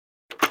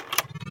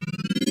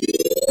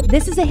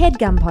This is a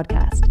HeadGum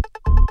podcast.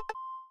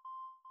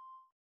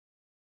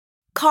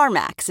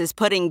 CarMax is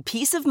putting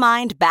peace of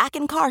mind back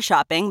in car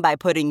shopping by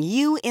putting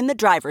you in the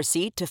driver's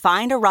seat to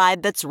find a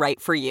ride that's right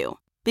for you.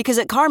 Because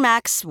at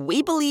CarMax,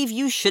 we believe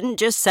you shouldn't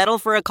just settle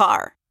for a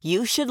car.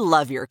 You should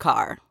love your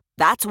car.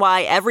 That's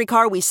why every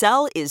car we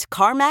sell is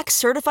CarMax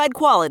certified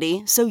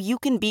quality, so you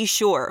can be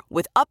sure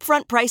with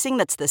upfront pricing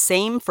that's the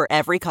same for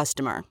every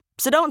customer.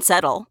 So don't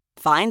settle.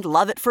 Find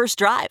love at first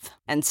drive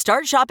and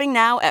start shopping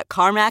now at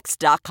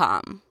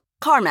CarMax.com.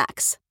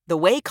 CarMax, the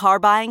way car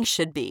buying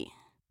should be.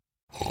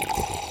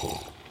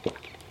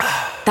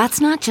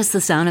 That's not just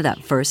the sound of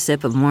that first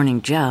sip of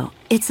Morning Joe.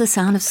 It's the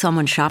sound of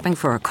someone shopping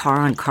for a car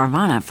on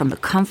Carvana from the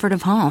comfort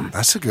of home.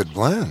 That's a good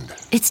blend.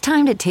 It's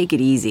time to take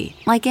it easy,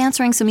 like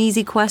answering some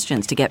easy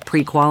questions to get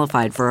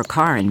pre-qualified for a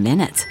car in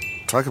minutes.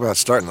 Talk about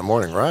starting the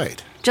morning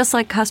right. Just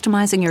like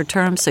customizing your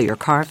terms so your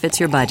car fits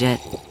your budget.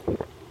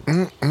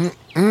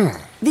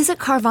 Visit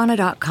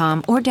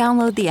Carvana.com or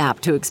download the app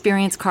to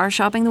experience car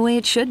shopping the way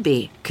it should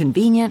be.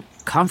 Convenient,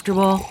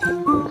 comfortable.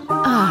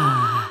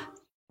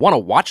 Want to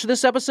watch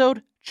this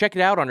episode? Check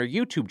it out on our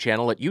YouTube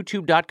channel at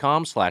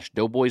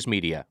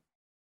youtube.com/doughboysmedia.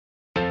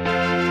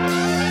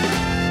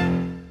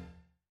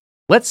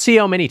 Let's see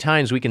how many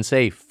times we can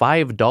say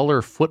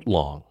 $5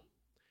 footlong.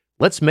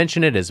 Let's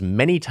mention it as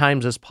many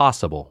times as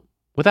possible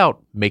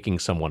without making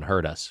someone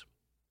hurt us.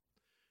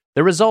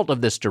 The result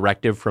of this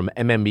directive from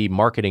MMB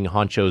marketing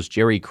honchos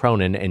Jerry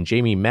Cronin and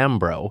Jamie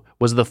Mambro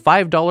was the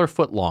 $5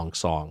 footlong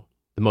song,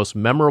 the most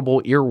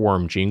memorable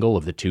earworm jingle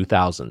of the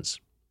 2000s.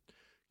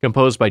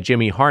 Composed by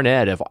Jimmy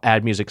Harnett of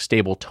ad music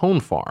stable Tone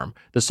Farm,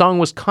 the song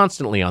was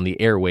constantly on the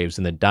airwaves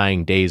in the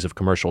dying days of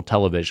commercial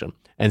television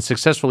and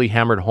successfully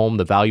hammered home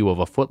the value of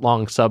a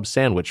footlong sub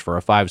sandwich for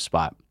a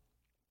 5-spot.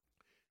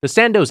 The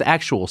Sando's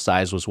actual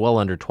size was well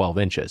under 12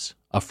 inches,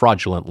 a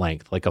fraudulent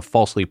length like a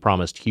falsely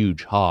promised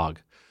huge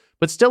hog,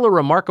 but still a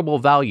remarkable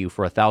value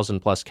for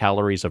 1,000+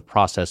 calories of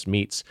processed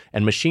meats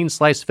and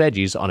machine-sliced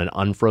veggies on an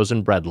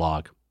unfrozen bread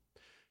log.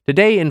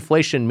 Today,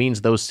 inflation means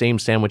those same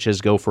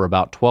sandwiches go for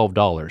about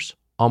 $12,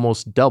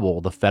 almost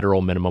double the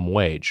federal minimum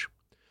wage.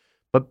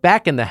 But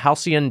back in the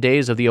halcyon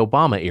days of the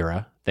Obama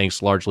era,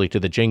 thanks largely to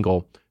the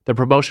jingle, the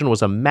promotion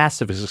was a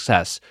massive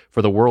success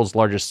for the world's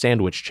largest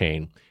sandwich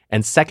chain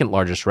and second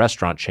largest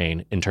restaurant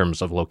chain in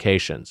terms of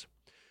locations.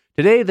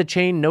 Today, the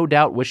chain no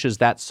doubt wishes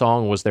that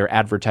song was their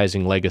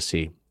advertising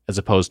legacy, as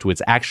opposed to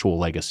its actual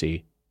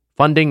legacy,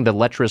 funding the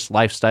lecherous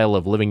lifestyle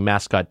of living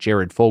mascot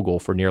Jared Fogle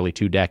for nearly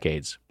 2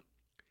 decades.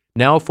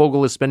 Now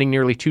Fogle is spending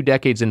nearly 2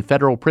 decades in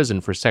federal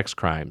prison for sex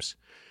crimes.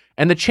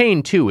 And the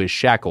chain, too, is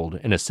shackled,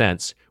 in a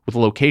sense, with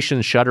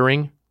locations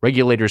shuttering,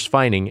 regulators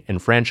fining,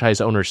 and franchise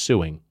owners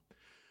suing.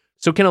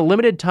 So can a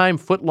limited-time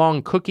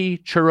footlong cookie,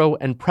 churro,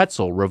 and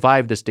pretzel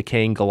revive this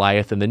decaying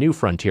Goliath in the new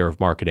frontier of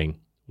marketing,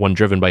 one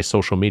driven by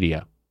social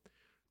media?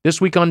 This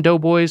week on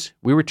Doughboys,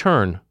 we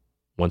return,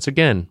 once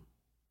again,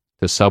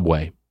 to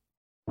Subway.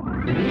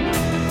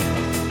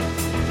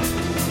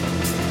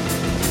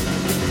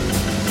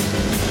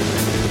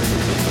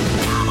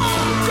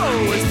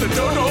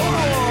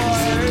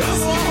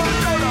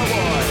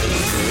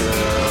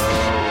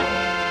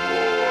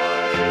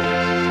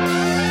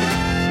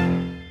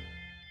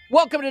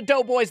 Welcome to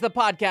Doughboys, the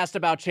podcast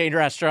about chain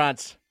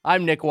restaurants.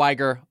 I'm Nick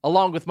Weiger,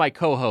 along with my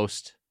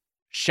co-host,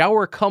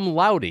 Shower Cum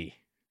Loudy,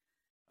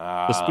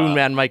 the Spoon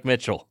Man Mike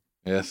Mitchell.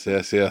 Yes.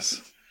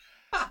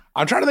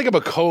 I'm trying to think of a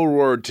code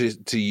word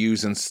to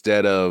use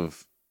instead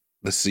of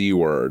the C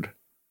word.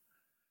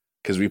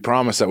 Because we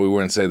promised that we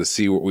wouldn't say the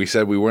C word. We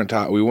said we weren't.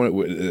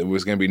 It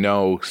was going to be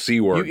no C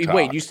word.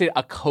 Wait, you said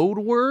a code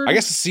word? I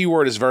guess the C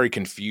word is very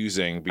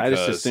confusing. Because... I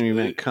just assumed you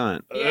meant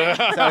cunt.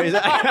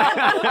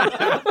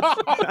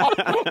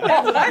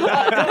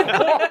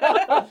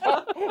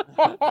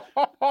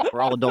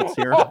 We're all adults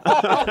here.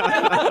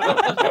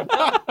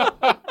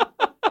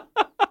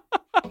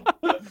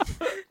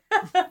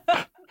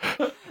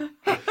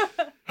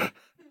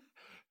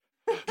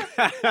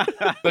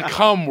 The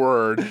cum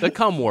word. The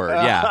cum word,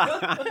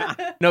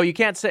 yeah. No, you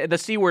can't say the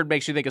C word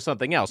makes you think of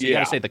something else. You got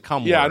to say the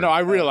cum word. Yeah, no,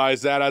 I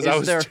realized that as I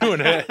was doing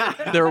it.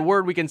 There a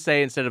word we can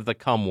say instead of the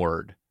cum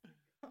word?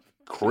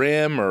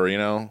 Crim or,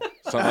 something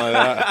like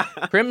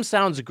that. Crim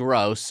sounds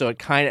gross, so it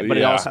kind of, but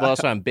it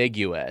also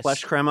ambiguous.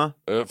 Flesh crema.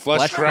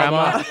 Flesh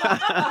crema.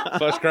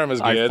 Flesh crema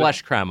is good.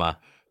 Flesh crema.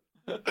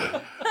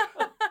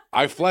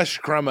 I flesh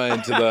crema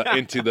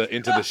into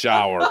the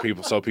shower,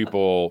 people.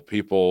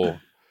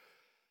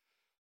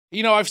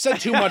 I've said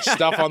too much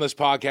stuff on this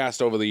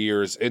podcast over the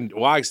years, and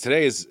Wags,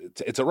 today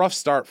it's a rough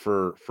start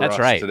for That's us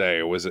right. today.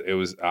 It was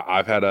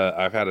I've had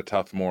a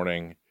tough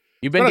morning.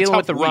 You've been dealing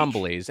with the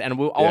rumblies, and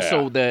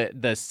also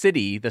the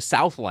city, the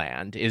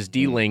Southland, is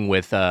dealing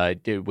with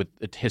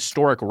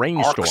historic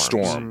rainstorms. Arc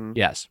storm.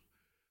 Yes,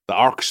 the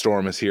arc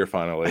storm is here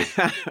finally.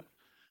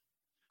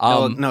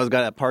 Noah's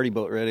got that party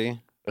boat ready.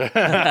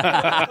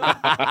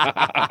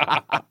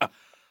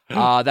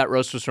 That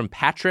roast was from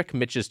Patrick.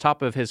 Mitch is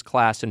top of his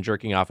class and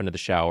jerking off into the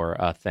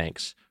shower.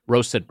 Thanks.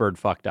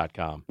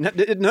 roast@birdfuck.com.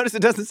 Notice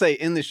it doesn't say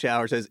in the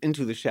shower; it says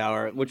into the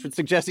shower, which would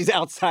suggest he's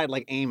outside,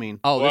 like aiming.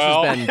 Oh, this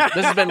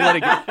has been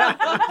litigated.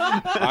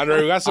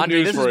 Andre, we got some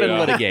news for you. This has been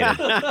litigated.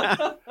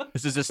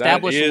 This is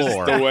established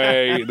lore. That is the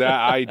way that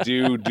I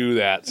do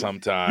that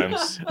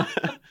sometimes.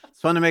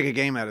 It's fun to make a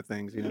game out of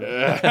things, you know.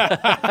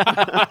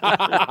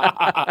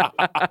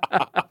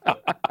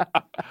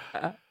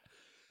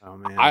 Oh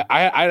man,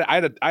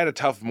 I had a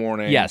tough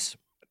morning. Yes.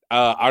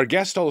 Our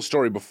guest told a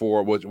story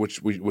before,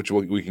 which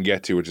we can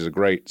get to, which is a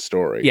great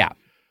story. Yeah.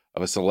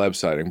 Of a celeb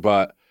sighting,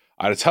 but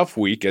I had a tough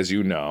week, as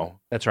you know.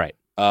 That's right.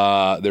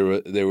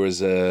 There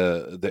was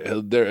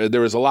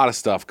a lot of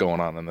stuff going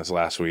on in this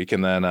last week,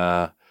 and then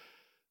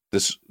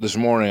this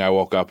morning I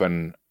woke up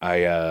and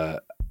my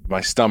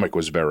stomach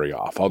was very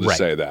off. I'll just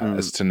say that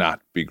as to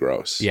not be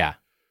gross. Yeah.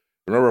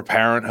 Remember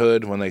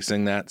Parenthood when they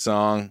sing that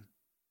song?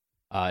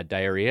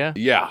 Diarrhea?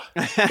 Yeah.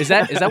 Is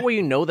that where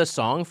you know the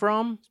song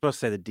from?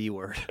 supposed to say the D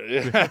word.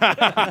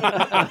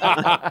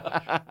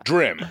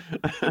 Drim.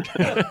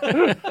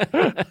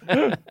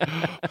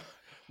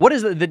 What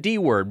is the D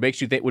word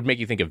would make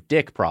you think of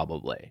dick,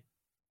 probably.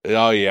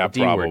 Oh yeah, the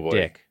D word, probably.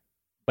 dick.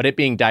 But it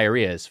being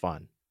diarrhea is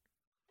fun.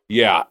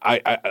 Yeah,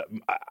 I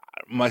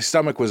my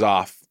stomach was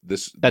off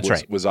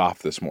was off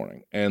this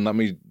morning. And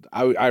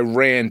I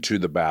ran to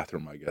the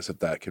bathroom, I guess, if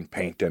that can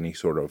paint any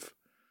sort of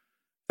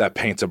that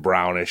paints a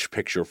brownish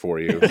picture for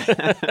you.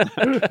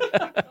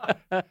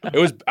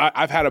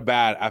 I've had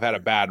a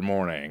bad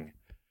morning.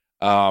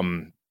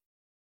 But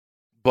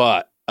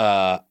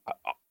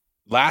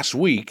last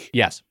week,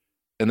 yes.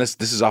 And this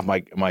is off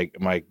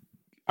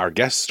our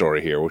guest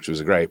story here, which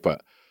was great,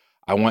 but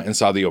I went and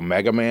saw the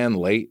Omega Man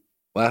late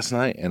last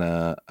night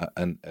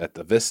at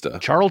the Vista.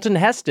 Charlton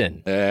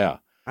Heston. Yeah.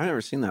 I've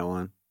never seen that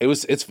one.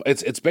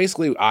 It's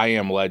basically I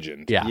Am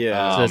Legend.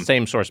 Yeah. It's the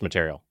same source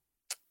material.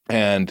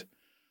 And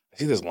I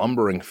see this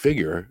lumbering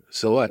figure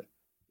silhouette.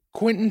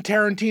 Quentin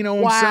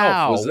Tarantino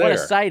himself was there. What a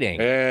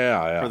sighting.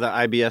 Yeah. For the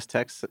IBS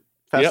Tex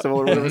Festival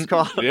or whatever it's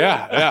called.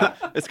 Yeah.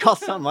 It's called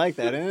something like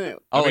that, isn't it?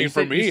 I mean,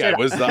 for me, it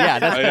was the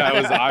it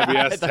was the IBS.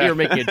 I thought you were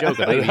making a joke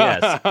about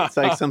yes. It's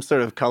like some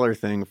sort of color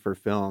thing for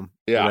film.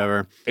 Yeah.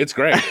 Whatever. It's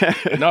great.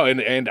 No,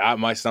 and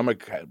my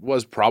stomach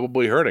was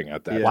probably hurting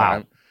at that time.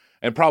 Wow.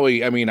 And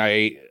probably, I mean,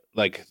 I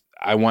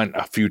went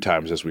a few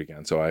times this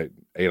weekend, so I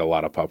ate a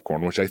lot of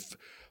popcorn, which I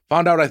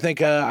found out I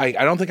think I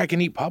don't think I can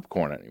eat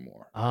popcorn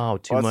anymore. Oh,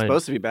 too much. much. It's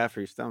supposed to be bad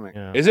for your stomach.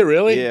 Yeah. Is it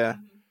really? Yeah.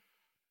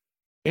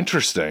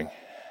 Interesting.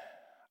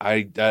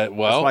 Well, that's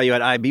why you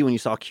had IB when you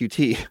saw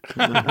QT.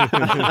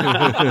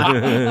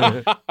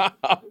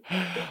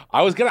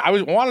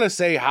 I wanted to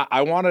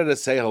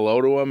say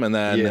hello to him, and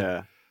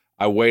then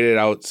I waited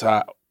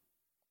outside.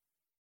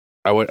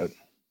 Give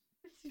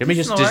me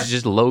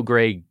just low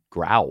grade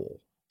growl.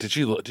 Did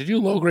you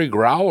low grade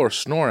growl or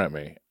snore at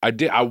me? I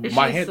did.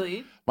 My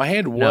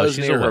hand was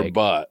near her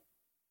butt.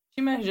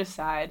 She might have just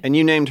sighed. And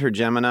you named her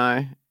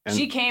Gemini. And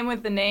she came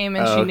with the name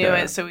and she knew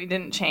it, so we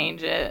didn't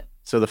change it.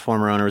 So the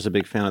former owner was a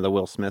big fan of the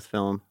Will Smith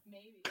film.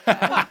 Maybe. It's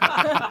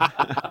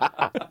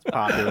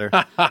popular.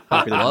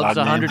 Loves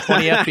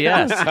 120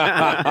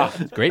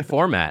 FPS. It's great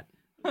format.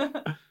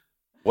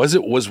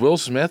 Was Will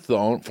Smith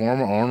the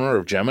former owner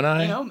of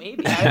Gemini?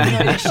 Maybe.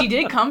 She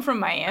did come from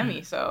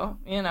Miami, so,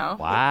 Wow.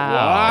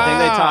 I think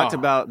they talked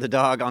about the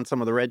dog on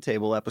some of the Red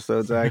Table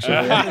episodes,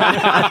 actually.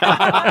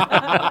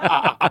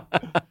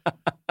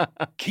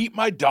 Keep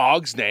my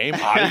dog's name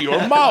out of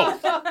your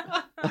mouth.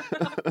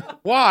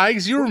 Why?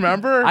 Because you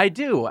remember? I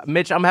do.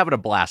 Mitch, I'm having a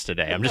blast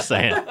today. I'm just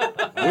saying.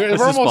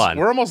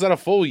 We're almost at a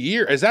full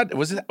year. Was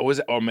it?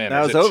 Oh, man.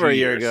 That was over a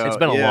year ago. It's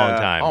been a long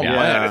time. Oh,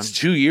 man. It's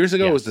 2 years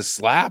ago? Yeah. Was the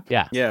slap?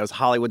 Yeah. Yeah, it was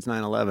Hollywood's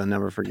 9/11.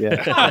 Never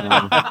forget.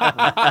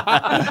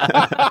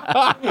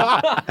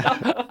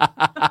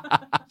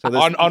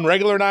 On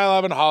regular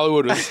 9/11,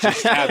 Hollywood was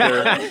just we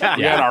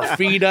had our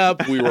feet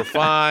up. We were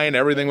fine.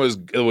 Everything was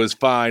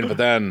fine. But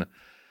then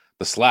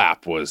the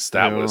slap was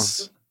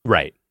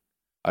right.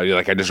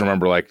 I just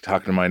remember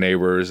talking to my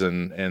neighbors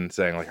and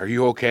saying "Are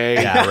you okay?"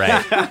 Yeah,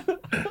 right.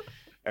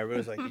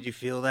 Everybody's like, "Did you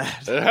feel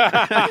that?"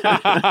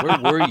 Where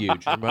were you?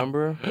 Do you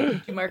remember?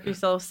 Did you mark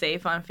yourself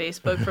safe on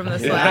Facebook from the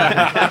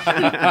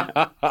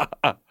slap?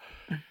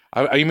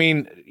 I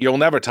mean, you'll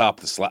never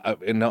top the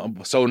slap.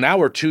 So now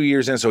we're 2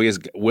 years in. So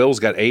Will's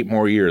got 8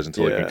 more years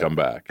until he can come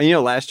back.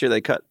 And last year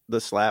they cut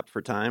the slap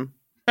for time.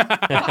 I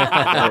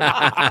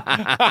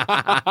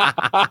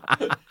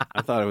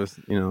thought it was,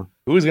 Who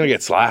was going to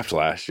get slapped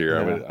last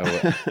year?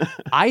 Yeah.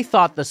 I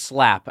thought the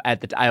slap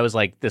I was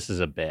like, this is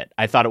a bit.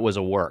 I thought it was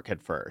a work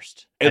at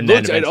first.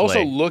 It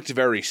also looked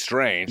very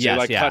strange.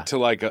 Yes, they cut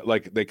to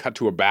they cut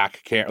to a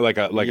back cam, it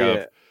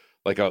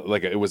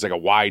was like a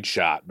wide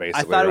shot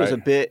basically. I thought it was a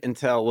bit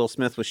until Will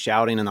Smith was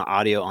shouting and the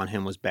audio on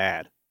him was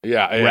bad.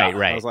 Yeah.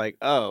 Right. I was like,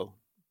 oh,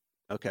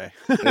 okay.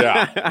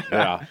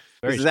 Yeah.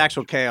 This is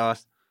actual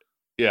chaos.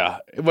 Yeah,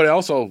 but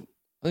also,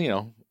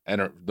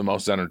 the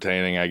most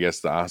entertaining, I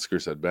guess, the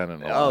Oscars had been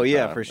in a long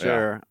time. For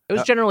sure. It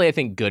was generally, I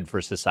think, good for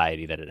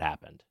society that it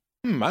happened.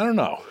 I don't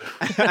know.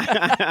 You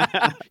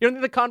don't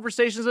think the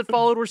conversations that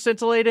followed were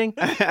scintillating?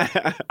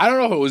 I don't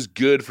know if it was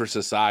good for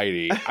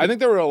society. I think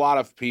there were a lot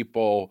of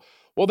people.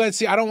 Well, then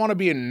see, I don't want to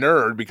be a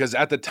nerd because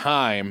at the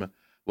time,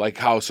 like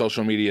how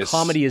social media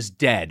comedy is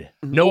dead.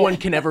 No one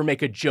can ever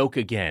make a joke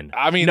again.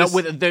 I mean,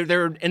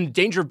 they're in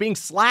danger of being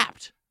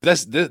slapped.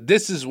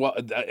 This is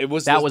what it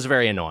was. That was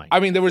very annoying. I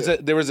mean, there was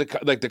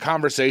like the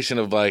conversation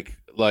of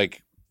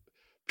like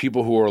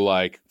people who were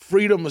like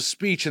freedom of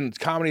speech and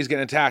comedy is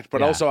getting attacked,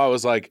 but also I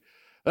was like,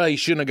 you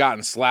shouldn't have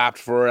gotten slapped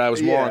for it. I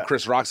was more on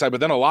Chris Rock's side,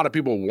 but then a lot of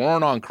people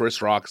weren't on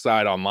Chris Rock's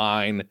side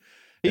online.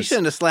 He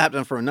shouldn't have slapped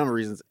him for a number of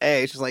reasons.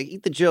 A, it's just like,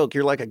 eat the joke.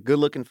 You're like a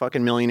good-looking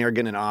fucking millionaire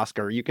getting an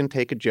Oscar. You can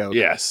take a joke.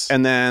 Yes.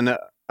 And then,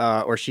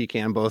 or she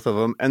can, both of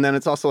them. And then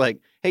it's also like,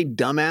 hey,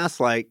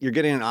 dumbass, like, you're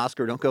getting an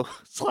Oscar. Don't go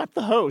slap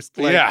the host.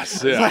 Like,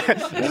 yes. Yeah.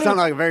 It's on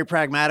like a very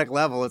pragmatic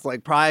level. It's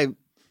like probably,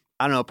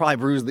 I don't know, probably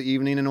bruised the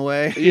evening in a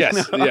way.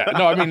 Yes. Yeah.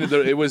 No, I mean,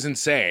 it was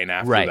insane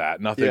after Right. that.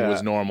 Nothing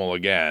was normal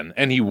again.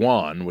 And he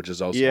won, which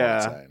is also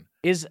insane.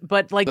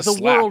 But like the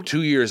slap world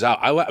 2 years out.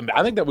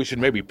 I think that we should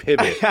maybe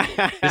pivot.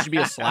 This should be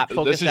a slap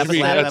focus. This should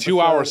be a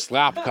 2-hour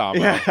slap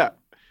combo. Yeah.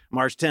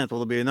 March 10th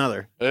will be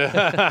another.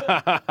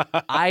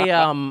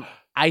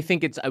 I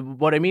think it's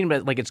what I mean,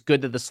 but like it's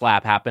good that the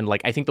slap happened. Like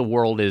I think the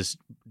world is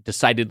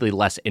decidedly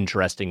less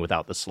interesting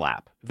without the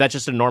slap. If that's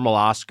just a normal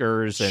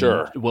Oscars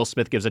and Will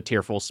Smith gives a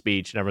tearful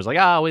speech and everyone's like,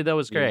 oh, that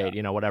was great,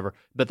 whatever.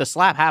 But the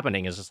slap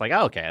happening is just like,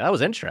 oh, okay, that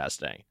was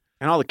interesting.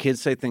 And all the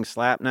kids say things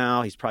slap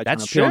now. He's probably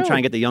That's trying true.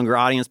 to get the younger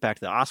audience back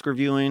to the Oscar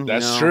viewing.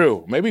 That's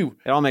true. Maybe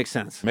it all makes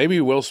sense. Maybe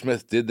Will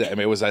Smith did that. I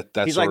mean, it was that.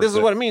 He's like, this is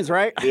what it means,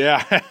 right?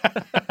 Yeah.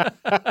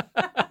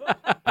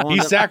 He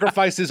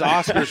sacrificed his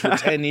Oscars for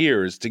 10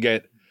 years to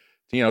get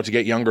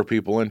younger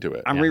people into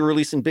it. I'm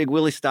re-releasing Big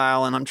Willie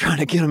style, and I'm trying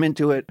to get them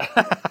into it.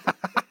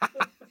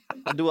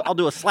 I'll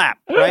do a slap,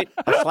 right?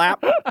 A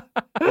slap.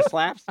 The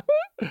slaps.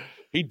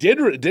 He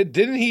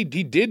didn't he?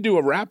 He did do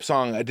a rap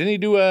song. Didn't he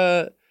do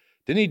a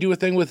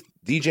thing with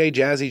DJ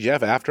Jazzy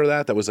Jeff after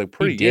that? That was like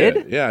pretty good.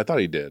 Did? Yeah, I thought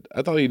he did.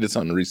 I thought he did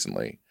something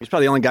recently. He's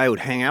probably the only guy who would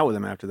hang out with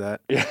him after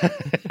that. Yeah.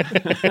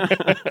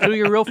 Who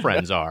your real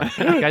friends are.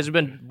 You guys have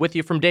been with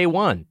you from day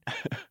one.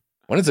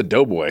 When is a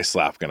Doughboy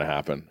slap going to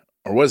happen?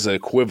 Or what is the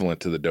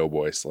equivalent to the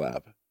Doughboy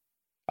slap?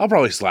 I'll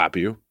probably slap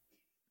you.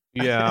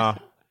 Yeah.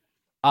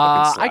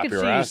 Slap I could your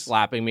see you ass.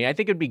 slapping me. I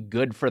think it'd be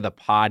good for the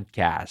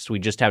podcast. We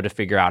just have to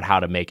figure out how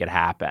to make it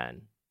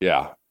happen.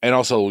 Yeah. And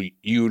also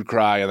you'd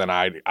cry and then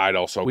I'd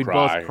also We'd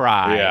cry. both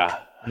cry. Yeah.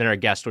 And then our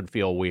guest would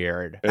feel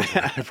weird.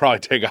 I'd probably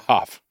take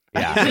off.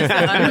 Yeah. Is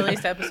the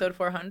unreleased episode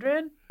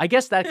 400? I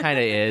guess that kind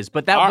of is.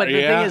 But the thing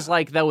is,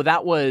 like, though,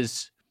 that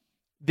was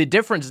the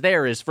difference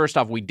there is, first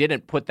off, we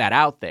didn't put that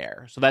out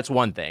there. So that's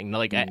one thing.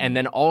 Like, and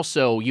then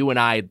also you and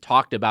I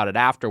talked about it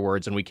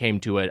afterwards and we came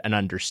to an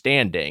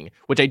understanding,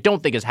 which I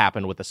don't think has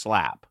happened with the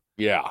slap.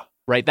 Yeah.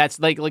 Right. That's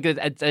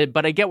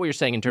but I get what you're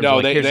saying in terms No,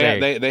 of like,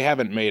 they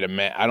haven't made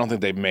amends. I don't think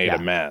they've made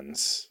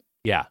amends.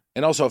 Yeah.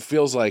 And also it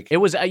feels like It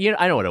was, I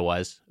know what it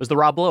was. It was the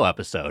Rob Lowe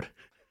episode.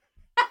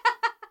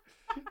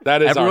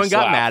 that is Everyone our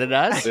got slap. mad at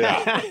us.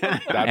 Yeah.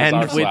 That is And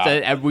our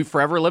slap. we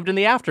forever lived in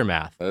the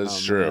aftermath. That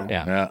is true.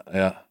 man.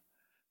 Yeah.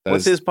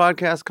 What's his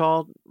podcast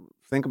called?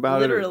 Think about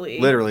Literally.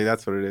 it. Literally,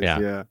 that's what it is. Yeah.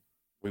 Yeah.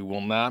 We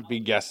will not be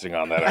guesting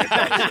on that.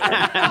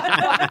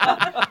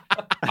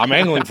 I'm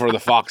angling for the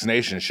Fox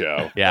Nation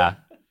show. Yeah.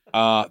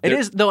 It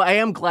is, though. I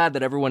am glad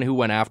that everyone who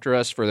went after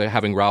us for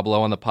having Rob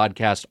Lowe on the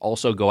podcast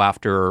also go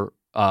after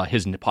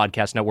his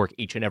podcast network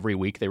each and every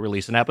week they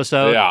release an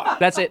episode. Yeah.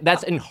 That's it.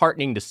 That's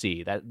enheartening to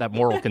see that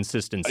moral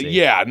consistency.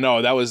 Yeah,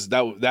 no, that was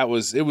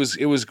it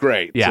was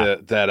great. Yeah.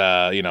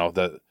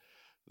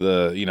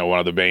 One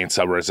of the main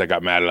subreddits that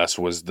got mad at us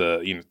was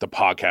the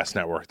podcast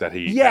network that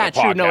he Yeah, had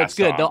a true. No, podcast it's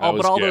good. on.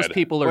 But all those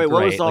people are Wait, great.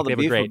 what was all Like, the they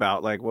were beef great.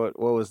 about? Like, what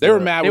was They were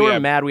mad. They were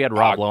mad we had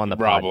Rob Lowe on the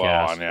Rob Lowe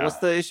podcast. on, yeah. What's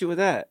the issue with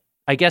that?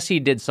 I guess he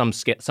did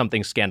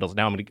something scandalous.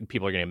 Now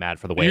people are getting mad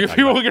for the way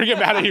People are gonna get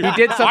mad at you. He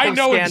did something I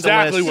know scandalous.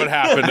 exactly what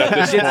happened at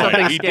this He did point.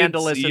 something He did-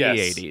 scandalous in the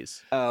yes.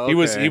 80s. Oh, He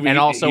was, okay. And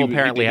also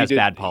apparently has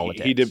bad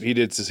politics. He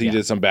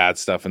did some bad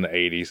stuff in the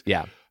 80s.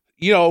 Yeah.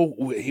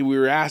 We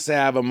were asked to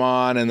have him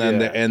on, and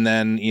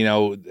then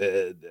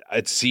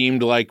it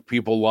seemed like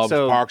people loved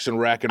So, Parks and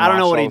Rec. And I don't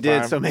know watched what all he the did,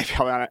 time. so maybe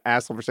I'll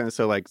ask him for saying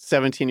so. Like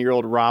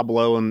 17-year-old Rob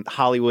Lowe in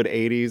Hollywood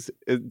 80s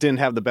didn't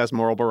have the best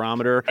moral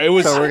barometer. It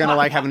was- so we're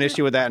gonna have an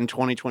issue with that in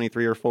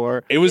 2023 or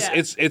 4. It was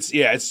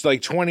Yeah. it's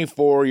like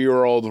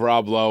 24-year-old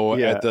Rob Lowe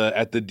Yeah.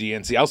 at the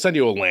DNC. I'll send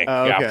you a link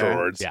Oh, okay.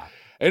 afterwards. Yeah.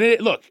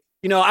 And look,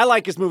 I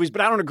like his movies, but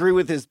I don't agree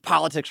with his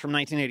politics from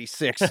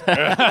 1986.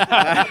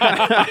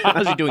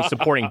 How's he doing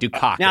supporting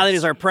Dukakis? Now that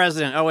he's our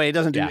president, oh wait, he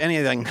doesn't do Yeah.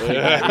 anything. He's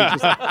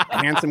just a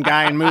handsome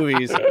guy in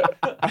movies.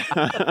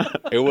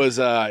 it was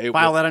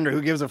File that under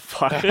who gives a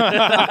fuck.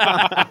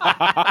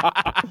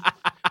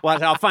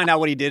 Well, I'll find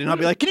out what he did, and I'll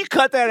be like, "Can you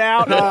cut that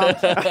out?"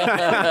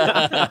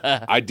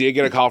 I did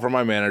get a call from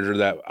my manager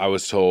that I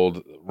was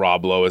told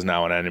Rob Lowe is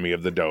now an enemy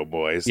of the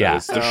Doughboys. Yeah.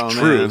 There's Oh,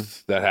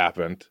 truth that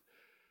happened,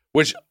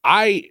 which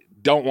I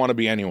don't want to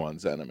be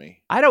anyone's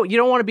enemy. You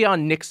don't want to be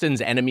on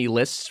Nixon's enemy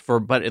list for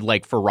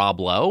Rob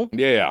Lowe.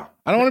 Yeah.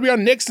 I don't want to be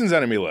on Nixon's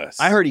enemy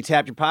list. I heard he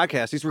tapped your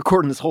podcast. He's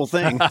recording this whole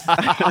thing.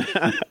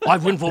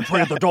 I've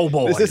infiltrated the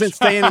Doughboys. This isn't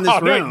staying in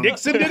this room. Wait,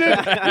 Nixon did it?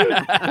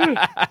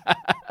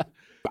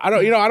 I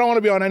don't want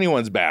to be on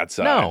anyone's bad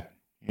side.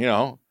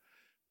 No.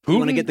 Putin,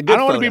 want to get the good I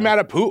don't want to be photo. mad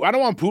at Putin. I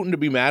don't want Putin to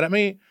be mad at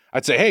me.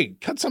 I'd say, hey,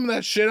 cut some of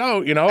that shit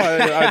out.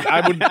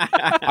 I would.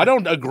 I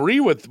don't agree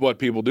with what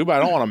people do, but I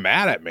don't want them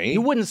mad at me.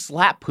 You wouldn't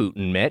slap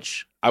Putin,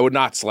 Mitch. I would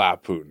not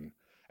slap Putin.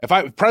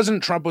 If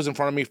President Trump was in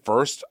front of me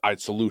first,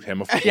 I'd salute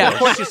him. Of course. Yeah, of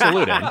course you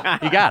salute him.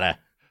 You gotta.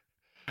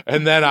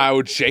 And then I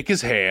would shake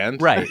his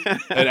hand, Right,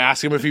 and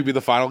ask him if he'd be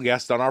the final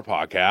guest on our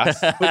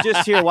podcast. But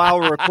just here while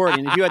we're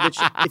recording, if you had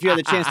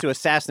the chance to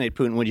assassinate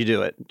Putin, would you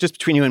do it? Just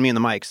between you and me and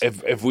the mics.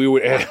 If we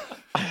would.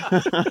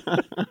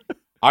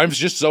 I'm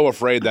just so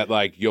afraid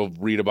that you'll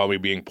read about me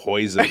being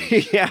poisoned.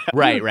 Yeah.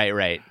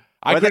 right.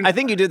 I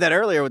think you did that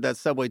earlier with that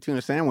Subway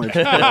tuna sandwich.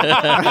 Oh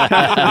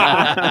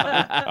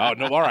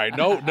no! All right,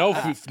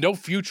 no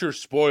future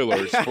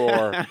spoilers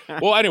for.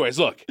 Well, anyways,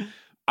 look,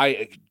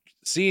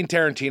 seeing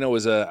Tarantino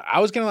was I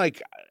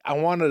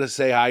wanted to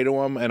say hi to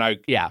him, and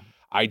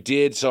I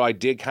did. So I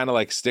did kind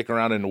of stick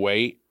around and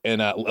wait,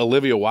 and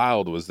Olivia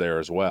Wilde was there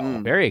as well.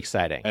 Very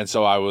exciting. And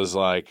so I was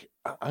like,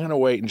 I'm gonna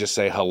wait and just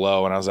say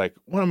hello. And I was like,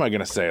 what am I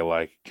gonna say?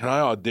 Can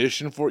I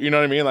audition for? You know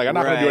what I mean? I'm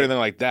not gonna do anything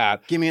like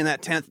that. Give me in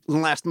that 10th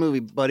and last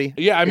movie, buddy.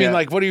 Yeah, I mean,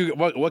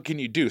 what can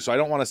you do? So I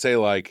don't want to say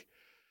I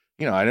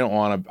didn't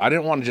want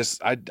to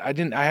I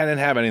didn't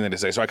have anything to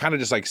say. So I kind of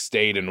just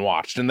stayed and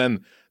watched. And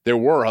then there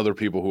were other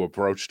people who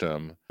approached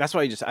him. That's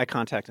why you just eye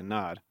contact and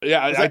nod.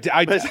 Yeah,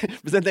 but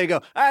then they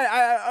go,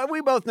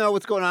 we both know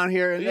what's going on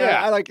here.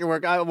 I like your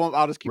work.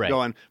 I'll just keep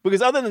going.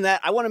 Because other than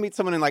that, I want to meet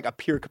someone in a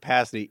peer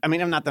capacity. I mean,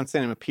 I'm not done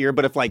saying I'm a peer,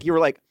 but if you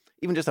were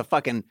even just a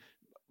fucking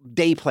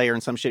day player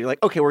and some shit, you're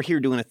like, okay, we're here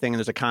doing a thing and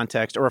there's a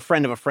context, or a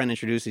friend of a friend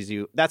introduces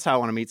you. That's how I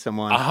want to meet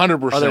someone.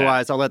 100%.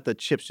 Otherwise, I'll let the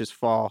chips just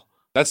fall.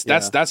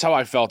 That's how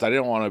I felt. I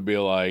didn't want to be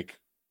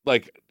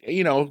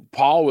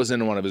Paul was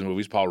in one of his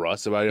movies, Paul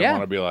Russ. But I didn't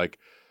want to be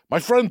my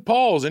friend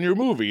Paul's in your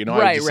movie.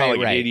 I just sound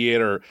like an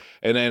idiot.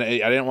 And then I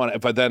didn't want to.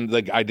 But then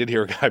I did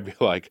hear a guy be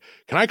like,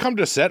 "Can I come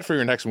to set for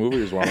your next movie?"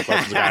 Is one of the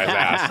questions the guy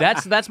has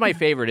asked. That's my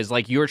favorite. Is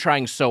you're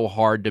trying so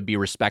hard to be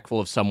respectful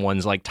of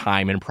someone's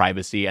time and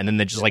privacy, and then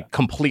they're just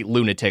complete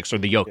lunatics or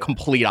the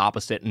complete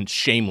opposite and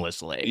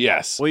shamelessly.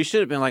 Yes. Well, you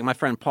should have been like my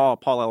friend Paul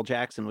L.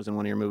 Jackson was in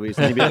one of your movies,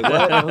 and you'd be like,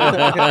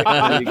 "What?"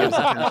 And you give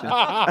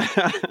us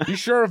attention. You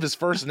sure of his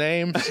first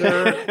name,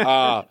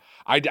 sir?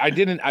 I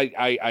didn't.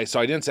 So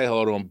I didn't say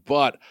hello to him,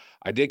 but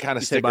I did kind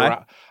of stick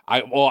around.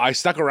 I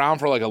stuck around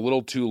for a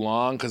little too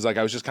long because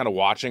I was just kind of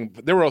watching.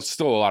 There were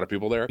still a lot of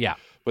people there. Yeah.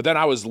 But then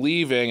I was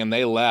leaving and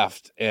they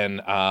left,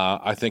 and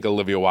I think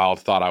Olivia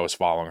Wilde thought I was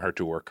following her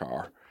to her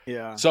car.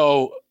 Yeah.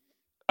 So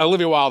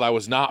Olivia Wilde, I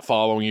was not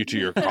following you to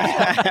your car.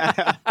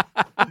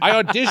 I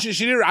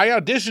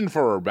auditioned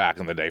for her back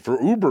in the day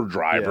for Uber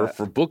driver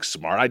for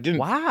Booksmart. I didn't.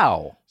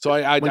 Wow. So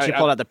when she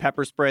pulled out the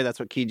pepper spray, that's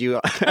what keyed you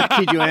in.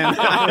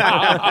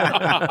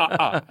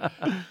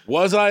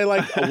 Was I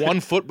 1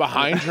 foot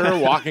behind her,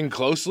 walking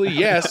closely?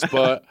 Yes,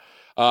 but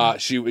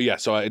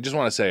So I just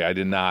want to say I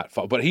did not.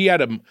 But he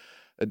had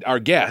our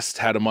guest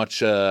had a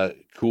much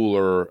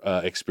cooler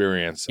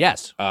experience.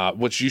 Yes.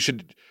 Which you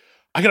should.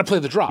 I gotta play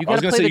the drop. I was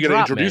gonna say you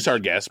gotta introduce our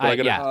guest, but I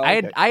gotta.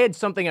 Okay. I had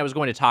something I was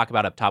going to talk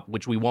about up top,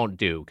 which we won't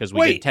do because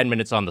we did 10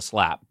 minutes on the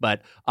slap.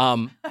 But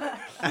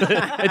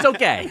it's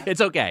okay.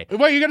 It's okay.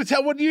 Wait, you gotta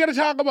tell. What you gotta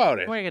talk about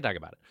it? We're gonna talk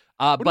about it.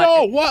 But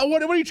no,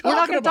 what are you talking about? We're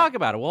not gonna talk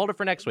about it. We'll hold it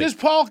for next week. This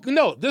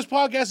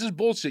podcast is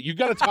bullshit. You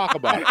gotta talk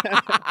about it.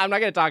 I'm not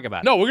gonna talk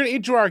about it. No, we're gonna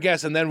intro our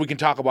guest and then we can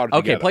talk about it.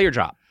 Okay, together. play your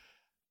drop.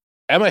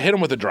 Emma, hit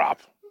him with a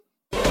drop.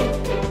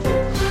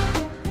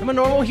 I'm a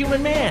normal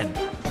human man.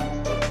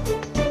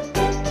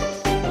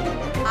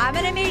 I'm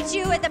gonna meet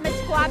you at the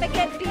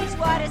Mesquabacan Beach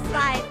water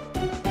slide.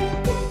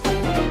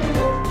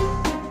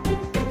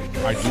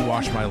 I do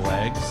wash my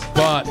legs,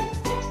 but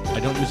I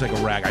don't use a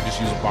rag. I just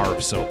use a bar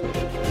of soap.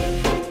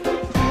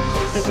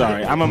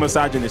 Sorry, I'm a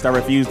misogynist. I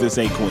refuse to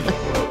say queen.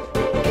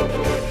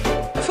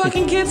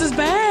 Fucking kids is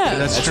bad.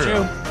 That's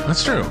true.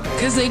 That's true.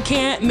 Because they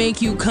can't make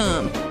you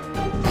come.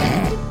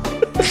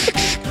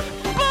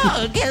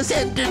 Bug has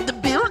entered the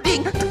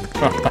building.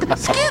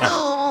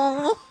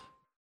 Skittle.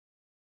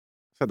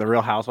 So the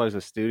Real Housewives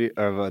of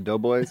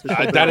Doughboys?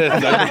 I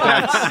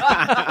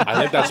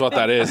think that's what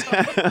that is.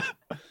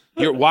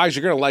 You're going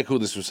to like who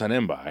this was sent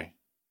in by.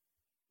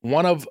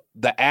 One of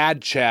the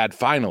Ad Chad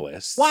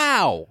finalists.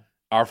 Wow.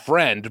 Our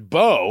friend,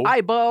 Bo.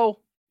 Hi,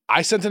 Bo.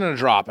 I sent in a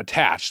drop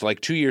attached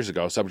 2 years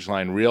ago, subject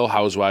line, Real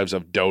Housewives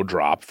of Dough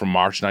Drop from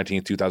March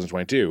 19th,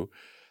 2022,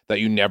 that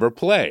you never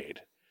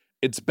played.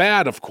 It's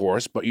bad, of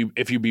course, but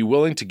if you'd be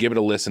willing to give it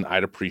a listen,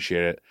 I'd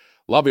appreciate it.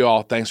 Love you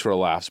all. Thanks for the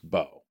laughs,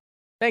 Bo.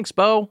 Thanks,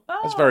 Bo.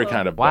 That's very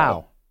kind of Bo.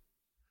 Wow.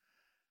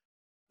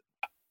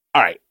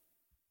 All right.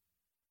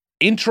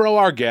 Intro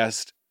our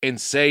guest and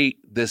say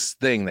this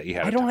thing that you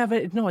had. I don't have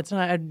it. No, it's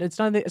not. It's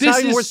not. It's this not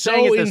even is worth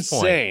saying so at this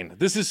insane. point.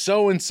 This is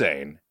so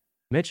insane.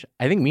 Mitch,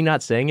 I think me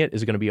not saying it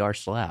is going to be our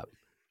slap.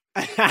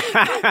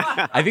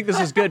 I think this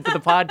is good for the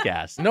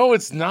podcast. No,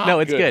 it's not. No,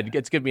 it's good.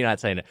 It's good me not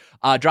saying it.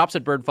 Drops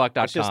at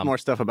birdfuck.com. It's just more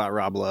stuff about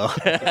Rob Lowe.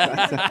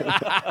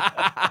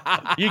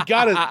 You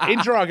gotta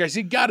intro our guest.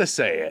 You gotta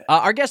say it.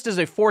 Our guest is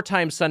a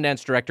 4-time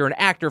Sundance director and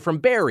actor from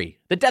Barry,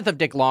 The Death of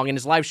Dick Long, and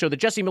his live show, The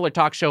Jesse Miller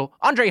Talk Show.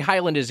 Andre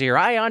Hyland is here.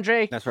 Hi,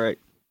 Andre. That's right.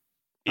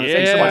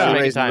 Thanks so much for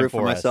making time for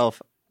for us.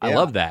 myself. I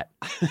love that.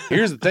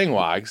 Here's the thing,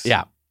 Wags.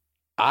 Yeah.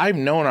 I've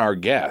known our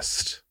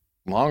guest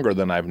longer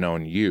than I've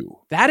known you.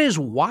 That is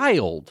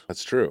wild.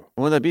 That's true.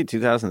 When would that be?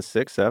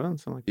 2006, 7?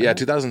 Something like that? Yeah,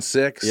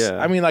 2006. Yeah.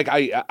 I mean, like,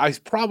 I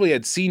probably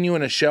had seen you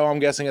in a show, I'm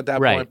guessing, at that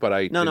point, but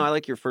I... No, I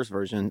like your first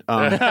version.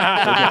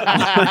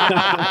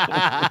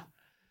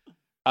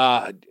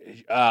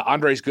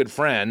 Andre's good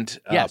friend,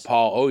 Yes.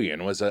 Paul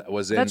Oyen, was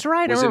in... That's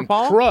right, I was remember in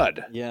Paul.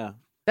 Crud. Yeah.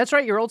 That's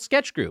right, your old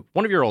sketch group.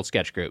 One of your old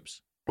sketch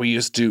groups. We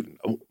used to...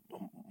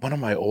 One of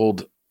my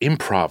old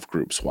improv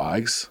groups,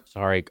 Wags.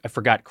 Sorry, I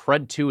forgot.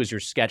 Crud 2 is your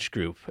sketch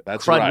group.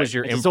 That's Crud right. was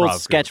your It's improv his old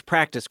group. sketch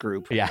practice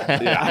group. Yeah.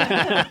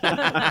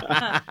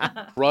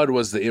 Crud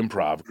was the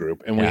improv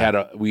group, and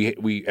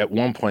we at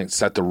one point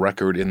set the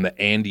record in the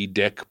Andy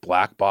Dick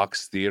Black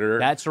Box Theater.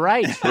 That's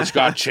right. Which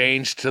got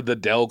changed to the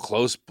Del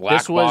Close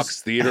Black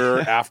Box Theater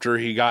after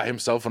he got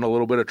himself in a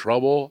little bit of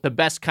trouble. The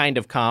best kind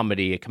of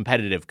comedy, a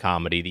competitive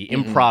comedy, the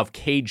improv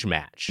cage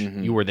match.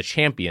 You were the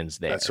champions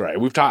there. That's right.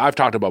 I've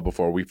talked about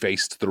before. We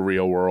faced the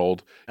real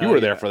world. You were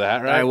there for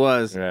that, right? I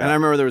was. Yeah. And I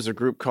remember there was a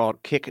group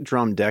called Kick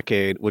Drum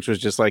Decade, which was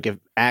just like if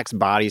Axe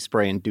Body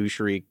Spray and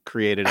Douchery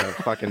created a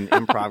fucking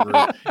improv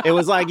group. It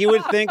was like, you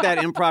would think that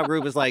improv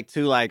group was like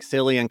too like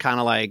silly and kind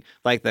of like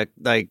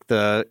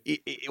the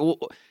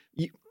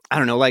I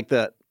don't know, like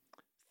the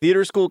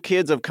theater school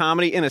kids of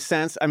comedy in a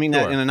sense. I mean,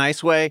 that in a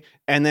nice way.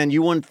 And then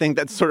you wouldn't think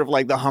that's sort of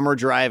like the Hummer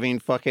driving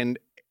fucking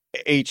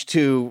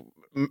H2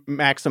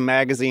 Maxim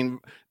magazine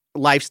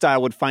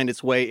lifestyle would find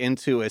its way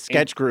into a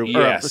sketch group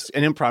or an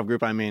improv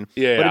group. I mean,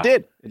 but it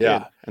did. It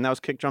did. And that was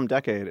Kick Drum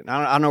Decade. And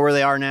I don't know where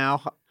they are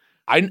now.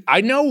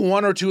 I know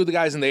one or two of the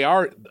guys, and they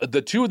are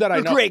the two that I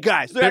know. They're great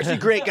guys. They're actually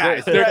great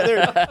guys. They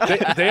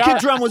are. Kick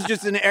Drum was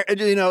just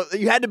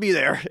you had to be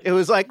there. It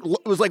was like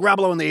Rob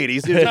Lowe in the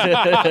 80s.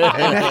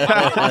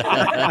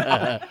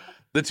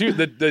 The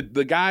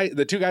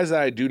two guys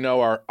that I do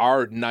know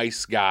are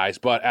nice guys,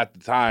 but at the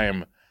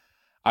time,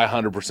 I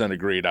 100%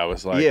 agreed. I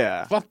was like,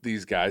 fuck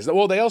these guys.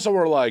 Well, they also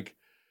were like,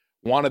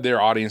 wanted their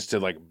audience to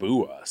like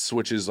boo us,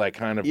 which is like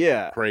kind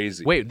of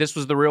crazy. Wait, this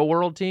was the Real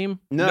World team?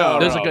 No,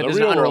 this is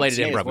an unrelated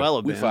improv.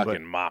 Well, we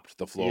fucking mopped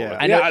the floor.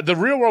 Yeah. The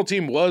Real World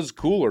team was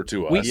cooler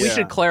to us. We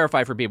should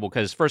clarify for people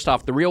because first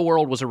off, The Real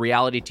World was a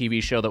reality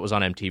TV show that was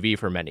on MTV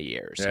for many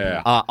years.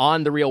 Yeah.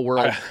 On The Real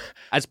World,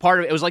 as part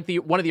of it was like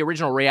one of the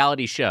original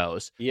reality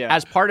shows. Yeah.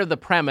 As part of the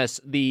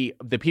premise, the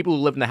people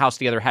who lived in the house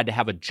together had to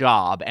have a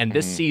job, and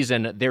this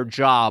season their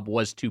job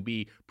was to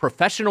be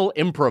professional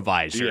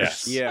improvisers.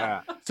 Yes.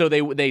 Yeah. So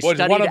they was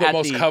studied one of the at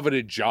most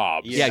coveted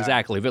jobs. Yeah,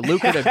 exactly. A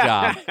lucrative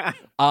job.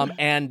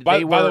 And by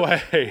they were. By the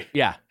way,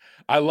 yeah.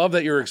 I love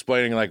that you're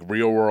explaining like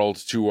Real World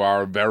to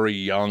our very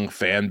young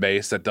fan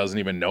base that doesn't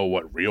even know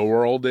what Real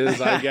World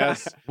is, I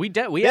guess. They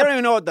don't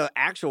even know what the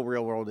actual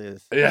real world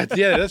is. Yeah,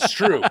 that's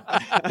true.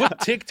 Put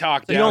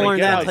TikTok down. You don't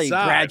learn and get that outside. until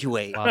you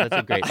graduate. Wow, that's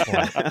a great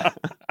point.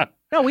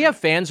 No, we have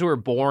fans who were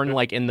born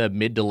like in the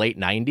mid to late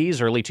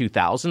 90s, early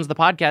 2000s. The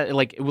podcast,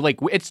 like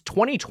it's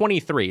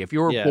 2023. If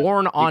you were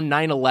born on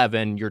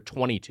 9/11, you're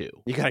 22.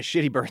 You got a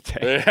shitty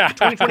birthday.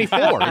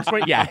 2024.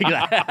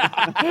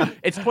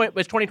 It's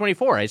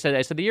 2024. I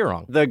said the year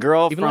wrong. The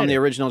girl Even from later. the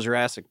original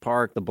Jurassic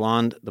Park, the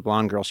blonde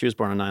girl, she was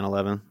born on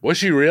 9/11. Was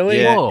she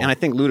really? Yeah, Whoa. and I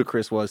think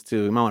Ludacris was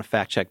too. You might want to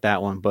fact check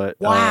that one, but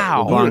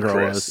Wow. the blonde girl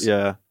Ludacris. was.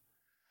 Yeah.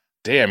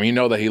 Damn, you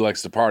know that he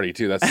likes to party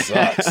too. That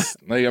sucks.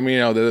 Like, I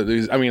mean,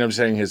 I'm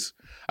saying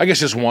I guess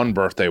just one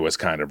birthday was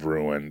kind of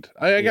ruined.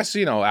 I guess,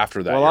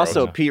 after that. Well,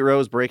 also, Pete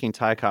Rose breaking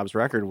Ty Cobb's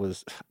record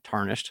was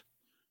tarnished.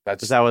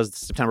 That was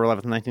September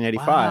 11th,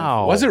 1985.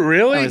 Wow. Was it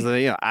really?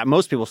 That was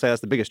most people say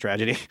that's the biggest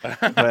tragedy.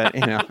 But,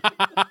 You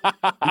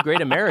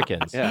great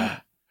Americans. Yeah.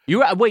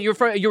 You're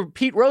a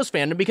Pete Rose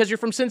fan because you're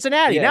from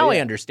Cincinnati. Yeah, I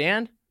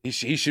understand. He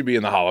should be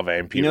in the Hall of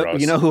Fame, Pete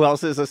Rose. You know who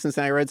else is a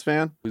Cincinnati Reds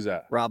fan? Who's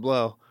that? Rob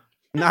Lowe.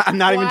 I'm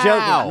not even joking.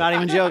 I'm not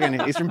even joking.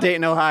 He's from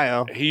Dayton,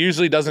 Ohio. He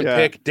usually doesn't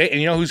pick Dayton.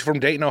 You know who's from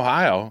Dayton,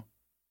 Ohio?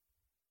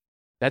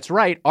 That's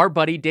right. Our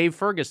buddy Dave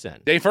Ferguson.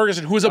 Dave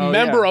Ferguson, who is a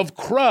member of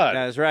Crud.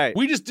 That's right.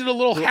 We just did a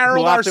little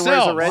Harold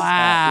ourselves.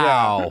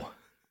 Wow.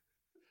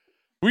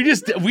 We've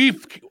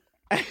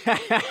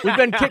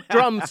been Kick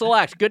Drum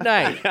Select. Good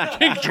night.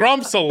 Kick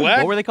Drum Select?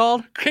 What were they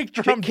called? Kick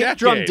Drum Decade. Kick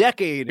Drum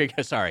Decade.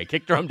 Sorry,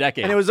 Kick Drum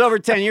Decade. And it was over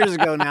 10 years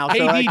ago now. So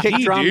KDD,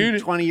 Kick Drum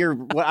dude. 20-year. I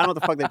don't know what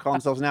the fuck they call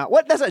themselves now.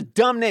 What? That's a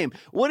dumb name.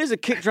 What is a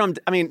Kick Drum?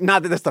 I mean,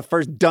 not that that's the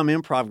first dumb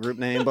improv group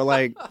name, but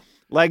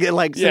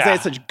since they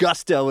had such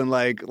gusto and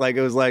like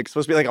it was like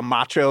supposed to be like a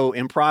macho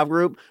improv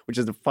group, which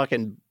is the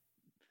fucking.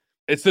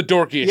 It's the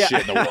dorkiest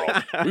shit in the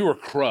world. We were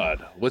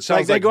Crud, which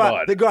sounds like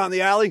Bud. They go out in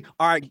the alley.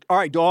 All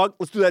right, dog.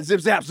 Let's do that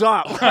zip zap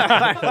zop.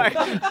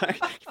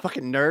 Like,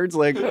 fucking nerds.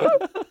 Like,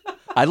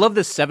 I love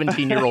this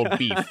 17-year-old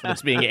beef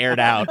that's being aired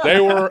out.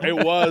 Well,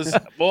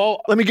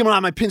 let me get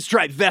on my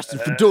pinstripe vest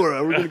and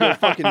fedora. We're going to go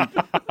fucking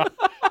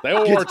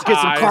get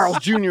some Carl's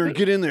Jr. and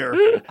get in there.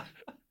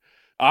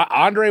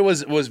 Andre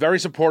was very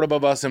supportive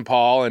of us and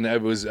Paul, and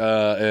it was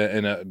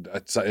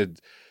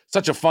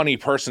such a funny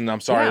person.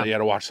 I'm sorry that you had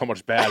to watch so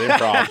much bad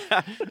improv.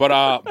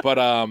 but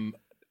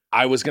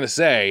I was going to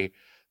say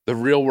the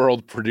Real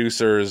World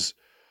producers,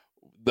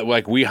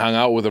 like we hung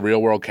out with the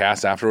Real World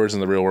cast afterwards,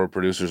 and the Real World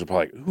producers were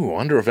probably like, "Ooh, I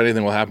wonder if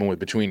anything will happen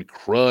between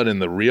Crud and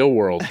the Real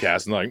World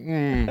cast." And like,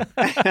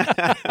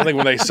 I think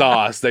when they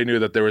saw us, they knew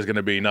that there was going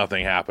to be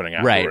nothing happening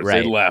afterwards.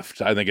 Right. They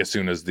left. I think as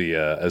soon as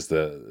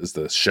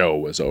the show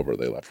was over,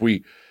 they left.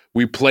 We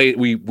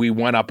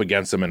went up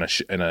against them in a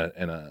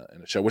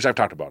show, which I've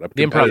talked about.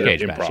 The improv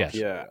cage match.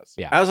 Yeah.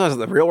 I was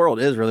the Real World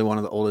is really one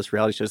of the oldest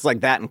reality shows. It's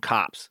like that and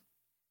Cops.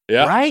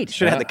 Yeah. Right.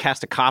 Should have had the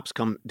cast of Cops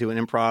come do an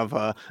improv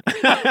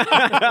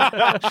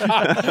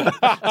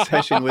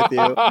session with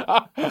you.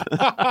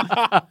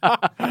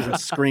 A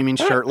screaming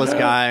shirtless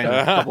guy and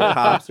a couple of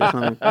cops or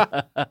something.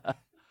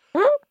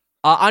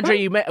 Andre,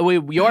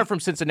 you are from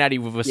Cincinnati.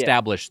 We've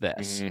established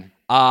this. Mm-hmm.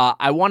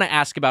 I want to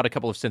ask about a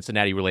couple of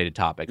Cincinnati-related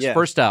topics. Yeah.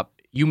 First up,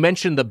 you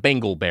mentioned the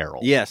Bengal barrel.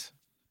 Yes.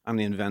 I'm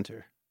the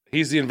inventor.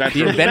 He's the inventor.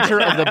 The inventor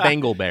of the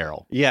Bengal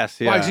barrel. Yes.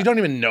 Yeah. Why? Because you don't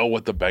even know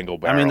what the Bengal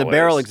barrel is. I mean, the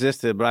barrel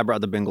existed, but I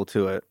brought the Bengal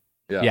to it.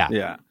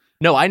 Yeah.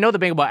 No, I know the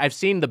Bengal barrel. I've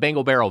seen the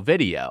Bengal barrel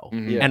video,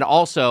 and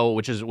also,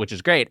 which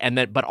is great, and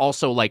then, but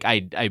also, like,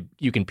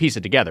 you can piece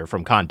it together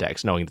from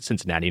context, knowing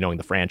Cincinnati, knowing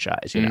the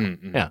franchise, you know.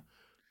 Mm-hmm. Yeah,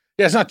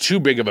 it's not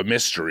too big of a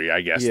mystery, I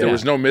guess. Yeah. There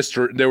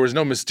was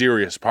no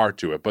mysterious part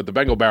to it, but the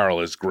Bengal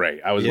barrel is great.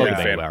 I was a big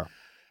fan. Barrel.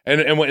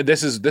 And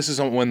this is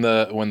when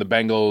the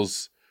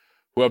Bengals,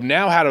 who have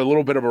now had a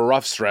little bit of a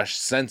rough stretch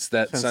since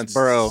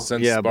Burrow,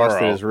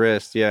 busted his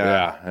wrist,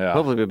 yeah.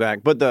 Hopefully be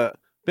back. But the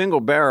Bengal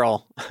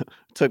barrel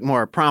took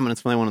more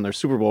prominence when they went on their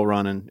Super Bowl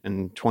run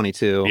in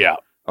 22.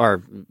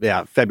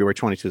 February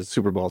 22 is the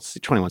Super Bowl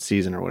 21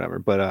 season or whatever.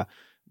 But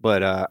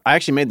I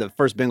actually made the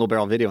first Bengal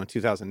barrel video in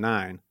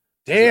 2009.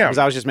 Damn, because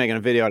I was just making a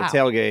video at a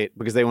tailgate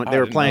because they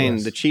were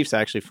playing the Chiefs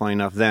actually, funny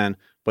enough then,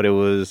 but it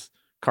was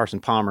Carson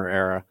Palmer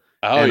era.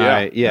 And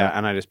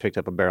I just picked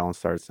up a barrel and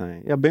started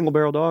saying, "Yeah, Bengal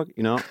barrel dog,"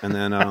 you know. And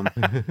then,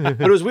 but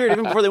it was weird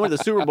even before they went to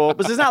the Super Bowl.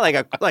 But it's not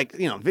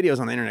videos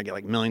on the internet get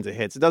like millions of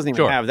hits. It doesn't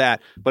even have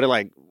that. But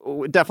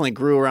it definitely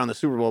grew around the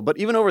Super Bowl. But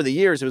even over the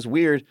years, it was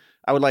weird.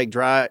 I would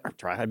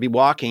I'd be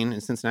walking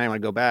in Cincinnati when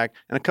I'd go back,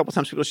 and a couple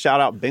times people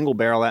shout out Bengal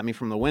barrel at me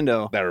from the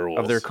window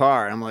of their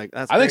car. And I'm like,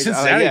 that's. I think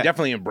Cincinnati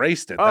definitely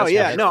embraced it. Oh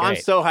yeah, no, I'm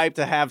so hyped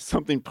to have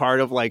something part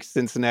of like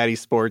Cincinnati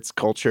sports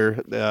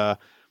culture. I'm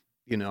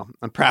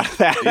proud of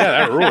that.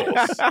 Yeah,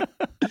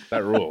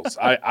 that rules.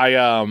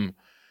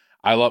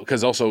 I love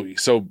because also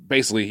so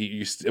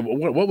basically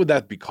what would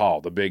that be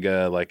called? A big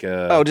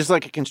just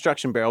like a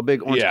construction barrel,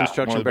 big orange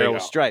construction barrel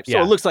with stripes.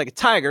 So it looks like a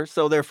tiger,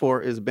 so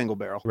therefore is a Bengal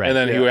barrel. Right. And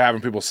then you were having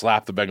people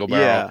slap the Bengal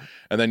barrel,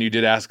 and then you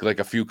did ask like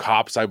a few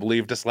cops, I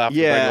believe, to slap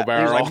the Bengal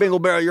barrel. He was like, "Bengal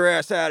barrel, your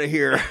ass out of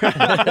here."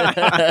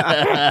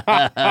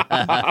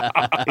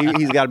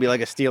 He's got to be like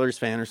a Steelers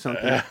fan or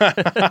something.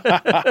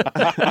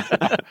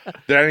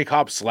 Did any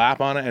cops slap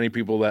on it? Any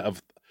people that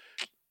have?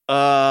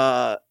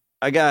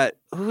 I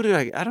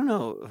don't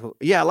know.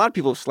 Yeah, a lot of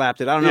people have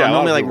slapped it. I don't know. I'm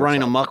normally like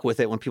running amok with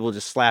it when people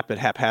just slap it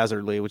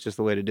haphazardly, which is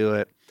the way to do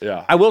it.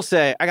 Yeah. I will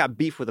say I got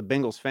beef with a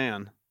Bengals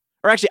fan.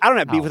 Or actually, I don't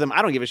have beef with him.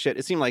 I don't give a shit.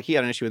 It seemed like he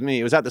had an issue with me.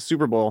 It was at the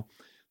Super Bowl.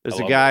 There's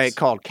a guy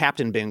called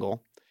Captain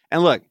Bengal.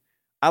 And look,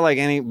 I like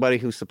anybody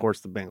who supports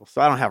the Bengals. So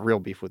I don't have real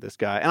beef with this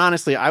guy. And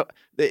honestly,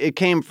 it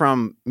came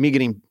from me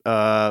getting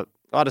I'll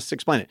just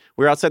explain it.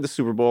 We were outside the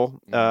Super Bowl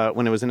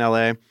when it was in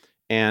LA.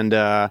 And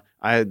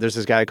there's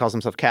this guy who calls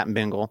himself Captain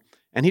Bengal.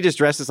 And he just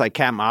dresses like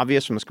Captain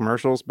Obvious from his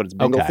commercials, but it's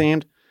Bengal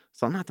themed.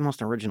 So I'm not the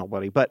most original,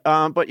 buddy. But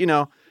you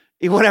know,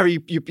 whatever,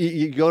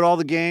 you go to all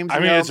the games. I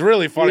mean, it's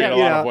really funny in a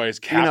lot of ways.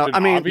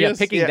 Captain Obvious.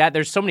 Picking that.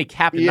 There's so many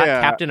Captain, not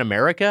Captain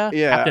America,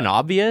 Captain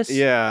Obvious,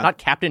 not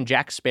Captain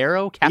Jack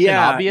Sparrow, Captain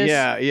Obvious,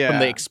 from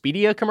the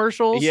Expedia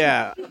commercials.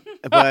 Yeah,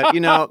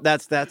 but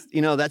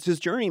that's his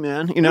journey,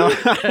 man. You know,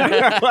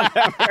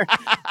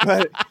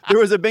 but there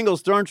was a Bengal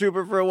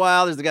stormtrooper for a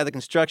while. There's the guy with the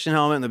construction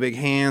helmet and the big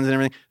hands and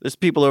everything. There's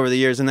people over the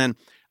years, and then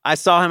I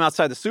saw him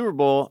outside the Super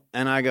Bowl,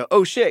 and I go,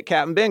 "Oh shit,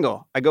 Captain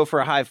Bengal!" I go for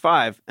a high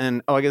five,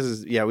 and I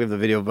guess we have the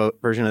video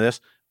version of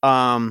this.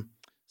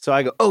 So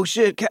I go, "Oh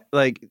shit,"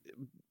 like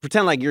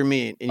pretend like you're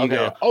me, and you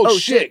go, "Oh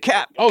shit,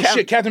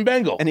 shit, Captain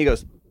Bengal," and he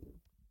goes.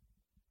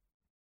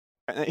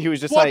 He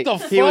was just what the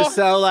fuck? He was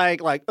so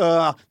like,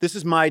 this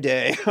is my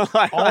day.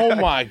 Oh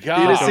my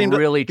god! He seemed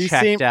really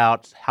checked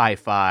out high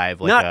five,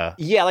 like like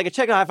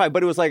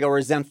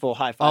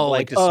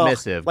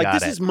dismissive. Like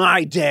this is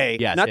my day,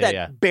 not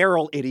that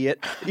barrel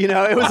idiot. You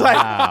know, it was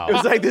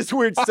like this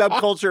weird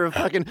subculture of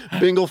fucking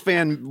Bengal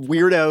fan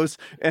weirdos,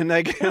 and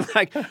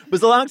it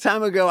was a long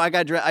time ago.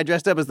 I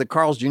dressed up as the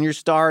Carl's Jr.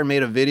 star and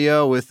made a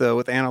video with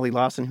Annalie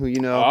Lawson, who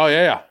you know. Oh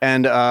yeah.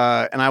 And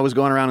I was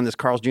going around in this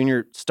Carl's Jr.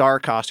 star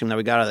costume that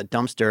we got out of the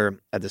dumpster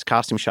at this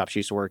costume shop she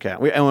used to work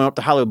at. We went up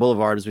to Hollywood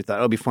Boulevard as we thought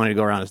it would be funny to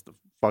go around as the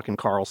fucking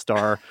Carl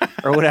Star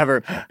or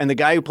whatever. And the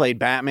guy who played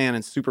Batman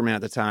and Superman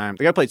at the time,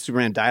 the guy who played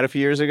Superman died a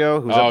few years ago.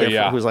 Who's up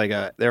there who's like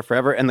there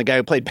forever. And the guy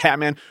who played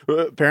Batman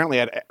apparently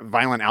had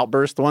violent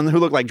outbursts. The one who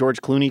looked like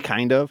George Clooney,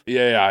 kind of.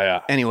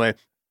 Yeah. Anyway,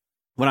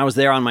 when I was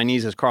there on my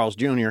knees as Carl's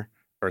Jr.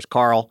 or as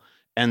Carl,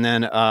 and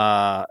then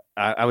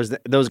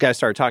those guys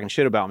started talking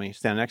shit about me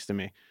standing next to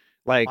me.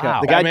 Like the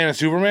guy, Batman and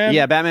Superman?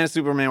 Yeah, Batman and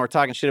Superman were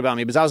talking shit about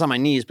me because I was on my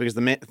knees because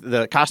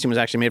the costume was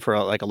actually made for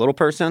a little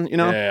person, you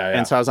know? Yeah.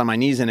 And so I was on my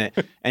knees in it.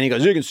 And he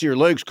goes, you can see your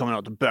legs coming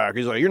out the back.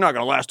 He's like, you're not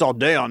going to last all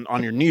day on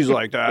your knees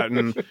like that.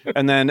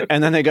 And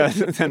then they go,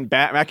 then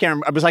Batman, I can't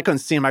remember, because I couldn't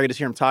see him. I could just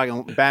hear him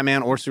talking.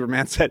 Batman or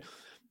Superman said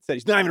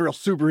he's not even a real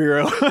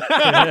superhero.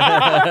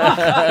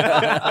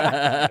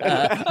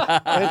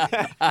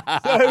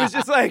 So it was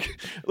just like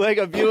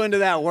a view into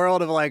that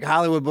world of like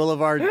Hollywood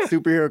Boulevard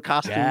superhero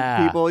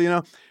costume people, you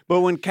know?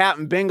 But when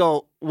Captain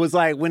Bingle was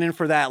like, went in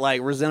for that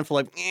like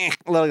resentful,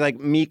 like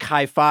meek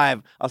high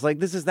five, I was like,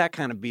 this is that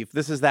kind of beef.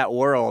 This is that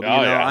world.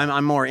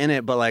 I'm more in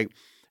it, but like,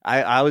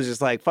 I was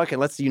just like, fuck it,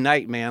 let's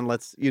unite, man.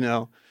 Let's, you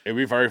know. It'd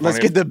be very funny. Let's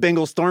get the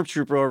Bingle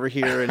Stormtrooper over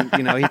here. And,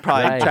 you know, he'd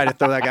probably try to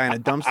throw that guy in a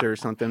dumpster or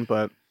something,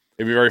 but.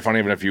 It'd be very funny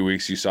if in a few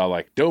weeks you saw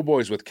like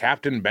Doughboys with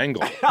Captain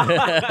Bengal.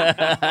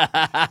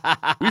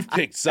 We've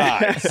picked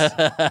sides.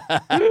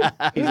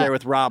 He's there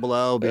with Rob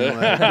Lowe being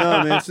like,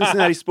 no, man, it's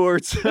Cincinnati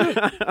sports.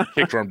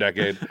 Kick drum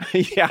decade.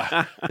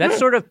 Yeah. That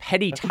sort of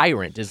petty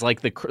tyrant is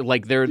like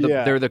they're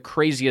the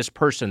craziest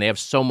person. They have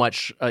so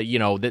much,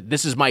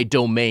 this is my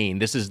domain.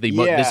 This is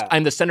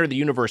I'm the center of the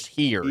universe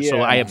here. Yeah.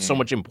 So I have so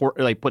much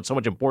put so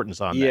much importance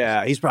on this.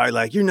 Yeah. He's probably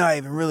like, you're not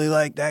even really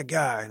like that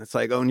guy. And it's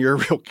like, oh, and you're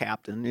a real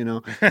captain, you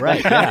know?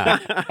 Right. Yeah.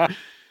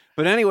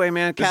 But anyway,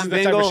 man, Captain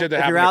Bingle, if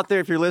you're out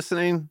there, if you're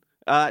listening,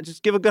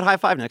 just give a good high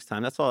five next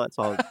time. That's all. That's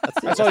all you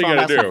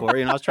gotta do. For,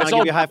 you know, I was trying to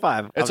give you a high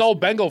five. It's all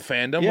Bengal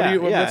fandom. Yeah,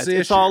 what's the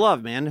it's issue? all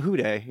love, man.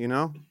 Hooday, you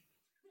know.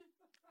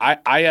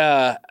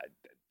 Hooday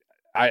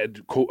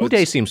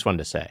seems fun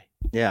to say.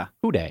 Yeah.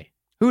 Hooday.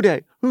 Who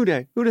they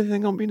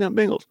think gonna beat them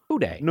Bengals?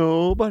 Hooday.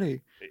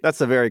 Nobody. That's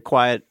a very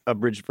quiet,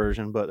 abridged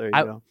version, but there you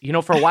go. You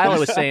know, for a while I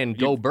was saying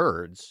 "Go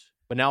Birds."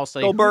 But now I'll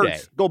say Go Birds.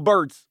 Hooday. Go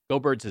Birds. Go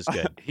Birds is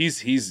good.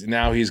 He's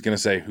going to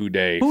say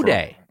Hooday.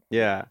 Hooday.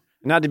 Yeah.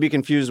 Not to be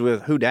confused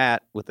with Who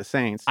Dat with the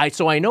Saints.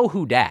 So I know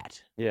Who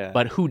Dat. Yeah.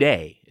 But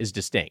Hooday is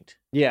distinct.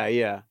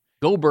 Yeah.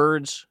 Go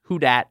Birds, Who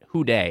Dat,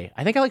 Hooday.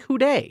 I think I like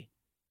Hooday.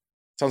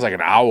 Sounds like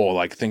an owl,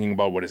 like thinking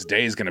about what his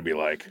day is going to be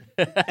like.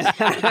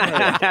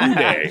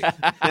 Hooday.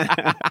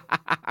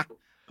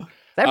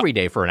 Every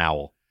day for an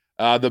owl.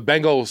 The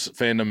Bengals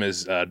fandom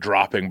is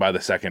dropping by the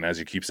second as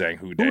you keep saying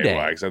Hooday.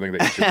 Wags. I think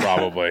that you should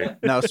probably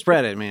no,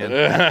 spread it, man.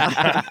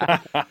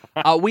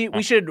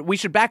 We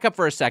should back up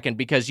for a second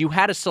because you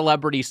had a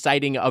celebrity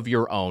sighting of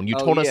your own. You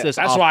told us this.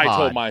 That's why I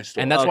told my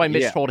story, and that's why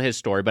Mitch told his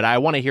story. But I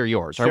want to hear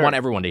yours. Sure. I want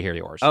everyone to hear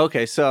yours.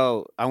 Okay,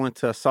 so I went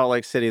to Salt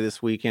Lake City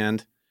this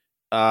weekend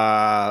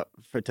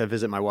to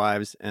visit my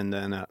wives, and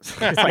then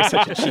it's like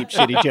such a cheap,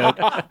 shitty joke.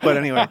 But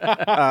anyway,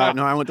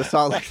 no, I went to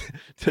Salt Lake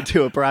to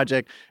do a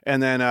project,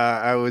 and then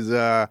I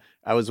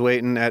was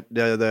waiting at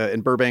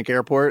in Burbank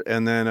Airport,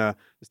 and then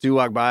this dude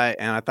walked by,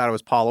 and I thought it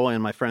was Paul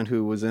and my friend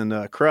who was in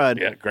Crud.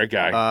 Yeah, great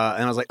guy.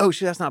 And I was like, oh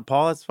shit, that's not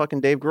Paul, that's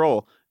fucking Dave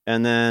Grohl.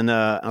 And then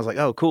I was like,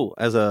 oh, cool.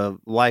 As a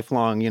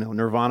lifelong,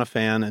 Nirvana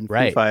fan and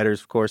Foo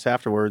Fighters, of course,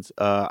 afterwards,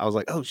 I was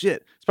like, oh,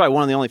 shit. It's probably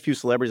one of the only few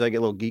celebrities I get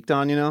a little geeked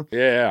on,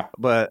 Yeah.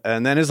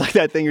 And then it's like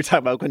that thing you're talking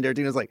about when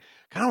Tarantino's like,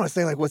 I don't want to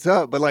say, like, what's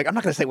up, but, like, I'm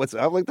not going to say what's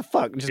up. Like, the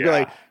fuck? Just be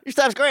like, your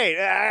stuff's great.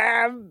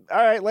 All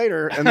right,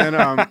 later. And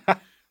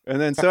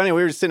then, so anyway,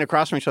 we were just sitting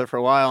across from each other for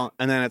a while.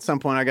 And then at some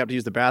point, I got to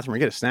use the bathroom or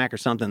get a snack or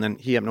something. Then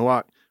he happened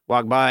to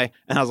walk by,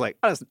 and I was like,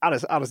 we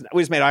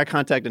just made eye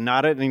contact and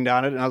nodded, and he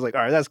nodded, and I was like,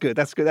 all right, that's good,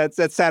 that's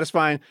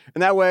satisfying.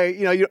 And that way,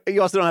 you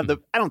also don't have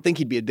I don't think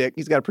he'd be a dick.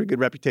 He's got a pretty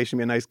good reputation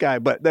to be a nice guy.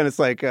 But then it's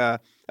like,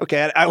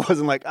 okay, I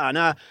wasn't like,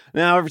 nah.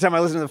 Now every time I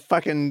listen to the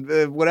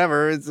fucking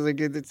whatever, it's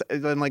like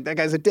I'm like, that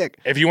guy's a dick.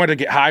 If you wanted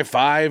to get high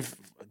five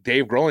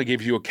Dave Grohl and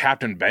gave you a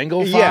Captain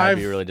Bengal 5, that'd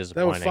be really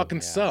disappointing. That would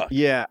fucking suck.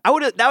 Yeah,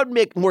 that would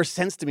make more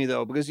sense to me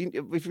though, because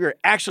if you're an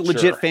actual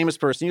legit famous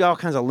person, you got all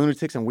kinds of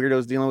lunatics and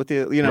weirdos dealing with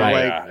you.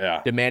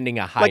 Demanding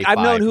a high. Like five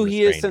I've known who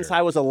he is since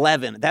I was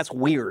 11. That's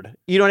weird.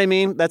 You know what I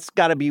mean? That's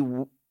got to be.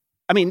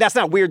 I mean, that's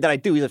not weird that I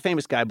do. He's a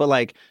famous guy, but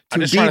like,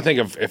 I'm just trying to think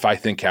of if I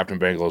think Captain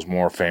Bengal is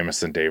more famous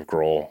than Dave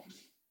Grohl.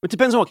 It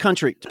depends on what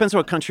country.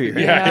 You're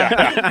in.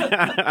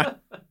 Yeah.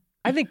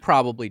 I think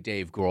probably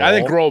Dave Grohl. I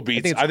think Grohl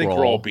beats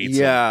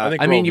him. Yeah.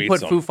 I mean, you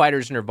put Foo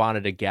Fighters and Nirvana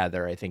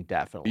together, I think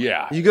definitely.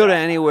 Yeah. You go to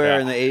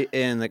anywhere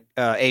in the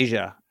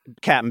Asia,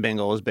 Captain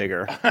Bengal is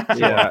bigger.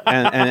 Yeah.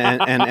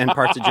 and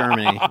parts of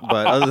Germany.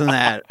 But other than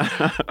that.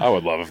 I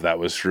would love if that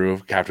was true.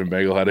 If Captain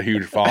Bengal had a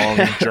huge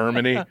following in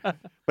Germany.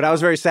 But I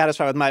was very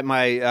satisfied with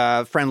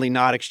my friendly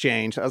nod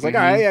exchange. I was like,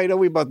 all right,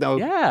 we both know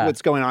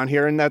what's going on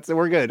here, and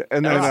we're good.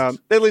 And then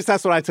at least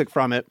that's what I took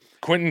from it.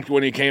 Quentin,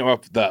 when he came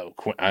up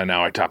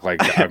now I talk like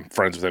I'm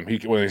friends with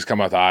him. When he's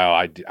come up the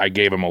aisle, I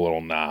gave him a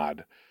little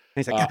nod.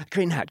 he's like, "God,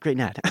 great night, great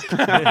night."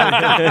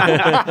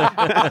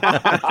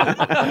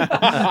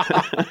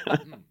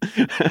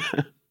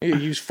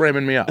 He's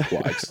framing me up,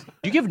 Wags. Do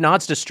you give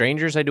nods to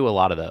strangers? I do a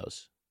lot of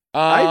those.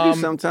 I do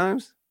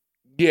sometimes.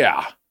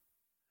 Yeah.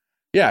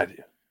 Yeah.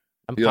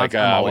 I'm like,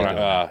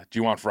 do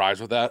you want fries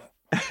with that?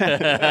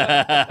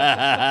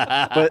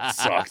 But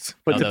sucked.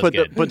 But to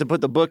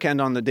put the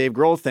bookend on the Dave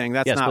Grohl thing,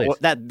 that's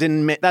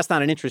that's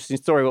not an interesting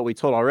story. What we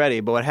told already,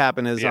 but what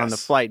happened is on the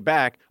flight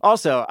back.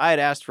 Also, I had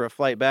asked for a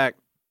flight back.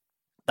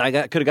 I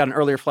could have got an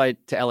earlier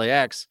flight to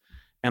LAX,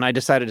 and I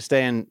decided to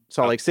stay in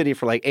Salt Lake City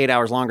for like 8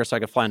 hours longer so I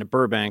could fly into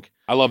Burbank.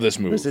 I love this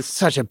move. It's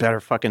such a better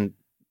fucking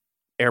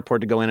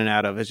airport to go in and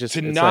out of. It's just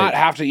to not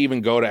have to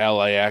even go to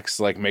LAX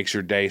makes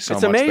your day so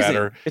much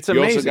better. It's you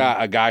amazing. Also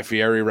got a Guy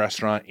Fieri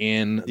restaurant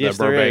in the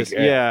Burbank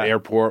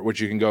airport, which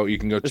you can go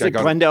check out. There's a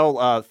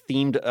Glendale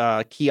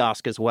themed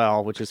kiosk as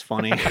well, which is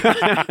funny.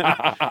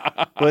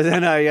 But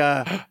then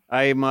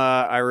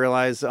I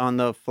realize on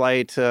the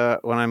flight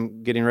when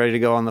I'm getting ready to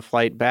go on the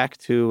flight back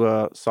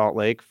to Salt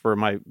Lake for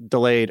my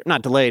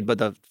not delayed, but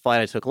the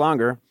flight I took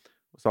longer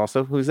was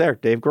also who's there?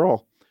 Dave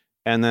Grohl.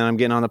 And then I'm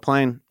getting on the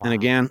plane, and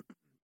again,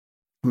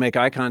 make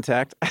eye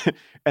contact,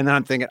 and then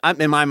I'm thinking,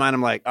 in my mind,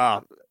 I'm like,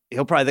 oh,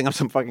 he'll probably think I'm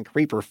some fucking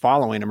creeper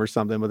following him or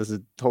something, but this is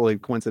totally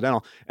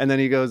coincidental. And then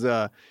he goes,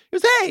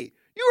 hey,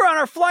 you were on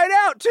our flight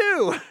out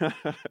too,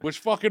 which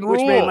fucking rules.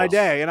 Which made my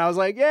day. And I was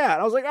like, yeah.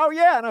 And I was like, oh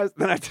yeah. And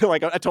I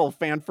told a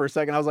fan for a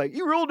second, I was like,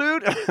 you rule,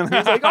 dude. And he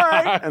was like, all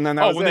right. And then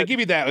that was they give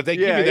you that, give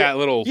you that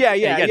little, yeah.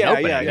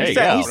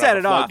 He set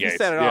it off.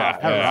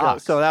 Yeah.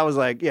 So that was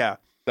like, yeah.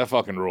 That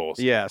fucking rules.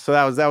 Yeah, so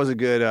that was a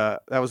good.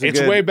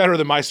 It's way better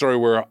than my story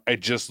where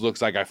it just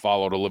looks like I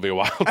followed Olivia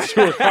Wilde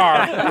to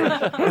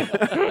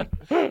her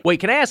car. Wait,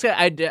 can I ask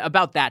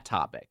about that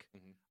topic?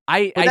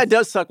 That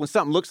does suck when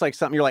something looks like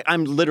something. You're like,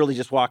 I'm literally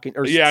just walking,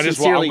 or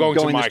sincerely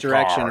going this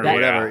direction or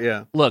whatever.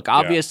 Yeah. Look,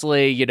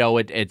 obviously,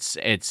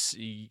 it's.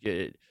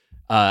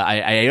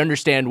 I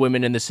understand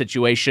women in this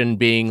situation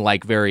being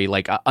like very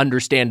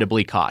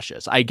understandably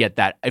cautious. I get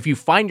that. If you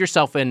find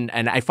yourself and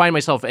I find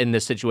myself in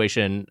this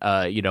situation,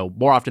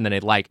 more often than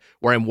I'd like,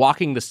 where I'm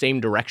walking the same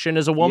direction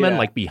as a woman,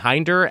 like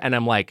behind her, and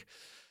I'm like,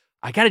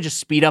 I got to just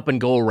speed up and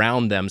go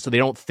around them so they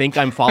don't think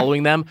I'm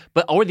following them.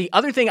 Or the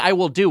other thing I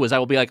will do is I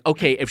will be like,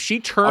 okay, if she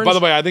turns... by the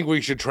way, I think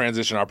we should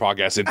transition our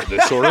podcast into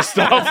this sort of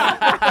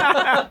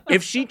stuff.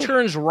 If she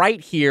turns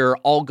right here,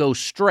 I'll go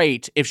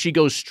straight. If she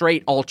goes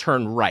straight, I'll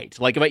turn right.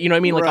 Like, you know what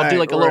I mean? Like, I'll do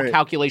like a little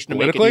calculation to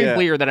make it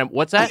clear that I'm...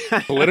 What's that?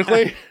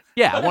 Politically?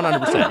 Yeah,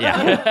 100%,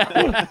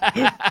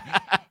 yeah.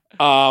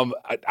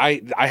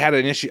 I had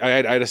an issue. I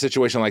had a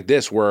situation like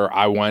this where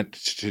I went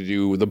to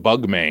do the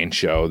Bugmain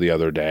show the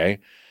other day.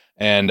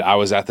 And I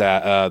was at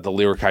the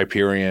Lyric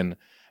Hyperion,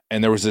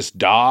 and there was this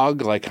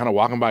dog, like, kind of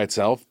walking by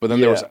itself. But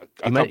then there was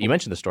you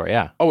mentioned the story,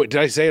 yeah. Oh, wait,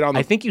 did I say it on the...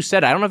 I think you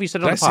said it. I don't know if you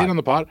said it on the pod. Did I say it on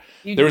the pod?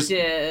 You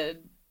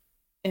did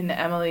in the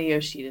Emily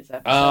Yoshida's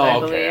episode, I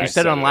believe. You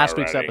said it on last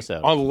week's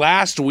episode. On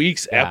last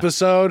week's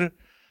episode,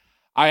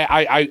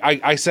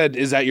 I said,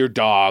 "Is that your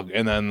dog?"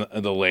 And then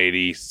the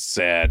lady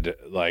said,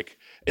 like,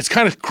 it's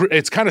kind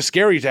of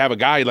scary to have a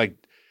guy,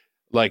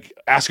 like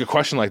ask a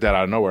question like that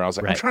out of nowhere. I was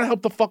like, I'm trying to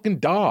help the fucking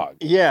dog.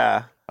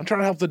 Yeah. I'm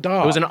trying to help the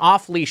dog. It was an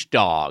off-leash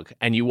dog,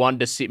 and you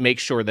wanted to make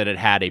sure that it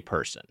had a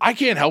person. I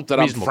can't help that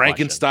I'm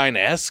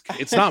Frankenstein-esque.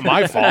 It's not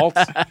my fault.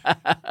 I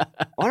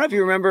don't know if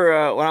you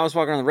remember when I was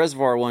walking on the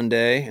reservoir one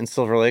day in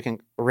Silver Lake and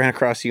ran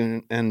across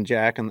you and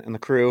Jack and the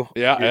crew.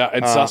 Yeah.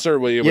 And Susser.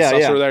 Was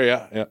Susser there?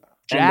 Yeah.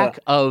 Jack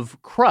of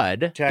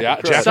Crud.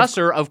 Jack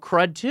Susser of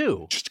Crud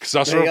too.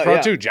 Susser of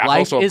Crud too. Jack Life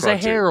also of is Crud a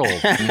herald.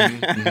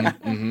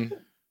 Mm-hmm.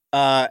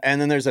 And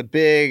then there's a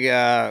big,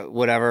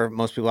 whatever,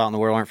 most people out in the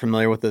world aren't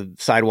familiar with the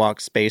sidewalk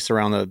space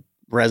around the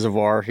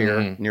reservoir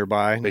here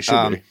nearby. They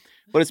should be.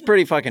 But it's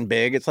pretty fucking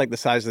big. It's like the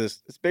size of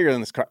this. It's bigger than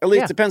this car. At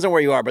least it depends on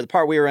where you are. But the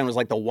part we were in was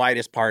like the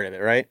widest part of it,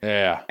 right?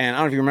 Yeah. And I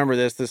don't know if you remember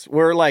this.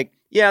 We're like,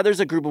 there's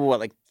a group of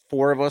like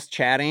 4 of us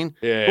chatting.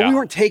 Yeah. But we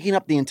weren't taking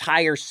up the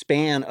entire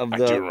span of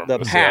the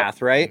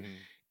path, right? Mm-hmm.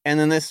 And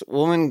then this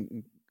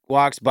woman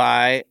walks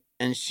by.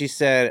 And she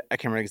said, I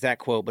can't remember the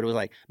exact quote, but it was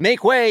like,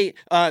 make way,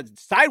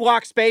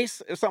 sidewalk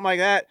space, or something like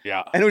that.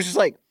 Yeah. And it was just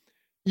like,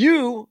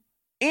 you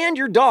and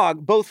your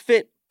dog both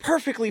fit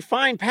perfectly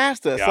fine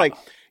past us.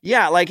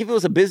 Yeah. Like if it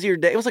was a busier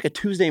day, it was like a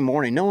Tuesday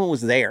morning. No one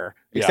was there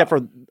except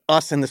for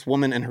us and this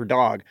woman and her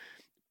dog.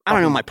 I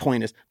don't know what my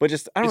point is, but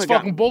just, I don't know. It's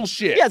fucking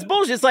bullshit. Yeah, it's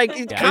bullshit. It's like,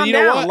 calm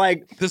down.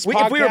 Like, this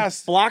if we were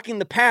blocking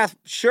the path,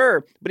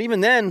 sure. But even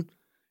then,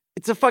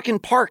 it's a fucking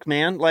park,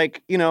 man.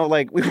 Like, we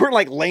weren't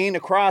like laying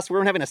across. We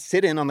weren't having a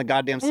sit-in on the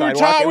goddamn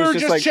sidewalk. We were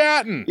just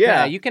chatting.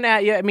 Yeah, you can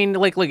add. Yeah, I mean,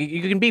 like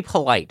you can be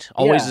polite.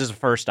 Always is a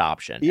first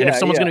option. And if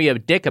someone's going to be a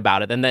dick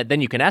about it, then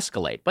you can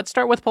escalate. But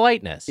start with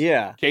politeness.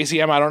 Yeah.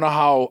 KCM, I don't know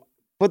how.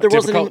 But there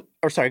wasn't even.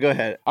 Or sorry, go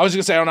ahead. I was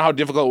going to say I don't know how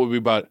difficult it would be,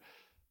 but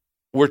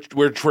we're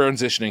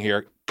transitioning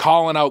here.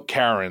 Calling out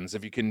Karens.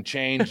 If you can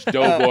change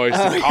Doughboys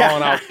to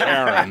calling out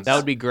Karens. That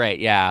would be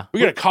great, yeah. We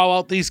got to call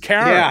out these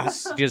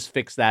Karens. Just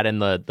fix that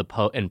in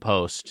in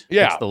post.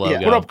 Yeah. Fix the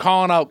logo. Put up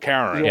calling out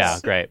Karens. Yeah,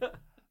 great.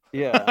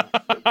 Yeah.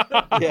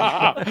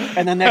 Yeah.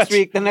 And then next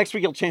week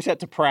you'll change that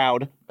to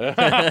proud.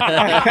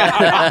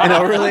 And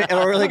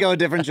it'll really go a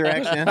different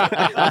direction.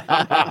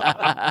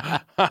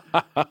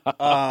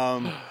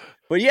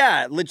 But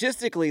yeah,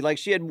 logistically, like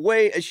she had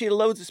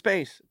loads of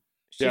space.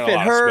 She fit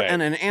her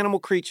and an animal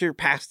creature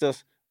past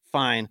us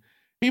fine.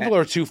 People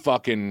are too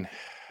fucking...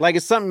 Like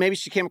it's something maybe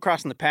she came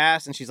across in the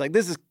past and she's like,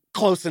 this is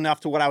close enough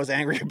to what I was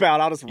angry about.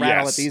 I'll just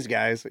rattle at these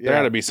guys. There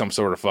had to be some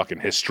sort of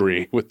fucking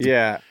history with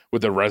the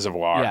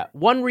reservoir. Yeah.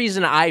 One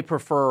reason I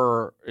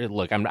prefer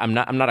look, I'm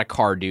not a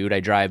car dude.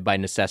 I drive by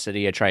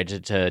necessity. I try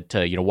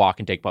to walk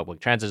and take public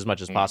transit as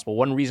much as possible.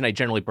 One reason I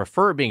generally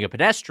prefer being a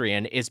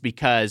pedestrian is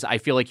because I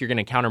feel like you're going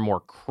to encounter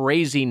more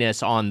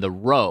craziness on the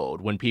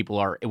road when people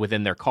are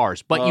within their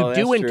cars. But you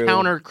do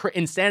encounter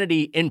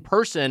insanity in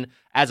person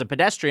as a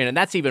pedestrian, and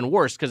that's even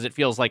worse because it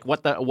feels like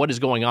what is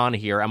going on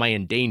here? Am I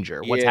in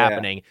danger? What's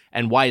happening?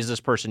 And why is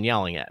this person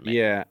yelling at me?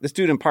 Yeah, this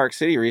dude in Park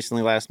City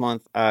recently last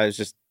month, it's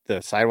just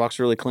the sidewalks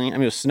were really clean. I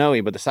mean, it was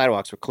snowy, but the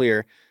sidewalks were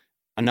clear,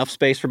 enough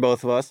space for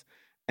both of us.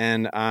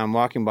 And I'm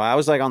walking by. I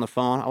was like on the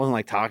phone. I wasn't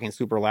like talking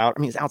super loud.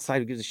 I mean, it's outside.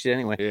 Who gives a shit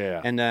anyway?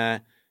 Yeah.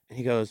 And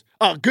he goes,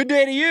 "Oh, good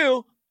day to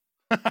you."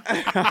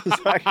 I was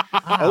like,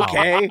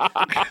 okay.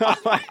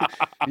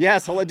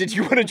 Yes. Did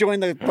you want to join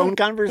the phone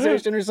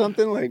conversation or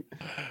something? Like.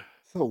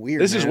 So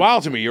weird. This is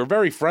wild to me. You're a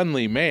very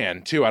friendly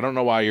man, too. I don't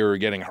know why you're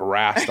getting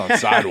harassed on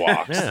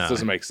sidewalks. This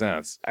doesn't make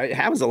sense. It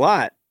happens a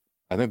lot.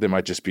 I think they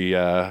might just be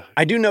I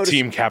do notice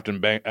Team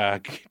Captain Bingo.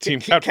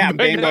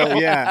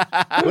 Yeah.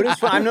 But it's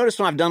fun. I've noticed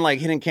when I've done like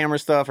hidden camera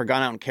stuff or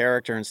gone out in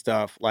character and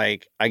stuff,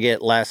 like I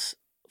get less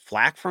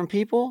flack from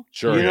people.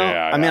 Sure. You know?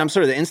 Yeah. I mean, I'm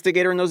sort of the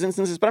instigator in those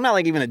instances, but I'm not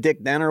like even a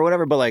dick then or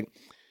whatever. But like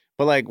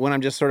when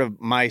I'm just sort of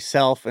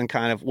myself and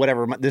kind of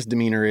whatever this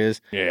demeanor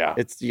is,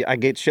 I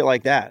get shit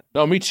like that.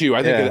 No, me too.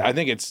 I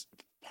think it's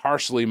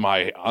partially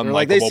my unlikable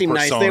like they seem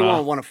persona. nice. They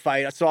won't want to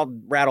fight, so I'll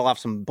rattle off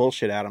some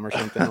bullshit at them or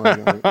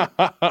something.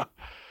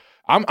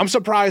 I'm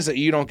surprised that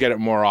you don't get it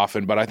more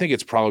often, but I think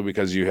it's probably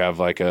because you have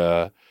like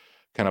a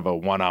kind of a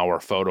 1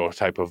 hour photo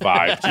type of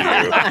vibe to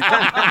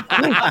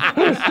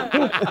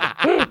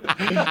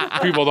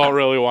you. People don't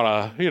really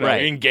want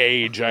to,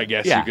 engage, I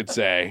guess you could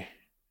say.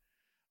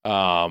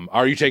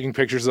 Are you taking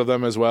pictures of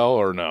them as well,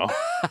 or no?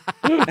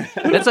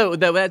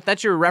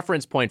 That's your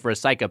reference point for a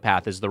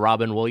psychopath. Is the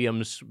Robin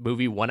Williams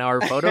movie 1 hour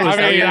photo?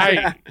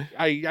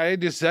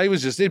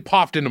 It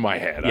popped into my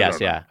head. Yes,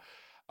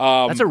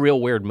 that's a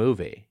real weird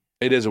movie.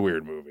 It is a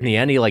weird movie. In the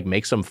end, he like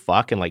makes them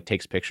fuck and like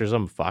takes pictures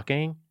of them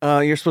fucking.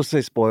 You're supposed to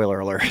say spoiler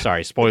alert.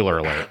 Sorry, spoiler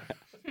alert.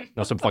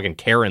 No, some fucking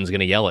Karen's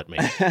gonna yell at me.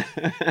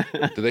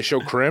 Do they show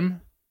crim?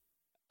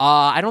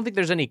 I don't think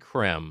there's any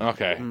crim.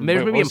 Okay.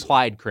 Maybe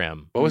implied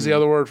crim. What was the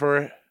other word for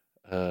it?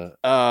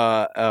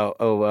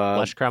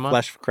 Flesh crema?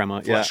 Flesh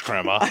crema. Flesh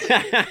crema.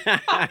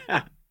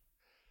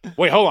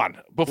 Wait, hold on.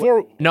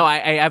 Before... No, I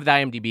have the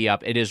IMDb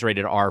up. It is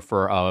rated R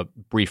for a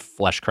brief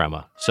flesh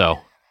crema. So...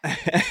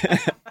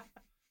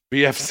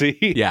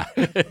 BFC? Yeah.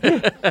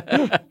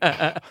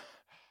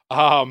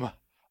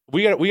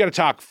 We got to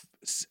talk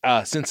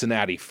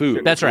Cincinnati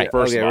food. That's right.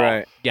 First of all.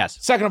 Right. Yes.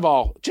 Second of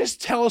all,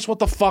 just tell us what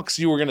the fucks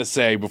you were going to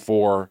say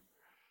before.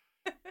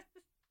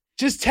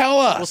 Just tell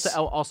us.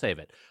 I'll save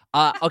it.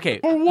 Okay.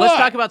 For what? Let's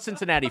talk about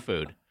Cincinnati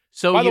food.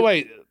 So, by the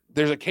way,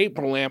 there's a Kate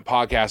Berlant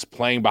podcast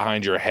playing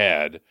behind your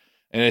head,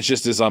 and it's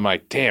just this. I'm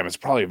like, damn, it's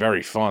probably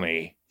very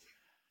funny.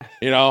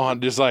 I'm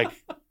just like.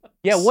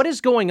 Yeah, what is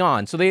going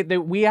on? So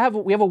we have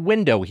a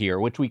window here,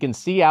 which we can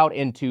see out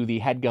into the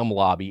HeadGum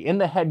lobby. In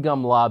the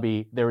HeadGum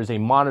lobby, there is a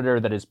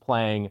monitor that is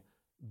playing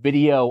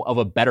video of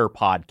a better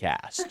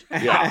podcast.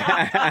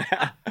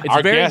 Yeah. It's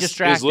Our very guest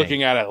distracting. is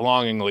looking at it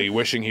longingly,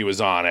 wishing he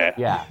was on it.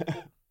 Yeah.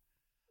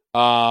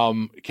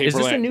 Kate is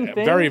this Berlant, a new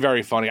thing? Very,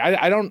 very funny.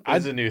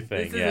 It's a new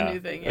thing. This is a new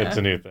thing, yeah. It's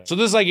a new thing. So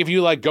this is like if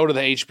you like go to the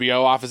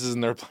HBO offices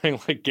and they're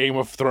playing like Game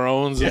of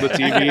Thrones in the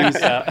TVs.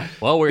 Yeah.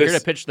 Well, we're here to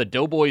pitch the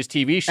Doughboys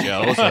TV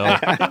show. So.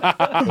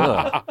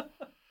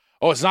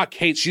 Oh, it's not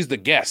Kate. She's the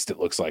guest, it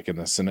looks like, in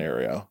this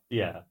scenario.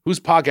 Yeah. Whose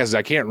podcast is it?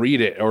 I can't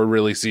read it or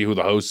really see who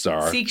the hosts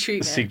are. Seek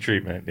treatment. Seek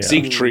treatment. Yeah.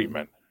 Seek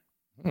treatment.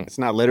 It's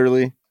not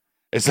literally.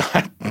 It's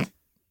not.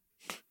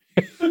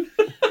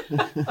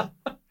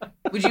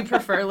 Would you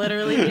prefer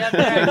literally be up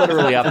there?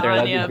 Literally up there,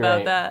 that'd be about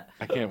great. that.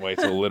 I can't wait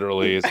till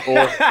literally is,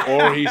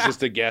 or he's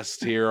just a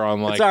guest here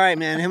on like. It's all right,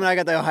 man. Him and I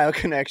got the Ohio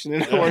connection,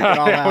 and it'll work it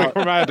all out.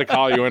 We might have to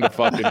call you in to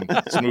fucking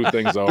smooth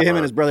things over. Get him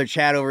and his brother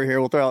Chad over here.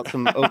 We'll throw out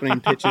some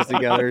opening pitches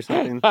together or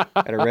something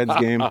at a Reds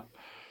game. All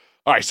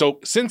right, so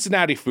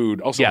Cincinnati food.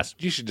 Also, yes,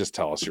 you should just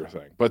tell us your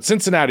thing. But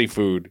Cincinnati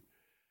food.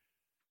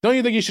 Don't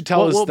you think you should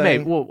tell us?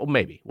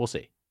 Maybe. We'll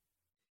see.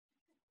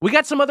 We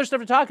got some other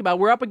stuff to talk about.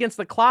 We're up against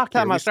the clock.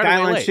 Talking about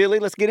Skyline Chili.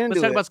 Let's get into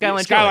it. Let's talk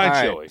about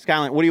Skyline Chili. Right.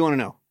 Skyline. What do you want to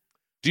know?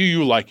 Do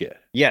you like it?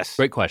 Yes.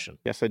 Great question.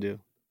 Yes, I do.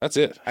 That's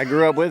it. I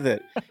grew up with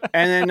it.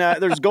 And then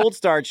there's Gold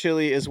Star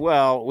Chili as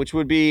well, which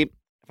would be, if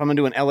I'm going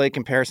to do an LA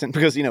comparison,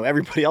 because,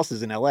 everybody else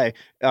is in LA,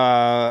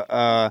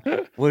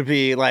 would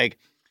be like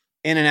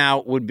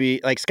In-N-Out would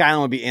be, like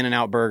Skyline would be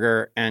In-N-Out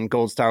Burger, and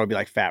Gold Star would be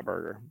like Fat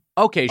Burger.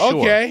 Okay, sure.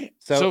 Okay.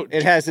 So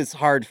it has its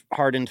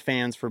hardened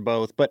fans for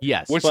both. But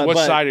yes. Which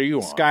side are you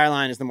on?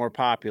 Skyline is the more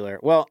popular.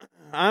 Well,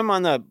 I'm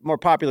on the more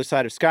popular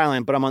side of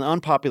Skyline, but I'm on the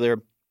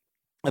unpopular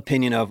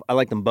opinion of I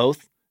like them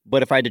both.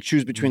 But if I had to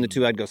choose between the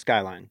two, I'd go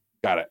Skyline.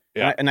 Got it.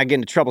 Yeah. And I get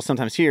into trouble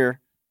sometimes here.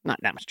 Not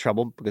that much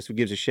trouble because who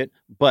gives a shit?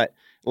 But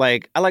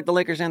like I like the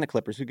Lakers and the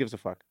Clippers. Who gives a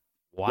fuck?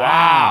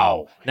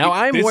 Wow. Now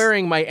I'm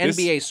wearing my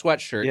NBA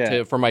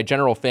sweatshirt for my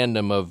general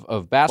fandom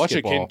of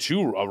basketball.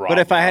 But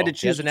if I had to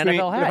choose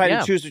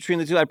between,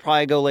 the two, I'd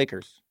probably go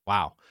Lakers.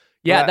 Wow.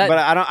 Yeah, but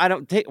I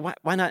don't take.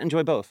 Why not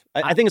enjoy both?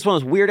 I think it's one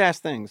of those weird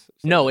ass things.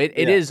 So, no, it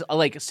is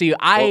like. See, you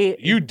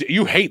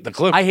hate the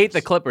Clippers. I hate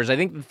the Clippers. I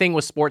think the thing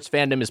with sports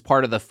fandom is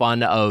part of the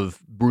fun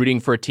of rooting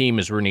for a team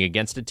is rooting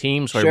against a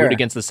team. So I root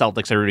against the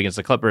Celtics. I root against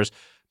the Clippers.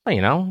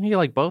 Well, you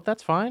like both.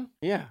 That's fine.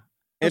 Yeah.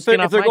 If they're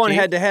going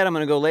head to head, I'm going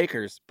to go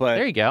Lakers. But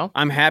there you go.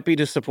 I'm happy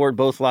to support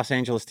both Los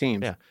Angeles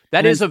teams. Yeah,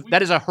 that is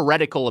a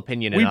heretical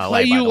opinion. We in LA,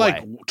 play you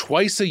like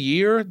twice a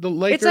year. The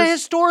Lakers. It's a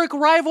historic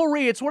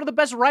rivalry. It's one of the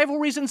best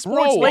rivalries in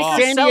sports.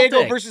 San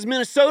Diego versus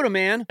Minnesota,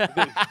 man.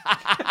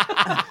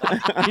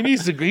 He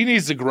needs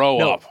to grow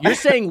up. You're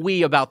saying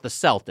we about the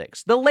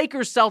Celtics. The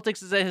Lakers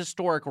Celtics is a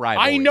historic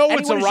rivalry. I know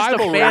it's a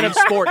rivalry. A fan of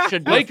sports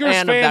should be Lakers a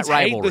fan fans of that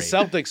rivalry. Hate the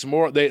Celtics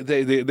more.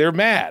 They're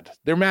mad.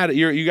 They're mad.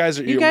 You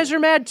guys are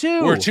mad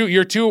too. We're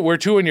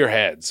two in your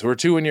heads. We're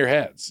two in your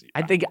heads.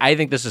 I think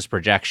this is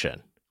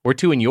projection. We're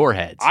two in your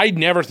heads. I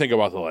never think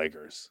about the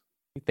Lakers.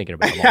 You're thinking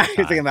about them all the time.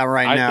 You're thinking about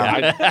right now.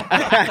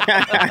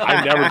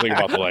 I never think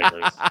about the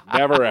Lakers.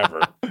 Never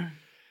ever.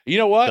 You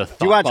know what?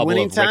 Did you watch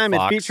Winning Time?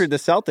 It featured the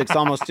Celtics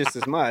almost just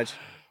as much.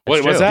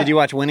 Wait, what's that? Did you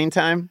watch Winning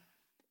Time?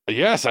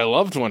 Yes, I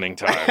loved Winning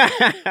Time.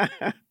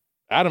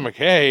 Adam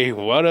McKay,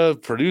 what a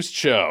produced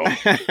show.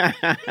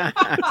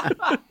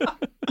 I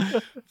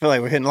feel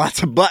like we're hitting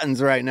lots of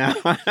buttons right now.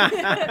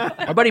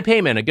 Our buddy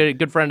Payman, a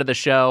good friend of the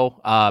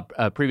show,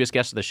 a previous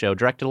guest of the show,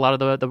 directed a lot of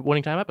the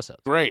Winning Time episodes.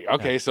 Great.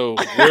 Okay, so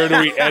where do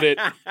we edit?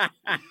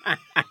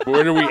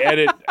 Where do we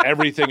edit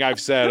everything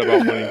I've said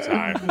about Winning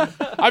Time?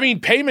 I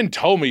mean, Payman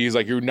told me, he's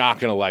like, you're not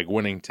going to like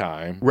Winning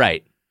Time.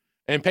 Right.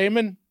 And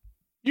Payman,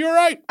 you're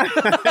right.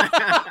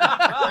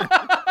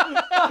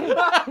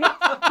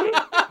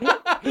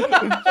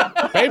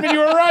 Payman, you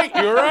were right.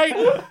 You were right.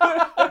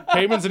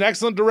 Payman's an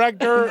excellent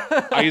director.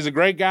 He's a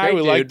great guy.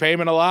 We like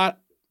Payman a lot.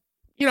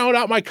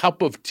 Not my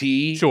cup of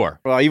tea. Sure.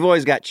 Well, you've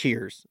always got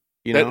Cheers.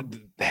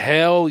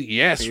 Hell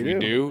yes, we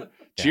do.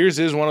 Yeah. Cheers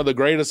is one of the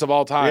greatest of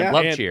all time. Yeah.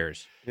 Love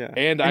Cheers. Yeah.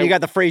 And you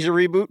got the Frasier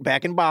reboot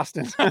back in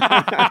Boston.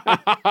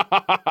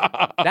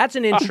 That's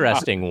an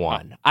interesting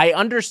one. I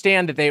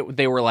understand that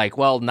they were like,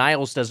 well,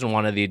 Niles doesn't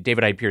want to,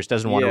 David Hyde Pierce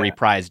doesn't want to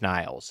reprise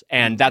Niles.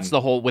 And that's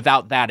the whole,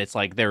 without that, it's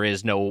like there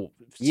is no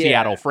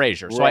Seattle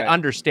Frasier. So I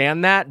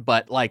understand that,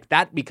 but like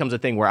that becomes a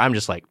thing where I'm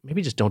just like,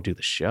 maybe just don't do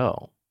the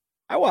show.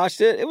 I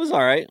watched it. It was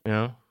all right.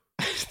 Yeah.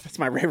 That's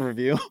my rave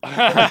review.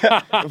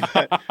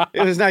 But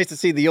it was nice to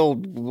see the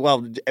old,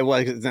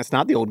 that's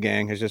not the old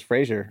gang. It's just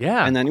Frasier.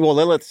 Yeah. And then,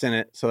 Lilith's in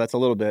it. So that's a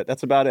little bit.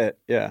 That's about it.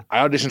 Yeah. I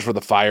auditioned for the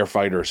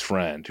firefighter's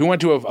friend who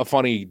went to a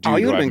funny dude. Oh,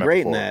 you would have been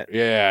great before. in that.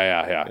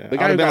 Yeah. The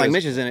guy who been like,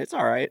 Mitch is in it. It's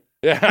all right.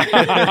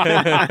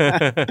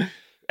 Yeah.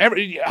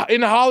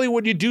 In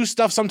Hollywood, you do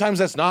stuff sometimes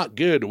that's not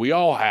good. We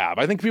all have.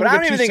 I think people. But I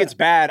don't even think it's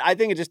bad. I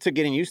think it just took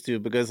getting used to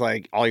because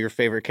like all your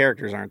favorite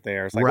characters aren't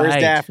there. It's like where's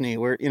Daphne?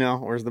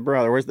 Where's the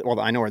brother?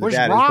 I know where the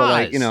dad Roz? is, but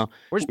like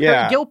where's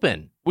Perry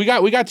Gilpin? We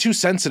got too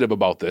sensitive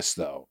about this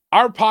though.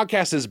 Our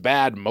podcast is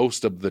bad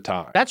most of the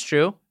time. That's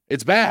true.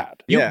 It's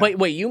bad.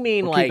 Wait, you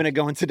mean We're like keeping it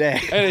going today?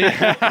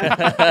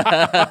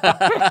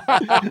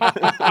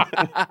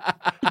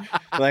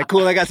 Like,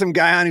 cool, I got some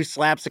guy on who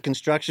slaps a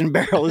construction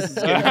barrel. This is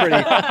getting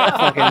pretty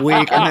fucking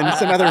weak. And then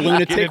some other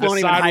lunatic won't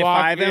even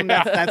high-five him.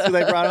 That's who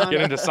they brought on.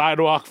 Get into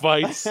sidewalk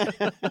fights. If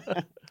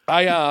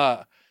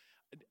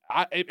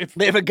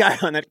they have a guy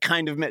on that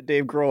kind of met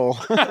Dave Grohl.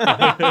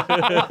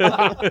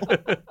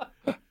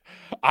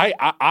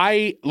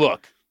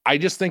 I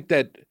just think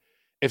that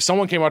if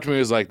someone came up to me and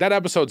was like, that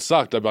episode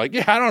sucked, I'd be like,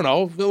 yeah, I don't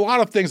know. A lot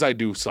of things I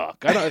do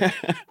suck.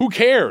 Who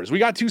cares? We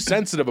got too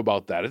sensitive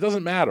about that. It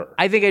doesn't matter.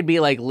 I think I'd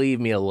be like, leave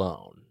me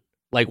alone.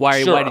 Like,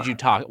 why did you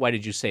talk? Why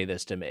did you say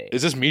this to me?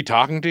 Is this me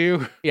talking to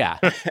you? Yeah.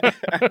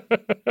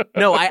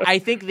 No, I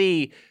think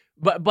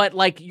but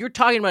like you're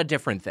talking about a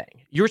different thing.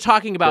 You're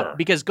talking about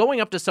because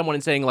going up to someone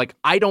and saying like,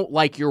 I don't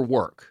like your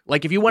work.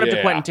 Like if you went up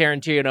to Quentin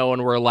Tarantino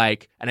and were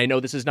like, and I know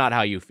this is not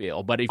how you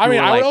feel, but if you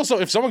I would also,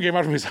 if someone came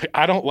up to me and was like,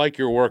 I don't like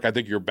your work, I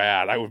think you're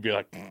bad, I would be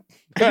like,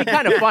 it'd be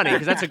kind of funny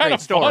because that's a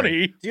great story.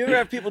 Funny. Do you ever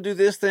have people do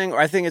this thing? Or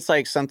I think it's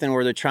like something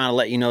where they're trying to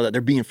let you know that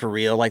they're being for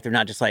real. Like they're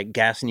not just like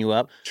gassing you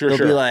up. They'll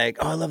be like,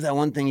 oh, I love that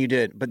one thing you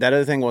did, but that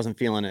other thing wasn't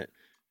feeling it.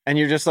 And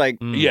you're just like,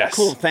 yes,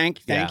 cool, thank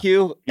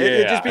you.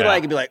 It'd just be like,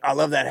 it'd be like, I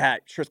love that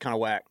hat. Shirt's kind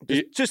of whack.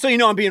 Just so you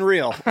know I'm being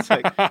real. It's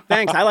like,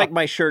 thanks. I like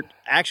my shirt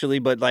actually,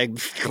 but like,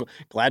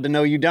 glad to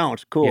know you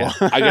don't. Cool. Yeah.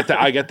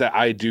 I get that.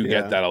 I do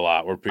get that a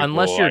lot where people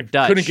unless you're like,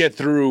 Dutch. couldn't get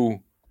through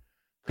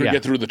could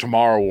get through the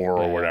Tomorrow War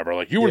or whatever.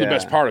 Like, you were the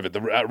best part of it.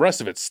 The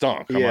rest of it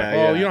stunk. I'm like,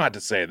 well, you don't have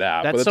to say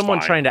that. That's but someone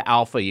fine. trying to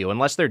alpha you.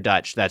 Unless they're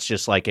Dutch, that's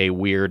just like a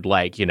weird,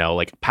 like,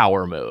 like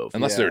power move.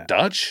 Unless they're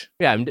Dutch?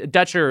 Yeah,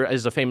 Dutch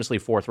is a famously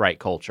forthright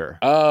culture.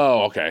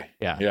 Oh, okay.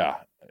 Yeah.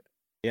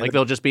 Like,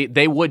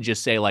 they would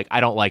just say, like, I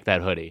don't like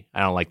that hoodie.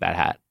 I don't like that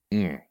hat.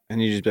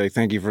 And you just be like,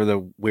 thank you for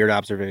the weird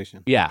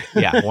observation. Yeah,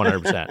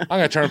 100%. I'm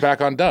going to turn it back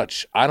on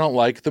Dutch. I don't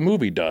like the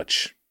movie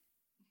Dutch.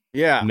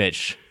 Yeah.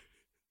 Mitch,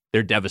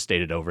 they're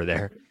devastated over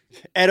there.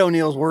 Ed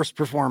O'Neill's worst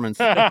performance.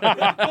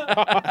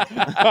 That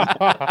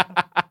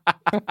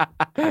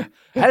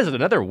is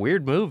another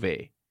weird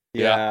movie.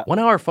 Yeah. 1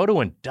 hour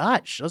photo in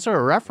Dutch. Those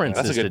are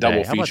references That's like a today.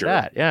 double How about feature.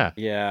 that? Yeah.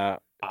 Yeah.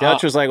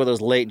 Dutch was like one of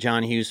those late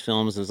John Hughes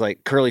films. It was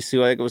like Curly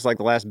Sue, I think it was like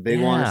the last big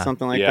one or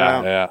something like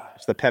that. Yeah.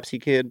 It's the Pepsi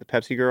kid, the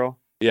Pepsi girl.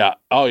 Yeah.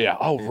 Oh, yeah.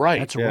 Oh, right.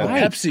 That's The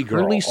right. Pepsi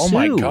girl. Curly Oh,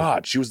 my Sue.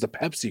 God. She was the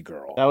Pepsi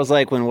girl. That was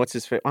like when, what's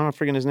his face? I'm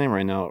forgetting his name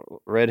right now.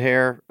 Red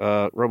hair,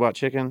 Robot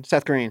Chicken.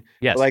 Seth Green.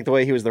 Yes. I like the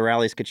way he was the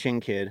Rally's Ka-Ching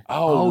kid.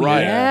 Oh,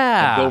 right.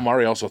 yeah. And Bill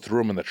Murray also threw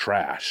him in the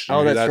trash. Oh,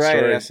 You hear that's that right.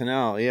 story? At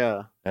SNL,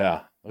 yeah.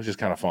 Yeah. It was just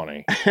kind of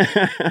funny.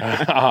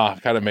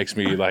 Kind of makes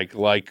me like,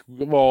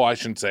 well, I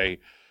shouldn't say.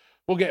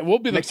 We'll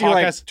be the Makes you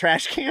like podcast.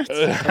 trash cans?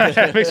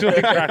 Makes me like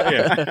trash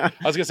cans.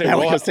 I was gonna say Yeah,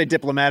 we'll say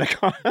diplomatic.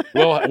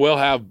 we'll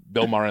have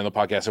Bill Murray on the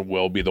podcast, and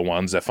we'll be the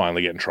ones that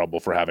finally get in trouble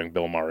for having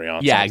Bill Murray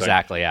on. Yeah, something.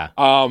 exactly. Yeah.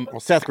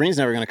 Well, Seth Green's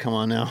never going to come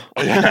on now.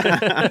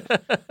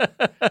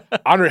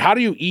 Andre, how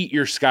do you eat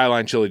your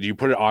Skyline chili? Do you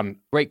put it on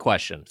Great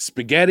question.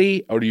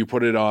 spaghetti, or do you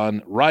put it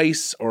on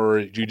rice,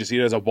 or do you just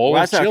eat it as a bowl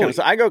Well, of that's not chili? good.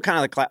 So I go kind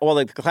of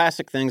the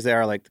classic things there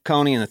are like the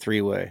coney and the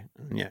three-way.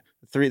 Yeah,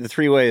 the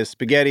three-way is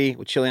spaghetti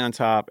with chili on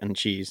top and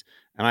cheese.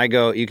 And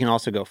you can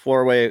also go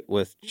four-way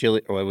with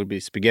chili, or it would be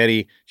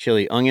spaghetti,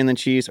 chili, onion, and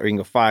cheese, or you can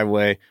go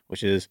five-way,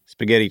 which is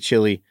spaghetti,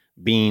 chili,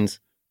 beans,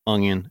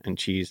 onion, and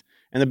cheese.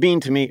 And the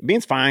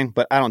bean's fine,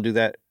 but I don't do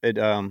that.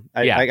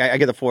 I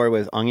get the four-way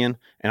with onion,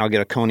 and I'll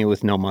get a coney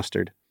with no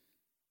mustard.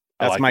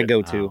 That's my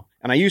go-to. Wow.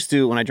 And I used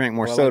to, when I drank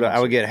more soda, I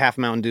would mustard. get half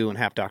Mountain Dew and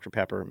half Dr.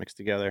 Pepper mixed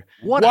together.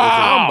 What a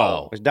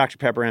combo. It's Dr.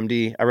 Pepper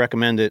MD. I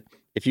recommend it.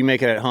 If you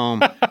make it at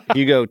home, if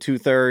you go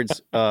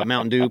 2/3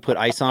 Mountain Dew, put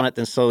ice on it,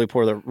 then slowly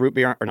pour the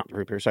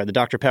the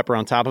Dr. Pepper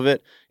on top of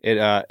it.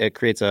 It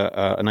creates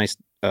a nice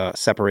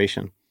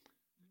separation.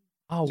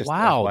 Oh, Just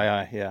wow.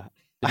 FYI, yeah.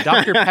 The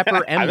Dr.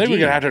 Pepper MD. I think we're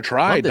gonna have to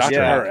try Love this Dr.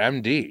 shit. Pepper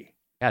MD.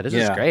 Yeah, this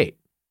is great.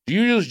 Do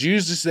you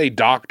use to say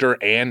doctor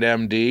and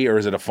MD, or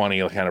is it a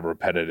funny kind of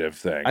repetitive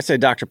thing? I say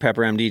Dr.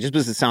 Pepper MD just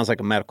because it sounds like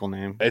a medical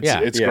name.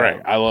 It's great.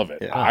 I love it.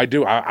 Yeah. I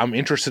do. I'm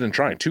interested in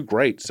trying two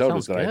great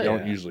sodas sounds that I good.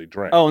 don't usually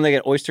drink. Oh, and they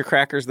get oyster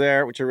crackers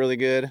there, which are really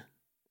good.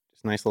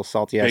 Just nice little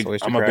salty ass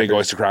oyster I'm crackers. a big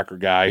oyster cracker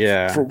guy.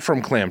 Yeah.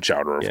 From clam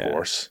chowder, of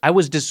course. I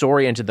was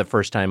disoriented the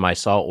first time I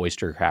saw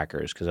oyster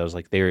crackers because I was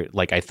like,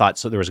 I thought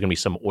so there was going to be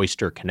some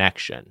oyster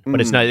connection,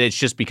 but it's not. It's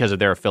just because of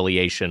their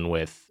affiliation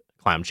with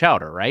clam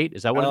chowder, right?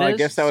 Is that what it is? I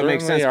guess that would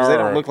make sense because they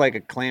don't look like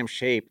a clam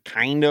shape.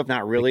 Kind of,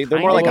 not really. They're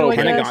more like a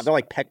pentagon. They're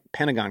like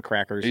Pentagon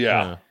crackers.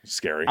 Yeah,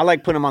 scary. I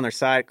like putting them on their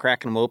side,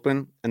 cracking them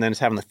open, and then just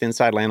having the thin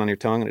side land on your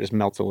tongue, and it just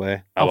melts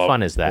away. How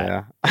fun is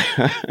that?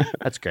 Yeah.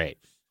 That's great.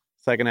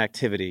 It's like an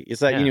activity.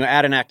 It's like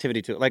add an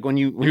activity to it. Like when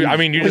you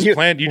just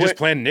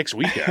planned Nick's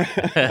weekend.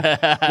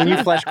 When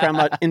you flash crème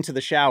out into the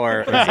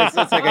shower,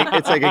 it's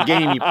like a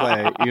game you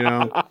play. You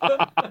know.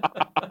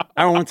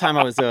 I remember one time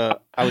I was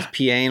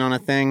PAing on a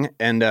thing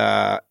and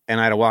I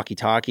had a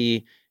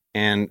walkie-talkie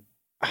and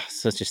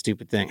such a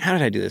stupid thing. How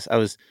did I do this? I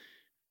was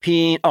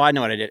peeing. Oh, I know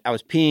what I did. I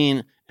was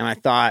peeing and I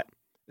thought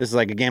this is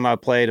like a game I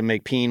would play to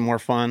make peeing more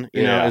fun.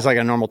 You know, it was like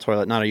a normal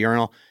toilet, not a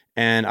urinal.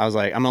 And I was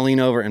like, I'm gonna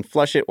lean over and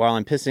flush it while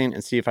I'm pissing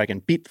and see if I can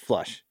beat the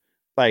flush.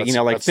 Like,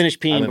 finish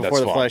peeing before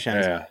the flush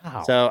ends. Yeah.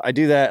 Wow. So I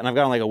do that and I've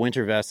got on like a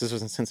winter vest. This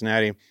was in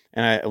Cincinnati.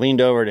 And I leaned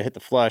over to hit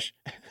the flush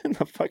and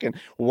the fucking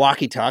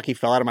walkie-talkie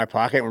fell out of my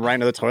pocket and went right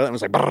into the toilet and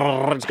was like,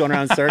 just going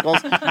around in circles.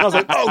 And I was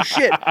like, oh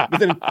shit. But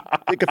then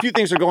like a few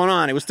things were going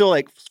on. It was still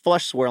like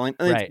flush swirling.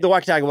 And Right. the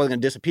walkie-talkie wasn't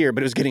going to disappear,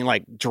 but it was getting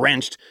like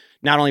drenched,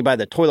 not only by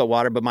the toilet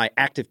water, but my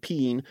active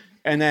peeing.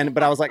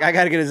 But I was like, I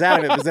got to get this out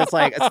of it because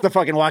it's the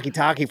fucking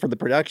walkie-talkie for the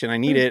production. I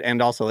need it.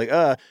 And also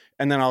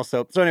and then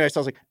also, so anyway, so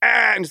I was like,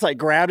 and just like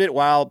grabbed it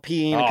while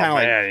peeing and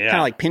kind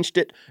of like pinched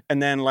it and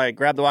then like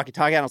grabbed the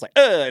walkie-talkie out and I was like,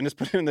 and just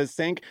put it in the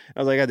sink. I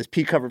was like, I got this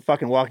pee-covered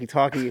fucking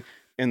walkie-talkie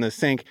in the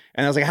sink.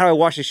 And I was like, how do I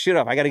wash this shit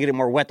off? I got to get it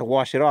more wet to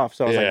wash it off.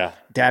 So I was like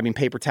dabbing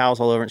paper towels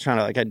all over and trying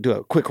to like do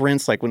a quick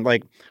rinse. Like when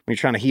you're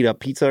trying to heat up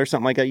pizza or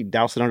something like that, you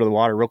douse it under the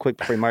water real quick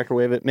before you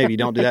microwave it. Maybe you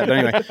don't do that. But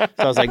anyway, so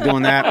I was like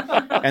doing that.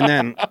 And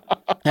then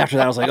after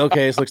that, I was like,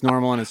 okay, this looks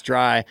normal and it's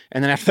dry.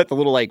 And then after that, the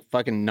little like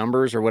fucking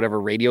numbers or whatever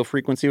radio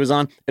frequency was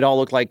on, it all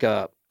looked like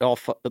it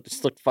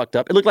just looked fucked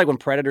up. It looked like when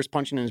Predator's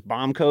punching in his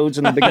bomb codes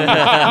in the beginning.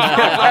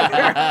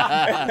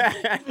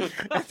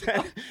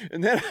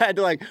 And then I had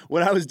to like,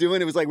 what I was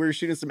doing, it was like we were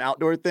shooting some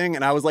outdoor thing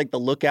and I was like the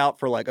lookout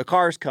for like a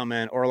car's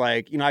coming or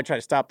like, I'd try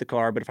to stop the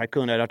car, but if I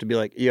couldn't, I'd have to be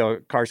like,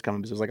 car's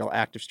coming because it was like an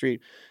active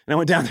street. And I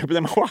went down there, but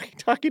then my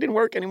walkie-talkie didn't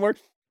work anymore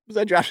because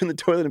I dropped it in the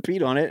toilet and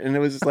peed on it. And it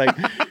was just like,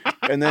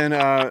 And then,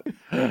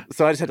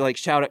 so I just had to like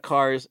shout at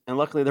cars, and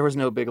luckily there was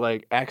no big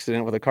like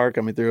accident with a car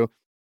coming through.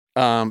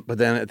 But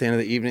then at the end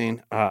of the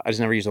evening, I just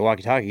never used the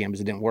walkie-talkie again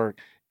because it didn't work.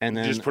 And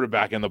then just put it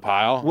back in the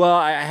pile. Well,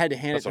 I had to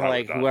hand it to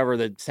like whoever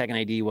the second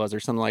ID was or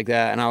something like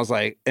that. And I was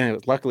like,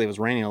 luckily it was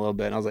raining a little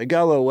bit. And I was like,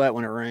 got a little wet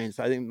when it rains.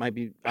 So I think it might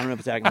be, I don't know if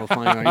it's acting a little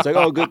funny. Or he's like,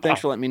 oh, good,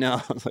 thanks for letting me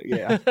know. I was like,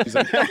 yeah. He's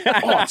like,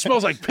 oh, it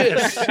smells like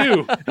piss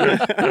too.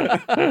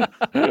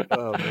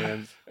 Oh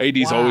man.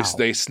 ADs always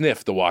they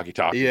sniff the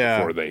walkie-talkie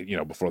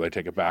before they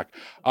take it back.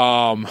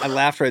 I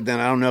laughed right then.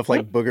 I don't know if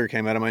like booger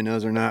came out of my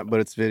nose or not, but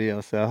it's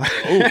video, so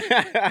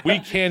we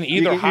can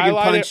either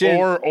highlight it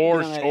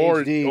or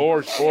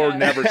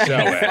never show it.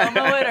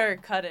 Slow-mo it or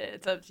cut it.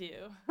 It's up to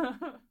you.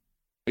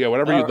 Yeah,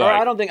 whatever you'd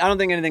like. I don't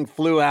think anything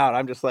flew out.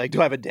 I'm just like,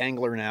 do I have a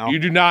dangler now? You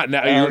do not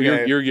now.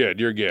 You're good.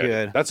 You're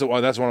good. That's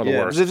one of the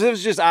worst. If it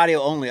was just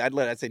audio only,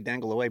 I'd say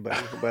dangle away, but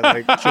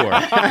like sure.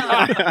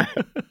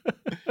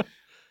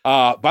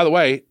 By the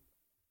way,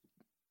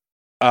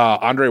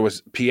 Andre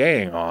was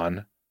PAing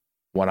on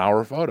 1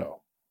 hour photo.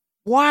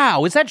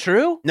 Wow, is that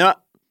true? No.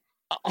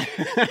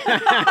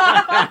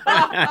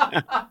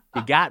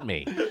 You got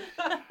me.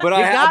 But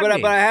I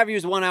have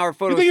used 1 hour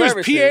photo. You think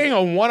services. he was PAing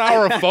on 1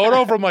 hour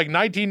photo from like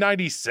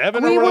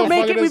 1997?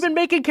 We've been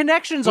making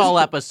connections all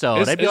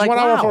episode. I'd be like, 1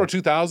 hour wow.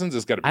 photo 2000s?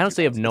 It's got to be. I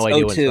honestly have no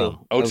idea when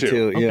it's from.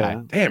 02, yeah.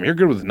 Okay. Damn, you're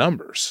good with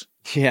numbers.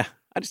 Yeah.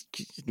 I just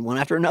one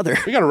after another.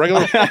 We got a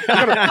regular,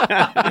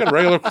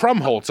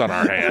 Krumholtz on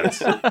our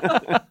hands.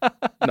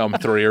 Num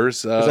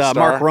Threers.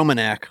 Mark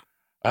Romanek.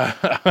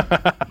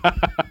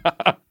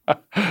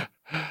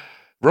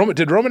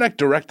 Did Romanek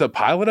direct the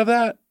pilot of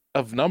that?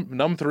 Of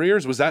Num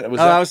Threers? Was that?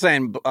 I was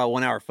saying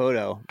 1 hour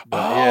photo.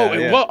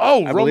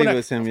 Romanek. believe it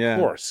was him. Yeah,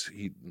 of course,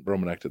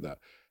 Romanek did that.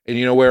 And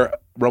you know where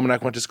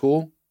Romanek went to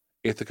school?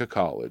 Ithaca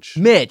College.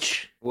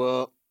 Mitch.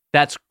 Well,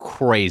 that's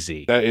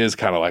crazy. That is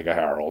kind of like a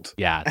Harold.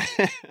 Yeah.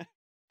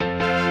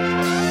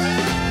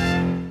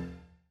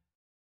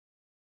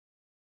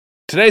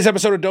 Today's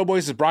episode of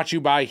Doughboys is brought to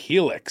you by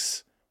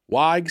Helix.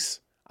 Wags,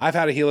 I've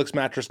had a Helix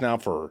mattress now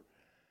for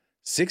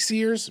 6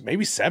 years,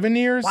 maybe 7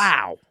 years.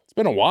 Wow. It's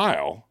been a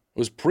while. It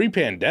was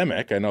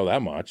pre-pandemic, I know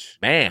that much.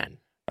 Man.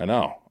 I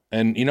know.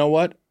 And you know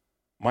what?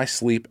 My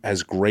sleep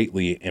has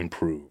greatly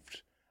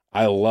improved.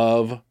 I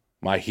love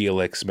my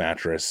Helix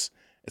mattress.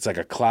 It's like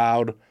a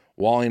cloud.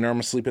 Wally and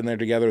Irma sleep in there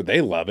together.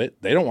 They love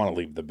it. They don't want to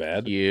leave the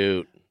bed.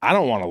 Cute. I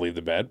don't want to leave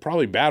the bed.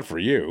 Probably bad for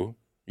you.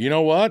 You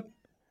know what?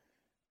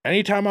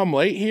 Anytime I'm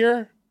late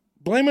here,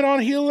 blame it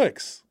on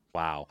Helix.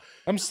 Wow.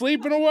 I'm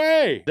sleeping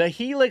away. The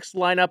Helix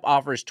lineup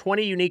offers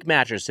 20 unique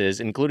mattresses,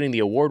 including the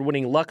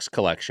award-winning Luxe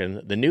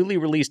Collection, the newly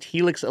released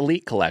Helix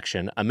Elite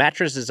Collection, a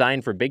mattress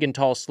designed for big and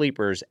tall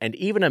sleepers, and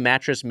even a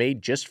mattress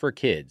made just for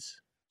kids.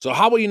 So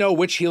how will you know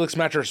which Helix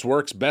mattress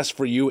works best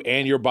for you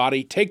and your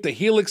body? Take the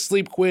Helix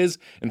Sleep Quiz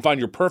and find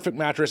your perfect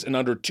mattress in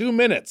under 2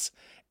 minutes.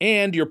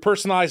 And your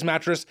personalized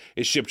mattress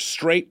is shipped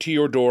straight to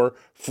your door,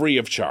 free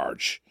of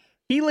charge.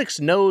 Helix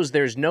knows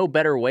there's no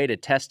better way to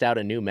test out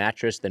a new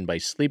mattress than by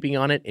sleeping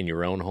on it in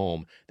your own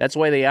home. That's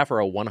why they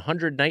offer a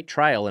 100-night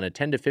trial and a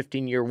 10 to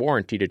 15-year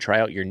warranty to try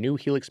out your new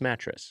Helix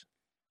mattress.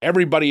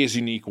 Everybody is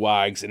unique,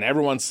 Wags, and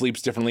everyone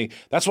sleeps differently.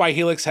 That's why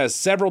Helix has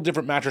several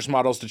different mattress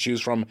models to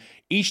choose from,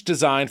 each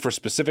designed for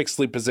specific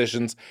sleep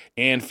positions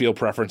and feel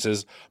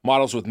preferences.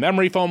 Models with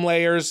memory foam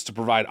layers to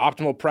provide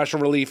optimal pressure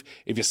relief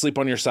if you sleep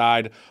on your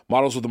side.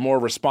 Models with a more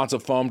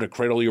responsive foam to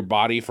cradle your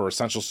body for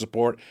essential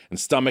support in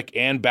stomach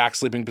and back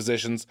sleeping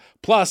positions.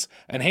 Plus,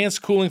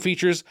 enhanced cooling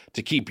features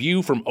to keep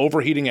you from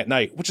overheating at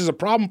night, which is a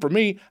problem for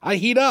me. I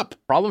heat up.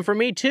 Problem for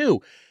me,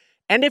 too.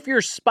 And if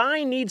your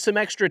spine needs some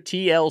extra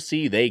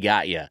TLC, they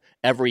got you.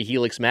 Every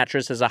Helix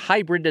mattress has a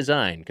hybrid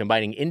design,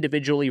 combining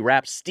individually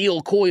wrapped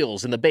steel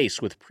coils in the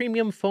base with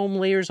premium foam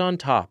layers on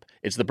top.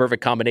 It's the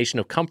perfect combination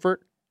of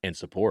comfort and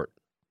support.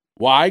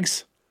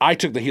 Wags, I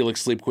took the Helix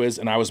Sleep Quiz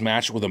and I was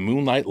matched with a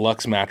Moonlight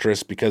Luxe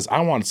mattress because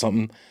I wanted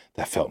something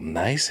that felt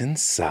nice and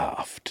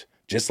soft,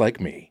 just like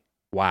me.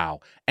 Wow.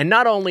 And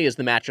not only is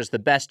the mattress the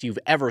best you've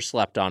ever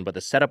slept on, but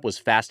the setup was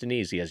fast and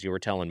easy, as you were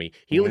telling me.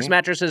 Helix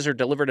mattresses are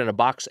delivered in a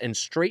box and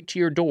straight to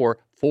your door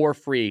for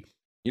free.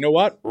 You know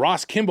what?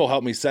 Ross Kimball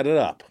helped me set it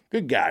up.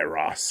 Good guy,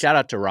 Ross. Shout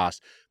out to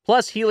Ross.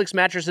 Plus, Helix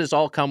mattresses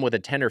all come with a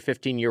 10 or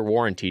 15-year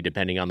warranty,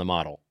 depending on the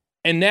model.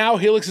 And now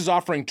Helix is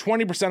offering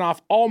 20%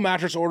 off all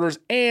mattress orders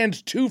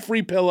and 2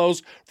 free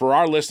pillows for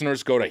our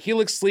listeners. Go to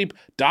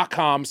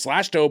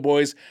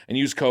helixsleep.com/doughboys and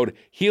use code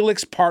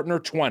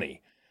HelixPartner20.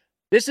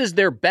 This is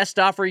their best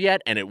offer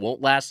yet, and it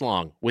won't last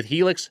long. With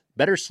Helix,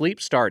 better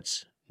sleep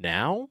starts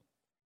now.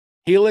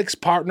 Helix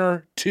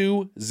Partner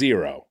 20.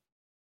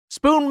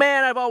 Spoon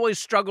Man, I've always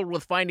struggled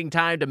with finding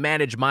time to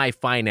manage my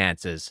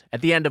finances. At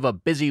the end of a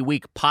busy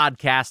week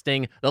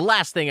podcasting, the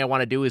last thing I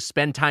want to do is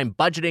spend time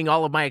budgeting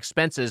all of my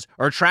expenses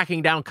or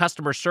tracking down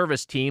customer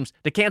service teams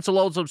to cancel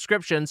old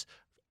subscriptions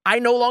I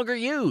no longer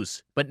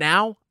use. But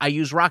now I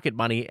use Rocket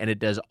Money, and it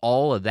does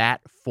all of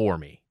that for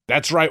me.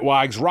 That's right,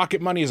 Wags.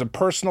 Rocket Money is a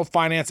personal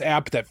finance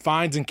app that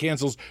finds and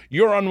cancels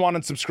your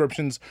unwanted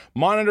subscriptions,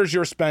 monitors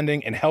your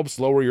spending, and helps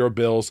lower your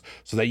bills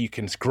so that you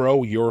can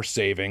grow your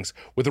savings.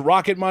 With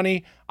Rocket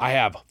Money, I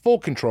have full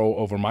control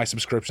over my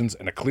subscriptions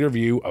and a clear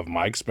view of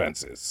my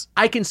expenses.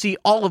 I can see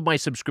all of my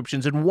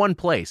subscriptions in one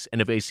place, and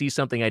if I see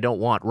something I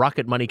don't want,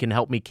 Rocket Money can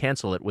help me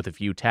cancel it with a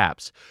few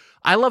taps.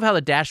 I love how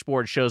the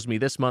dashboard shows me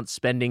this month's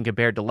spending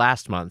compared to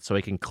last month, so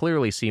I can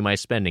clearly see my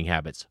spending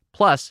habits.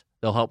 Plus,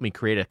 they'll help me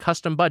create a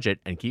custom budget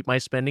and keep my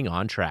spending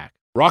on track.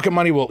 Rocket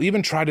Money will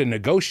even try to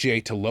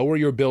negotiate to lower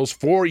your bills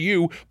for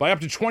you by up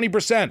to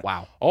 20%.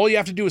 Wow. All you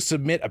have to do is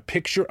submit a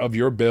picture of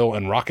your bill,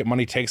 and Rocket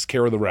Money takes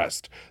care of the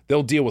rest.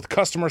 They'll deal with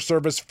customer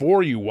service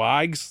for you,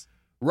 Wags.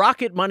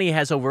 Rocket Money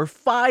has over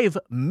 5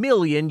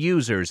 million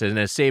users and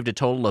has saved a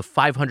total of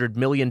 $500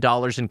 million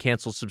in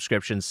canceled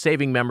subscriptions,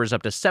 saving members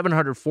up to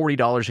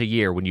 $740 a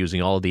year when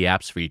using all of the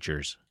app's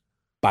features.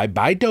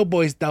 Bye-bye,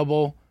 Doughboys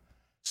Double.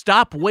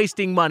 Stop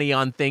wasting money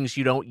on things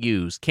you don't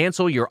use.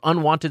 Cancel your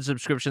unwanted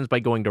subscriptions by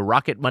going to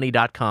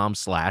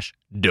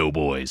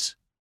rocketmoney.com/doughboys.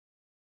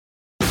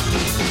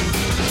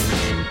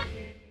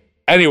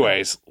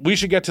 Anyways, we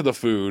should get to the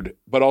food,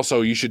 but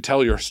also you should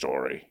tell your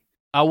story.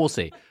 We'll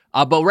see.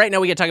 But right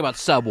now we got to talk about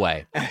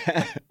Subway.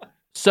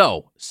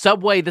 So,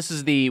 Subway,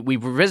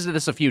 we've revisited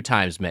this a few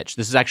times, Mitch.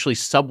 This is actually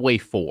Subway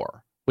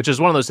 4, which is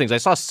one of those things. I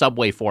saw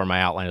Subway 4 in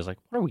my outline. I was like,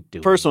 what are we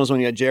doing? First one was when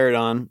you had Jared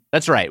on.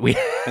 That's right.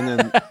 And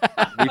then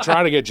we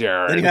try to get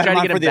Jared. Then you had him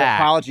on for the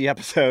apology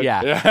episode.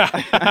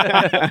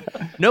 Yeah.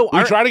 No,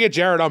 we tried to get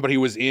Jared on, but he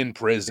was in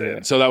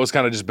prison. So that was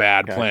kind of just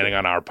bad planning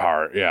on our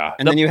part. Yeah.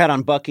 And then you had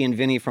on Bucky and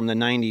Vinny from the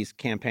 90s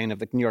campaign of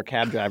the New York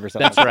cab drivers.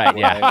 That's right,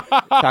 yeah.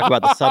 Talk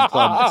about the sub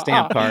club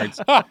stamp cards.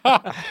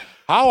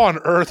 How on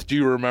earth do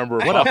you remember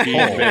Bucky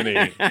and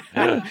Vinny?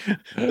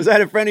 Because I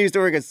had a friend who used to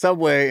work at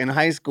Subway in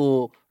high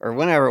school or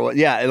whenever it was.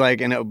 Yeah,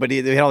 but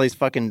they had all these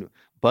fucking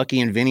Bucky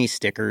and Vinny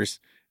stickers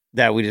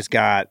that we just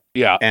got.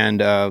 Yeah.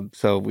 And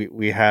so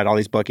we had all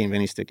these Bucky and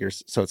Vinny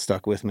stickers, so it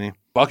stuck with me.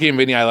 Bucky and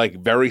Vinny, I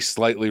very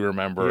slightly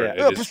remember.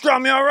 Yeah,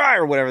 pastrami all right,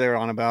 or whatever they were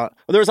on about.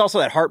 Well, there was also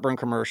that heartburn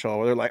commercial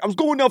where they're like, I was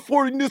going down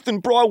 40th and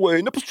Broadway,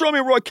 and the pastrami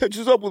all right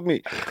catches up with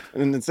me.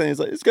 And then saying,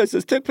 like, this guy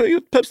says, take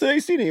Pepsi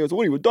AC. And he goes,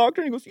 what are you, a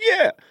doctor? And he goes,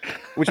 yeah.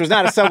 Which was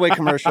not a Subway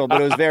commercial, but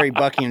it was very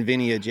Bucky and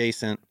Vinny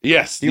adjacent.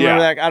 Yes. Do you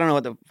remember that? I don't know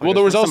what the Well,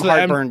 there was also the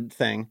heartburn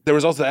thing. There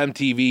was also the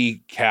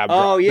MTV cab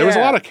driver. Oh, yeah. There was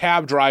a lot of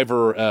cab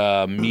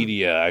driver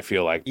media, I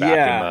feel like, back in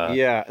the...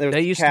 Yeah. There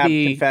was used Cab to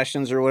be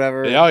Confessions or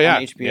whatever. Oh, yeah.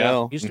 On HBO.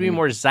 Yeah. Used to be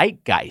more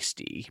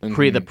zeitgeisty,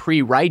 the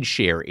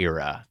pre-rideshare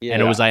era. Yeah.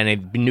 And it was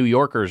like, New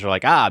Yorkers were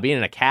like, being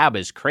in a cab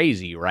is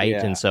crazy, right?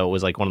 Yeah. And so it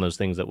was like one of those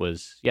things that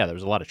was, there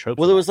was a lot of tropes.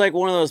 Well, it was like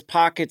one of those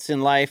pockets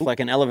in life, like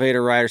an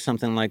elevator ride or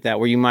something like that,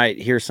 where you might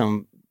hear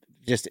some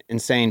just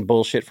insane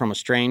bullshit from a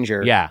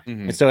stranger. Yeah.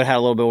 Mm-hmm. And so it had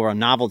a little bit more of a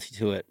novelty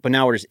to it. But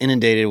now we're just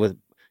inundated with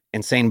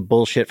insane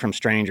bullshit from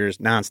strangers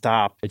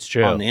nonstop. It's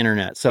true. On the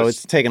internet. So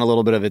it's taken a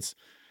little bit of its...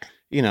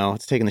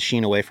 it's taking the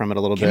sheen away from it a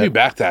little bit. Give me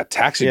back that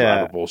taxi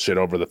driver bullshit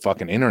over the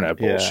fucking internet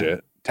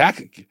bullshit.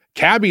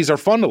 Cabbies are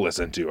fun to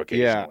listen to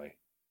occasionally.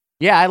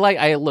 Yeah,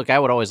 I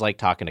would always like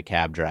talking to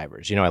cab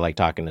drivers. I like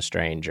talking to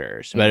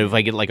strangers. But if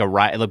I get like a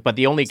ride, but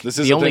the only this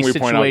is the only thing we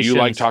point out. You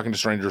like talking to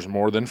strangers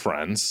more than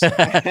friends.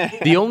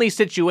 The only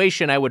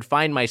situation I would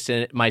find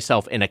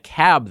myself in a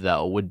cab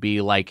though would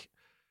be like,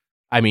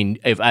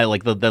 if I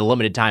like the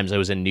limited times I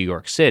was in New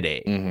York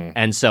City,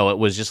 and so it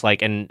was just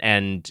like, and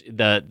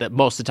the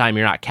most of the time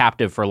you're not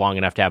captive for long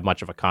enough to have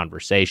much of a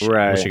conversation,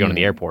 unless you're going to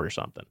the airport or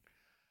something.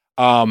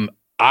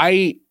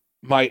 I've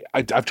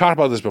talked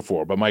about this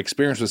before, but my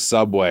experience with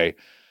Subway,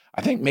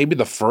 I think maybe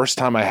the first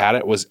time I had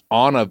it was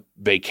on a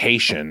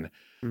vacation,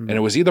 and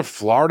it was either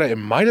Florida, it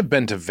might have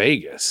been to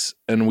Vegas,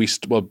 and we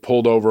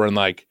pulled over and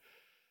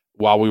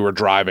while we were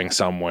driving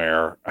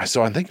somewhere,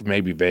 so I think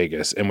maybe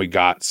Vegas, and we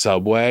got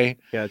Subway.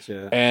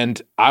 Gotcha.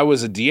 And I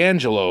was a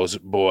D'Angelo's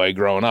boy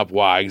growing up.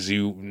 Why? Because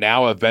you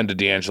now have been to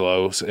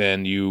D'Angelo's,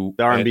 and you...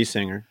 The R&B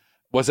singer.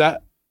 What's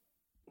that?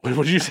 What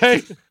did you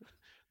say?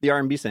 The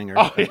R&B singer.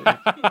 Oh, yeah.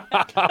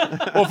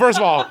 Well, first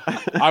of all,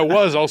 I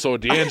was also a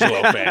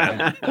D'Angelo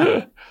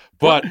fan.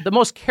 But the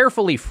most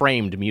carefully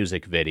framed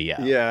music video.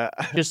 Yeah.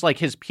 Just like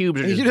his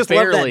pubes are you just love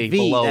barely that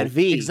V, below. That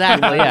V.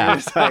 Exactly, yeah.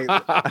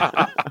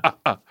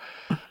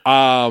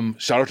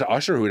 Shout out to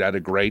Usher, who had a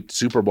great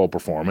Super Bowl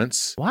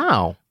performance.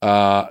 Wow.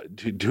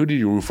 Who did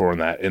you root for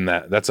in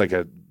that? That's like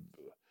a...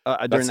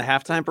 during the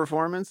halftime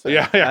performance?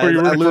 Yeah. Were you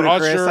rooting for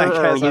Usher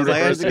or Ludacris?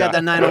 I just got the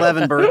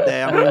 9/11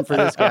 birthday. I'm rooting for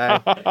this guy.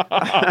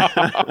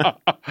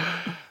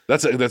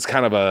 That's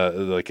kind of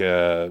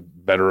a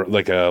better,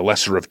 like a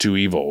lesser of two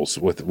evils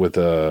with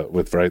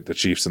the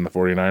Chiefs and the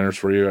 49ers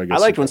for you, I guess.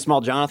 I liked when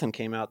Small Jonathan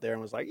came out there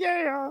and was like,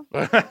 yeah.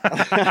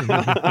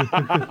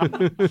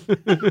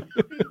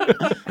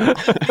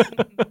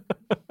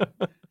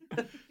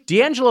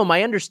 D'Angelo,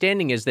 my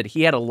understanding is that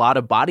he had a lot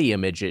of body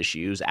image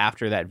issues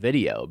after that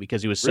video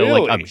because he was so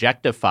Really?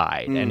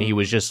 objectified, and he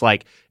was just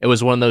like, it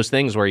was one of those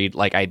things where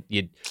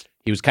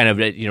he was kind of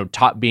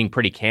being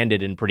pretty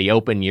candid and pretty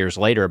open years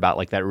later about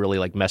like that really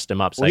like messed him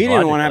up. Well, he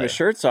didn't want to have his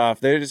shirts off.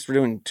 They just were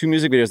doing 2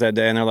 music videos that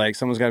day, and they're like,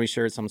 someone's got to be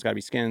shirts, someone's got to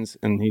be skins,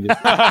 and he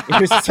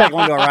was just like,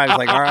 one to arrive. He's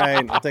like, all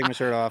right, I'll take my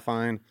shirt off,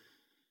 fine.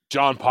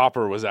 John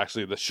Popper was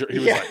actually the shirt. He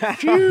was like,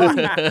 phew.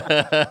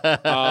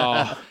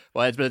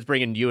 Well, it's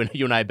bringing you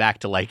and I back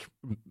to like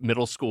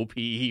middle school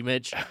PE,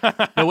 Mitch. No,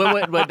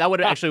 that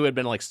would have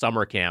been like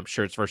summer camp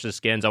shirts versus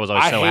skins. I was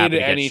always so happy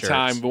to get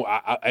shirts.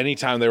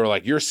 Anytime they were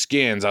like, "You're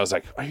skins," I was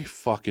like, "Are you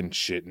fucking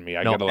shitting me?"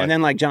 And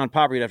then like John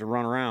Popper, you'd have to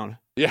run around.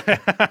 Yeah.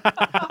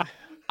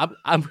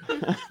 I'm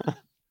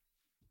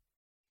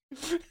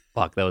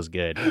Fuck, that was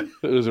good.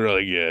 It was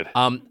really good.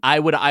 I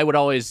would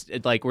always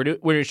like we're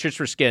doing shirts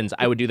for skins.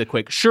 I would do the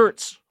quick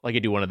shirts, like I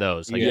do one of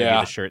those, like I do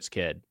the shirts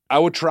kid. I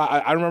would try.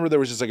 I remember there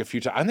was just like a few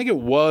times. I think it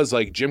was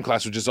like gym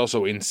class, which is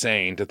also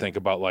insane to think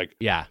about. Like,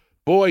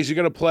 boys, you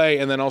got to play,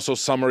 and then also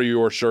some are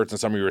your shirts and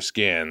some are your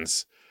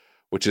skins.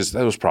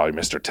 That was probably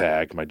Mr.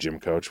 Tag, my gym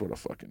coach. What a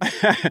fucking...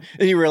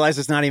 And you realize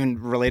it's not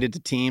even related to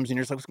teams, and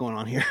you're just like, what's going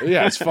on here?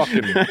 Yeah, it's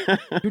fucking...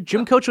 Your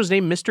gym coach was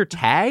named Mr.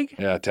 Tag?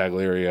 Yeah, Tag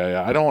Leary,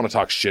 yeah. I don't want to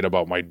talk shit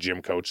about my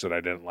gym coach that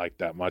I didn't like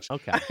that much.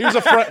 Okay. He was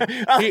a friend...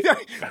 The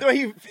way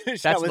you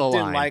finished that with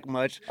didn't like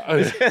much.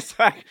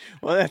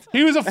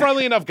 He was a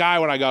friendly enough guy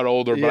when I got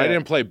older, but I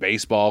didn't play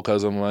baseball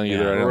because of him either.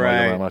 I didn't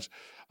like him that much.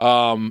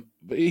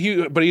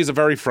 But he's a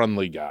very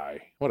friendly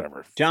guy.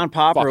 Whatever. John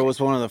Popper was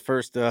one of the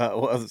first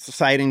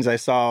sightings I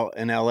saw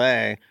in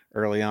L.A.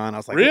 early on. I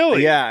was like,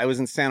 really? Yeah, I was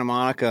in Santa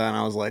Monica, and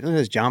I was like, look at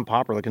this John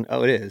Popper looking.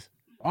 Oh, it is.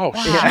 Oh,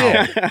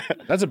 shit.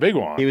 That's a big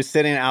one. He was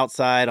sitting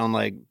outside on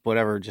like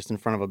whatever, just in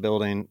front of a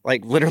building,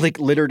 like literally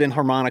littered in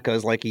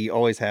harmonicas like he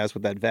always has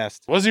with that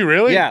vest. Was he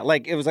really? Yeah,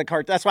 like it was like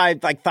that's why I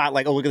like thought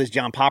like, oh, look at this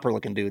John Popper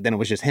looking dude. Then it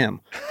was just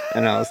him.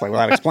 And I was like, well,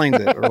 that explains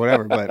it or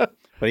whatever. But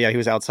yeah, he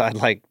was outside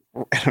like,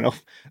 I don't know,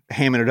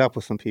 hamming it up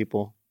with some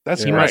people.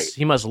 That's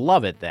He must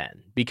love it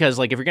then, because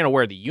like if you're gonna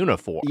wear the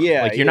uniform,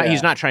 like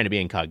he's not trying to be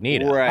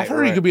incognito. Right, I've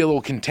heard he could be a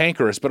little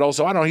cantankerous, but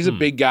also I don't know, he's a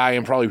big guy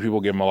and probably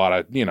people give him a lot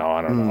of I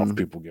don't know if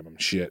people give him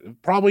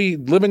shit. Probably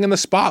living in the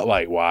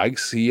spotlight,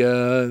 Wags.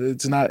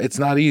 It's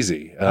not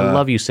easy. I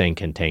love you saying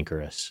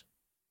cantankerous.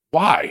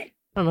 Why? I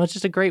don't know. It's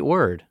just a great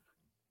word.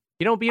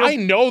 You don't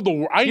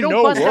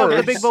bust out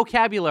the big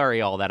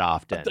vocabulary all that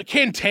often.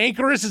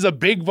 Cantankerous is a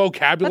big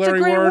vocabulary That's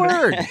a great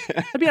word.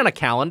 That'd be on a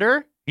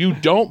calendar. You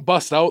don't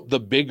bust out the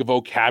big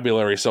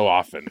vocabulary so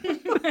often.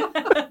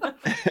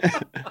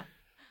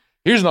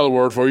 Here's another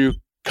word for you.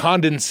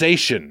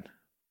 Condensation.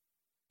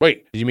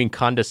 Wait. Did you mean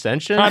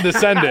condescension?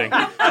 Condescending.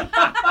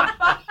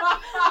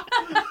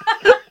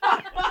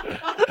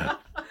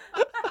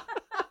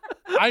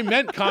 I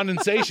meant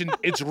condensation.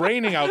 It's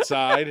raining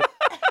outside.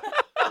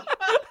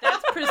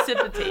 That's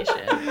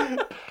precipitation.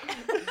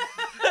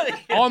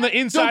 On the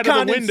inside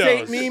of the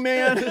windows. Me,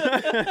 man.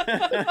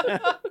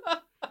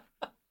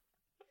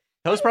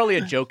 That was probably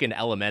a joke in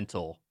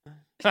Elemental.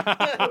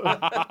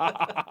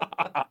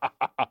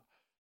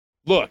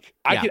 Look,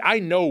 I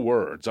know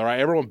words, all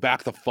right? Everyone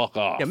back the fuck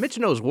off. Yeah, Mitch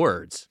knows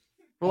words.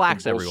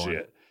 Relax,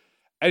 everyone.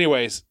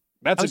 Anyways,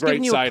 that's a great sighting. I was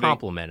giving you a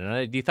compliment,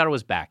 and you thought it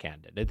was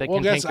backhanded.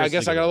 I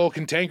guess I got a little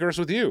cantankerous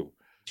with you.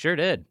 Sure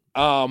did.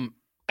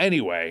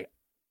 Anyway,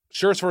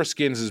 shirts for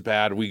skins is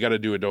bad. We got to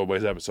do a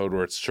Doughboys episode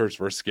where it's shirts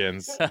for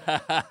skins.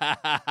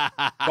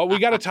 But we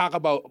got to talk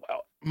about...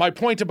 My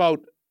point about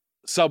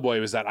Subway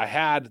was that I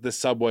had this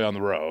Subway on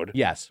the road.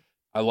 Yes.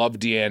 I love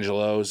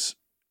D'Angelo's.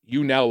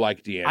 You now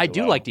like D'Angelo. I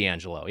do like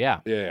D'Angelo,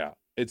 yeah. Yeah.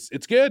 It's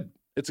good.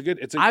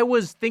 I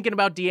was thinking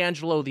about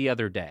D'Angelo the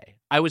other day.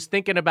 I was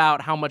thinking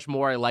about how much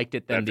more I liked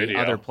it than the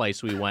other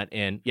place we went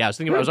in. Yeah, I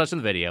was watching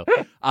the video.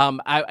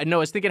 I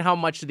was thinking how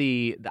much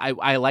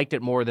I liked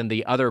it more than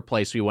the other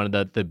place we went,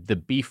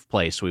 the beef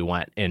place we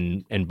went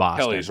in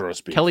Boston.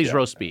 Kelly's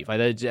roast beef.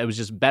 It was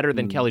just better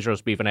than Kelly's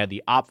roast beef, and I had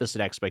the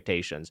opposite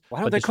expectations.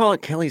 Why don't they call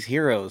it Kelly's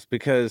Heroes?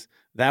 Because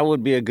that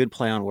would be a good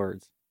play on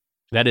words.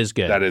 That is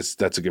good.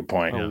 That's a good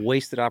point. A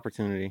wasted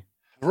opportunity.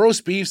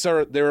 Roast beefs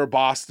they're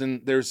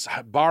Boston. There's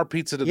bar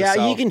pizza to the south.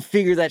 Yeah, you can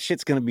figure that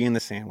shit's going to be in the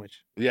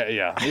sandwich.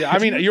 Yeah. I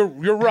mean,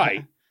 you're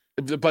right.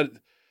 But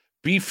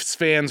beef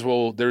fans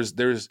will. There's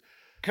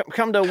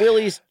come to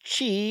Willie's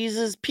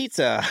Cheese's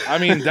Pizza. I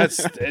mean,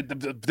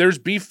 there's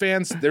beef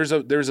fans. There's a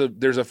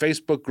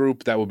Facebook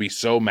group that will be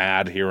so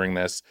mad hearing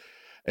this,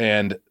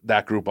 and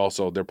that group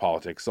also their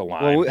politics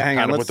align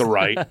with the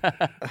right.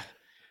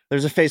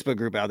 There's a Facebook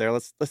group out there.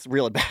 Let's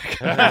reel it back.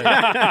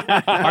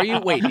 Are you?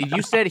 Wait,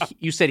 you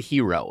said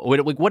hero.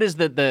 What is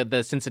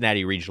the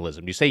Cincinnati regionalism?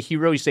 Do you say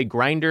hero? You say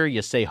grinder?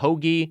 You say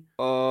hoagie?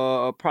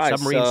 Probably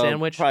submarine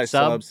sandwich. Probably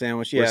sub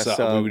sandwich. Yeah,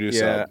 sub. We do yeah.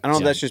 sub. I don't know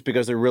if that's just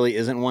because there really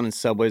isn't one, and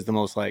Subway's the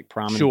most like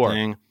prominent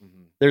thing.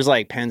 Mm-hmm. There's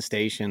like Penn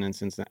Station and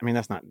Cincinnati. I mean,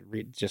 that's not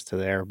just to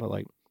there, but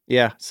like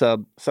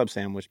sub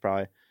sandwich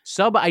probably.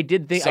 Sub, I do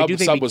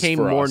think became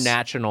more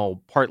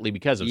national partly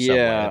because of Subway.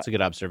 That's a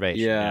good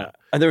observation. Yeah.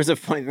 There was a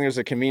funny thing. There's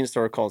a convenience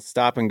store called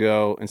Stop and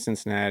Go in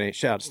Cincinnati.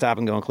 Shout out Stop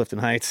and Go in Clifton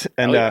Heights.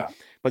 And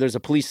but there's a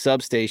police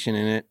substation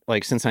in it,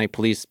 like Cincinnati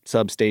Police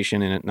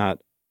substation in it, not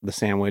the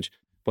sandwich.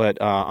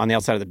 But on the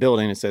outside of the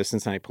building, it says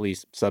Cincinnati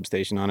Police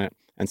Substation on it.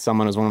 And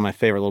someone is one of my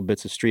favorite little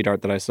bits of street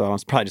art that I saw.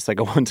 It's probably just like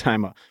a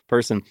one-time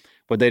person.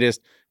 But they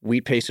just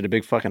wheat pasted a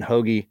big fucking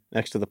hoagie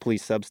next to the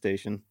police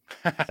substation.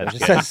 It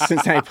just says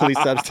Cincinnati Police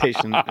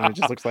Substation. And it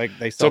just looks like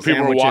they sell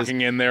people sandwiches. are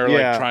walking in there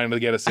like trying to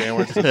get a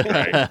sandwich.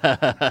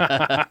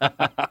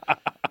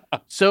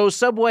 So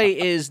Subway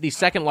is the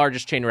second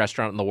largest chain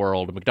restaurant in the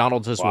world.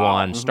 McDonald's is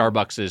 1.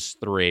 Starbucks is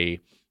 3.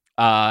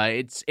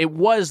 It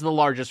was the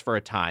largest for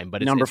a time,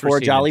 but number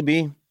 4,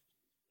 Jollibee.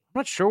 I'm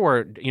not sure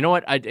where. You know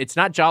what? It's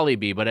not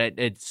Jollibee, but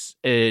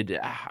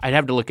I'd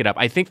have to look it up.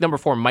 I think number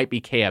 4 might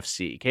be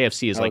KFC.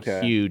 KFC is like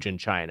huge in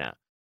China.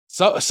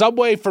 So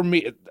Subway for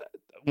me,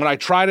 when I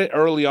tried it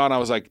early on, I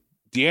was like,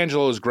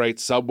 D'Angelo is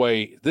great.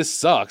 Subway, this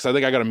sucks. I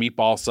think I got a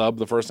meatball sub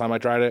the first time I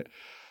tried it.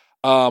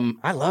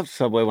 I loved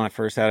Subway when I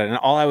first had it, and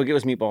all I would get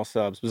was meatball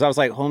subs because I was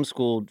like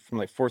homeschooled from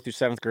like 4th through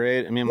 7th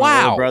grade. And me and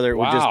my older brother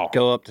would just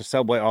go up to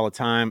Subway all the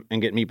time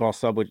and get meatball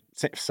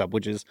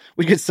subwages.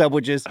 We'd get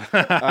subwages.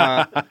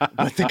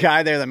 But the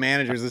guy there, the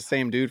manager, is the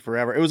same dude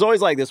forever. It was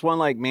always like this one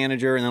like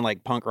manager and then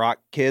like punk rock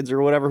kids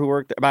or whatever who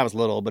worked there. I was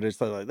little, but it's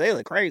like they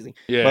look crazy.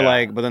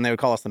 Yeah. But then they would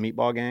call us the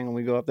meatball gang when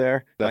we go up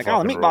there. Like,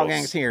 oh, the meatball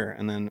gang's here.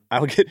 And then I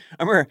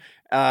remember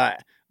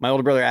my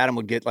older brother Adam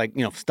would get like,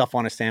 stuff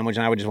on a sandwich,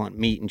 and I would just want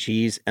meat and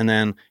cheese. And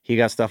then he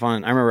got stuff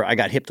on. I remember I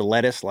got hip to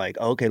lettuce, like,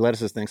 okay,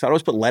 lettuce is thing. So I'd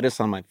always put lettuce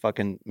on my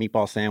fucking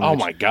meatball sandwich. Oh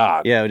my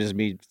God. Yeah, it would just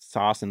be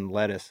sauce and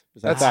lettuce.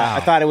 I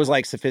thought it was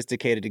like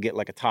sophisticated to get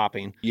like a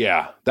topping.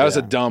 Yeah. That's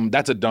a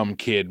dumb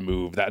kid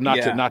move. That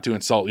not to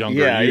insult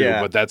younger you,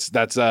 but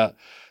that's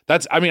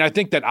I mean, I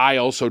think that I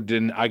also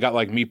didn't. I got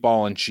like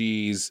meatball and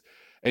cheese,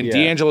 and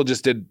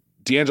D'Angelo's did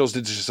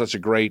just such a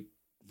great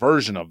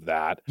version of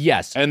that.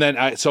 Yes. And then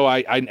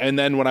and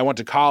then when I went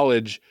to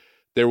college,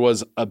 there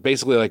was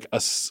basically like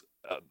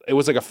it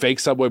was like a fake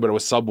Subway, but it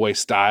was Subway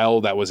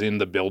style that was in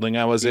the building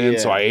I was in.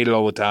 So I ate it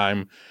all the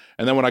time.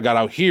 And then when I got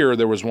out here,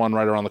 there was one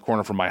right around the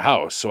corner from my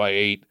house. So I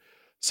ate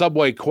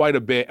Subway quite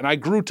a bit, and I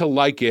grew to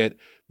like it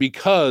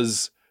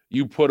because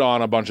you put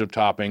on a bunch of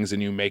toppings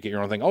and you make it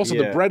your own thing. Also,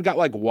 the bread got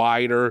like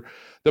wider.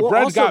 The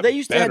bread got they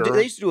used better.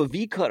 They used to do a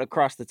V cut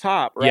across the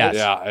top, right? Yes.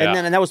 Yeah.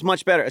 And that was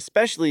much better,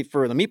 especially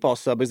for the meatball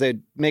sub, because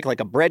they'd make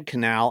like a bread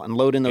canal and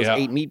load in those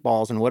 8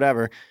 meatballs and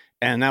whatever,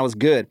 and that was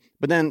good.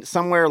 But then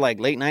somewhere like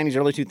late 90s,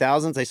 early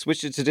 2000s, they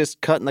switched it to just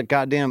cutting the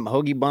goddamn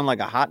hoagie bun like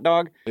a hot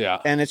dog. Yeah.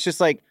 And it's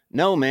just like,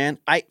 no, man.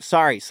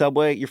 Sorry,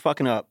 Subway, you're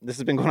fucking up. This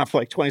has been going on for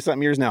like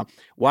 20-something years now.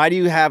 Why do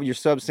you have your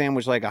sub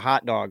sandwich like a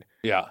hot dog?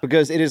 Yeah.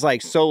 Because it is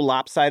like so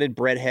lopsided,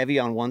 bread heavy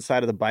on one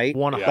side of the bite.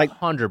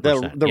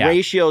 100%. The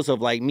ratios of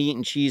like meat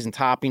and cheese and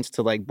toppings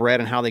to like bread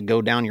and how they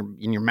go down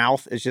in your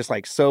mouth is just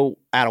like so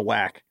out of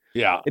whack.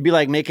 Yeah. It'd be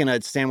like making a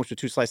sandwich with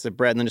 2 slices of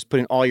bread and then just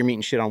putting all your meat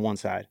and shit on one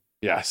side.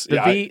 Yes.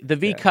 The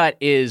V cut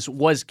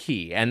was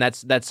key, and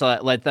that's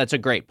a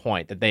great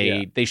point that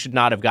they should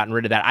not have gotten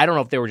rid of that. I don't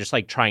know if they were just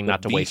like trying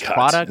not to waste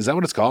product. Is that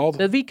what it's called?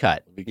 The V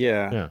cut.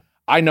 Yeah.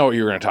 I know what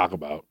you're going to talk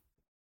about.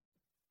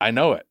 I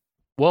know it.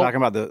 Well,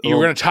 talking about you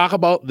were going to talk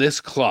about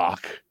this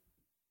clock.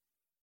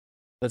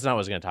 That's not what I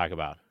was going to talk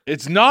about.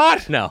 It's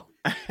not? No.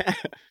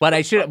 But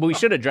we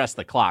should address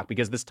the clock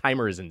because this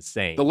timer is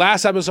insane. The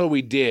last episode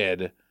we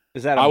did,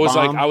 is that I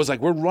was like,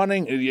 we're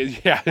running.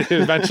 Yeah,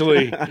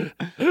 eventually.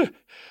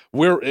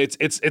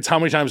 It's how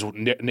many times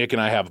Nick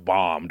and I have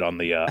bombed on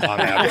the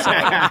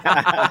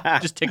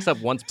episode. Just ticks up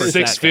once per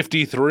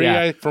 653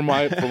 second. from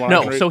my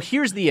So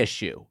here's the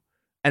issue,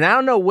 and I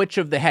don't know which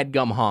of the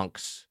headgum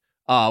hunks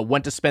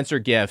went to Spencer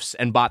Gifts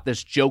and bought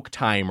this joke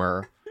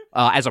timer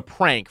as a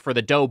prank for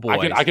the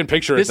Doughboys. I can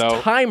picture this it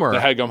though. Timer, the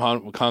headgum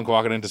hunk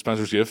walking into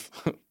Spencer's Gift.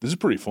 This is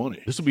pretty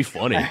funny. This will be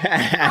funny.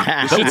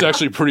 This shit's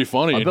actually pretty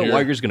funny. I bet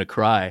Weiger's gonna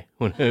cry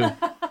when I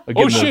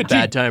give him a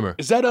bad timer.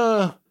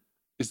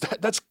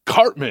 That's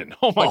Cartman.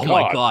 Oh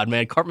my god,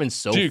 man. Cartman's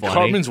so funny.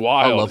 Cartman's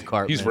wild. I love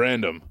Cartman. He's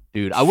random.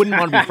 Dude, I wouldn't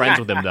want to be friends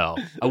with him though.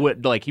 I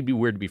would he'd be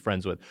weird to be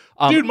friends with.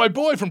 Dude, my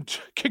boy from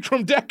Kicked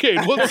from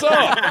Decade. What's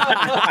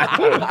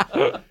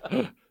up?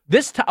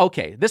 This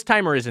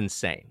timer is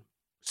insane.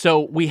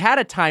 So we had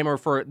a timer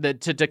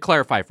to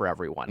clarify for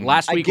everyone.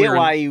 Last week I get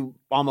why you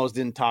almost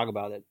didn't talk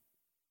about it.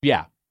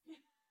 Yeah.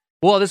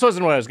 Well, this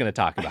wasn't what I was going to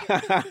talk about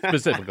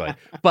specifically.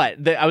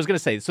 But I was going to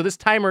say, so this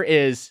timer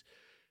is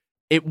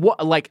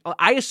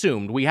I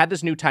assumed we had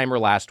this new timer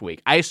last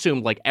week. I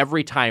assumed like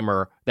every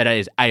timer that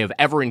I have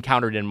ever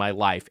encountered in my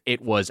life,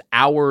 it was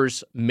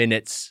hours,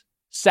 minutes,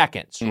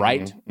 seconds,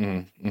 right?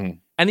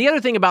 And the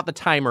other thing about the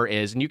timer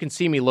is, and you can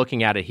see me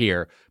looking at it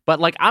here, but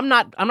like I'm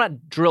not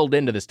drilled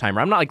into this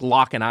timer. I'm not like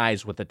locking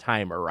eyes with the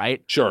timer,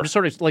 right? Sure. I'm just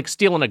sort of like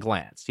stealing a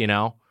glance, you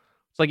know?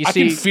 It's like I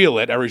can feel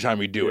it every time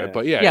we do it,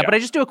 but yeah. But I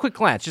just do a quick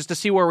glance just to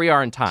see where we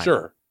are in time.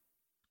 Sure.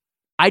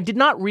 I did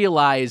not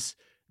realize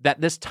that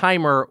this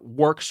timer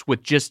works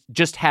with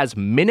just has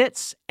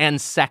minutes and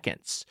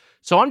seconds.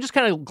 So I'm just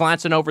kind of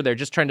glancing over there,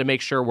 just trying to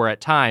make sure we're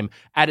at time.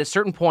 At a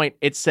certain point,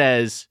 it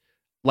says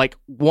like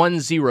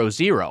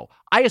 100.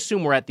 I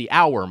assume we're at the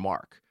hour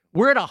mark.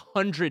 We're at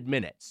 100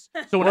 minutes.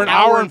 So we're an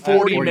hour and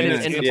 40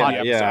 minutes into the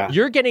podcast. Yeah.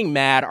 You're getting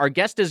mad. Our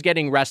guest is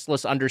getting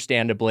restless,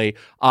 understandably.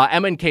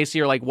 Emma and Casey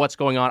are like, what's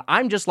going on?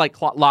 I'm just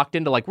like locked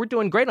into like, we're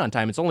doing great on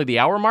time. It's only the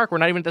hour mark. We're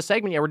not even at the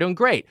segment yet. We're doing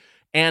great.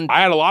 And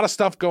I had a lot of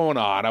stuff going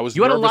on.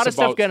 You had a lot of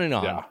stuff going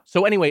on. Yeah.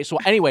 So anyway,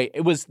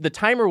 the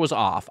timer was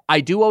off.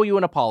 I do owe you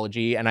an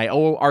apology, and I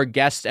owe our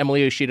guest,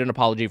 Emily Yoshida, an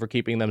apology for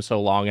keeping them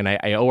so long, and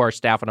I owe our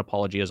staff an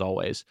apology as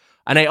always.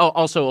 And I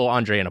also owe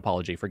Andre an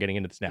apology for getting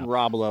into this now.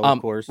 Rob Lowe, of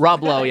course.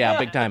 Rob Lowe, yeah,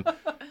 big time.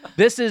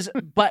 This is,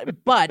 but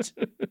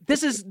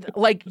this is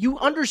like, you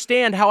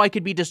understand how I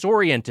could be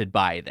disoriented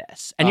by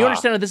this. And you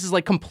understand that this is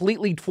like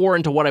completely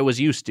foreign to what I was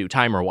used to,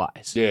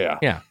 timer-wise. Yeah.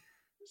 Yeah.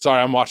 Sorry,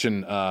 I'm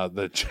watching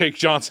the Jake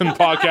Johnson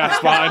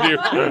podcast behind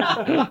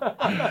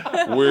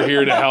you. We're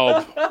here to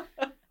help.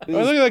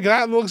 Look like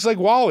that looks like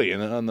Wally,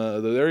 and on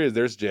there he is.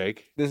 There's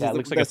Jake. This That is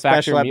looks the like a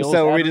special Factory Meals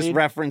episode where we ad just read.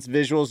 reference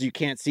visuals you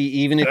can't see,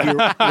 even if you're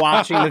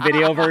watching the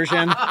video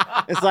version.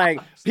 It's like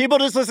people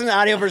just listen to the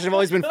audio version have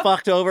always been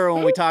fucked over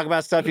when we talk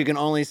about stuff you can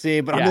only see.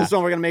 But on this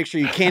one, we're gonna make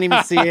sure you can't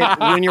even see it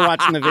when you're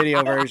watching the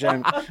video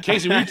version.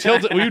 Casey, will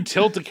you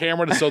tilt the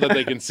camera so that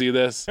they can see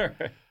this?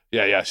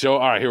 Yeah. Show.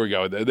 All right, here we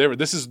go.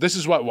 This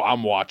is what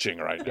I'm watching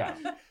right now.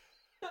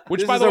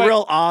 Which, This by is the way, a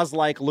real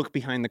Oz-like look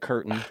behind the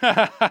curtain.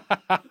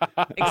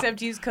 Except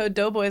use code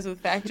Doughboys with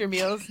Factor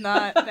Meals,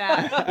 not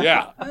that.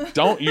 yeah,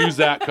 don't use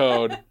that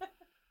code.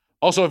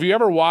 Also, if you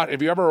ever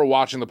are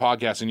watching the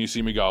podcast and you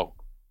see me go,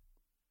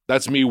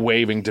 that's me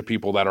waving to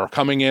people that are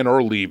coming in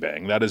or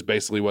leaving. That is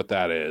basically what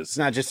that is. It's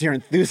not just your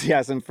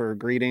enthusiasm for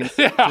greetings.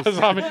 Yeah,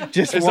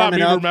 it's not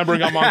me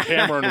remembering I'm on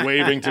camera and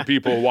waving to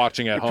people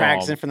watching at home.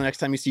 Practicing for the next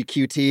time you see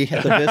QT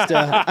at the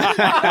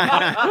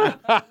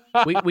Vista.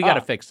 We got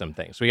to fix some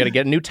things. We got to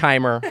get a new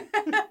timer,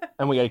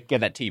 and we got to get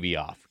that TV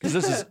off because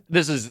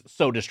this is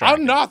so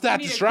distracting. I'm not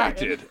that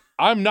distracted.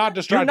 I'm not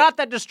distracted. You're not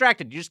that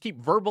distracted. You just keep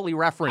verbally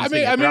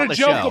referencing. I made a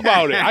joke show.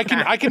 about it.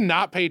 I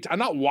cannot pay. I'm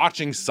not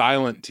watching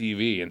silent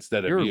TV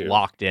instead of You're you.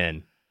 locked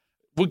in.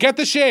 Well, get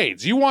the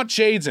shades. You want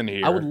shades in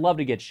here. I would love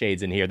to get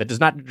shades in here. That does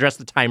not address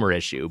the timer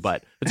issue,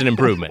 but it's an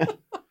improvement.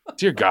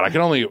 Dear God, I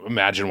can only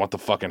imagine what the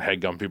fucking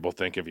headgum people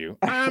think of you.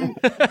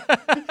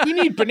 You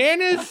need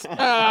bananas,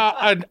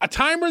 a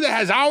timer that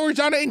has hours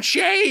on it, and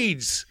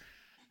shades.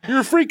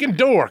 You're a freaking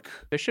dork.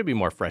 There should be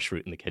more fresh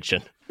fruit in the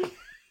kitchen.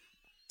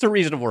 It's a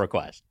reasonable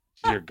request.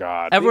 Dear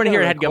God. Everyone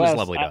here had headgum is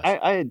lovely to us.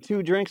 I had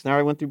 2 drinks. Now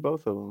I went through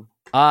both of them.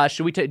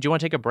 Should we? Do you want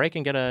to take a break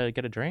and get a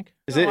drink?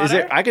 Is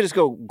it? I could just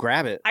go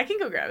grab it. I can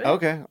go grab it.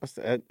 Okay,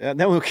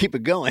 then we'll keep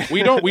it going.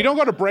 We don't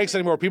go to breaks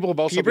anymore. People have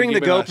also Can you bring the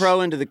been giving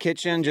GoPro into the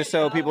kitchen just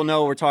so people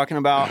know what we're talking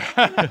about?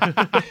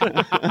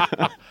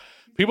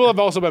 People have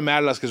also been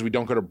mad at us because we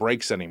don't go to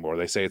breaks anymore.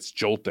 They say it's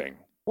jolting.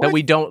 That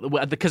we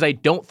don't, because I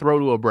don't throw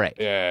to a break.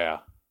 Yeah.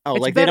 Oh,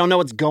 It's like better- they don't know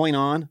what's going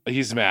on?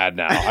 He's mad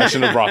now. I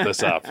shouldn't have brought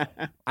this up.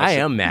 I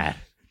am mad.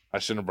 I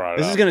shouldn't have brought it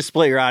This up. is going to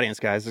split your audience,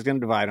 guys. It's going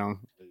to divide them.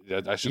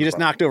 I shouldn't You just have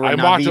knocked brought- over a I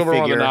knocked Navi over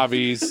one of the figure.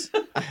 Navis.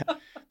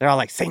 They're all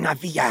like, say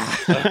Navia.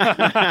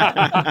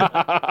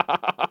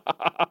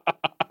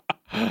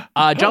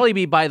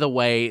 Jollibee, by the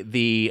way,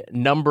 the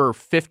number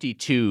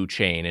 52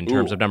 chain in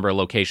terms of number of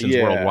locations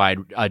Yeah. worldwide,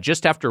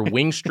 just after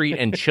Wing Street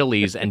and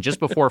Chili's, and just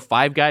before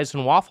Five Guys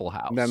and Waffle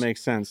House. That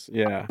makes sense.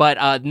 Yeah.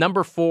 But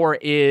number 4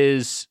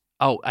 is,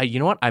 you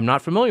know what? I'm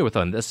not familiar with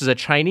them. This is a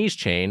Chinese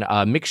chain,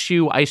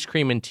 Mixu Ice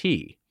Cream and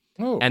Tea.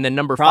 Oh. And then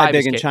number Probably 5 big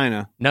is in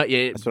China. No,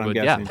 yeah, That's what I'm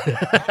yeah.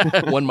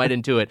 One might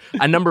intuit.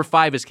 And number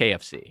 5 is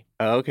KFC.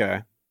 Oh,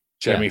 okay.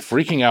 Jeremy,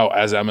 freaking out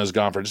as Emma's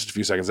gone for just a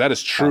few seconds. That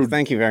is true.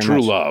 Thank you very true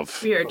much. love.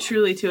 We are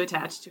truly too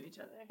attached to each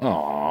other.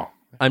 Aw.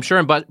 I'm sure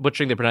I'm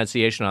butchering the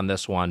pronunciation on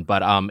this one,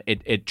 but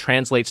it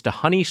translates to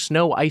Honey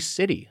Snow Ice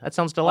City. That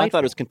sounds I delightful.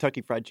 thought it was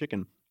Kentucky Fried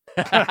Chicken.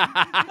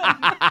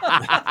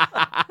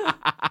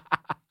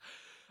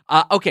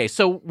 Okay,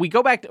 so we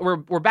go back. We're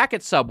back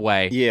at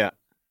Subway. Yeah.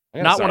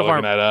 Not one of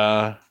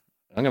our.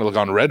 I'm gonna look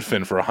on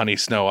Redfin for a Honey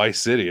Snow Ice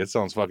City. It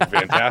sounds fucking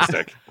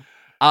fantastic.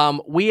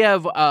 We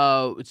have.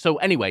 So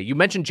anyway, you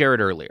mentioned Jared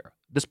earlier.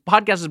 This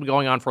podcast has been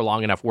going on for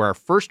long enough where our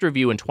first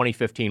review in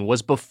 2015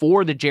 was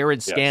before the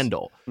Jared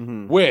scandal.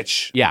 Mm-hmm.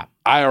 Which, yeah,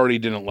 I already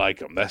didn't like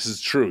him. This is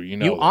true. You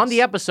know, on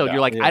the episode, Yeah.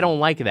 you're like, Yeah. I don't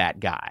like that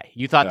guy.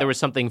 You thought Yeah. there was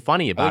something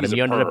funny I about think him. he's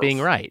You a ended up perv. being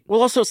right.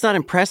 Well, also, it's not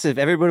impressive.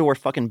 Everybody wore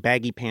fucking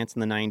baggy pants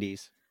in the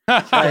 90s.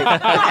 If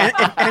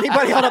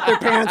anybody held up their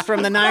pants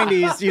from the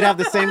 90s, you'd have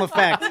the same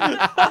effect.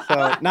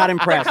 So, not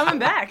impressed. Coming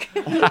back.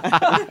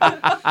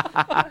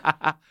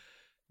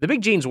 The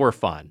big jeans were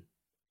fun.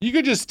 You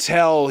could just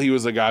tell he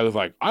was a guy who's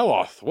like, I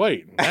lost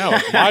weight. Now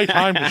it's my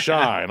time to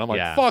shine. I'm like,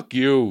 Yeah. fuck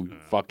you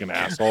fucking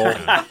asshole.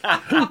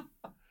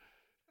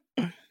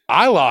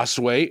 I lost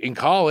weight in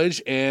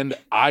college and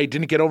I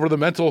didn't get over the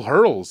mental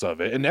hurdles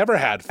of it and never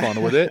had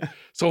fun with it.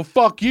 So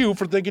fuck you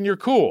for thinking you're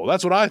cool.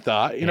 That's what I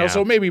thought. You know, Yeah.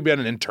 so maybe been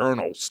an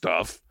internal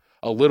stuff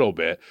a little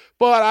bit,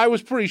 but I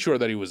was pretty sure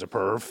that he was a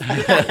perv.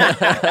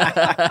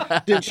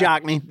 Didn't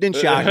shock me. Didn't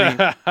shock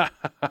me.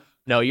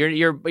 No,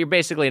 you're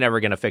basically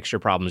never going to fix your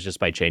problems just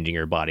by changing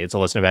your body. It's a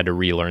lesson I've had to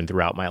relearn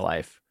throughout my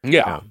life.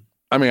 Yeah.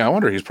 I mean, I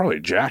wonder he's probably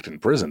jacked in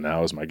prison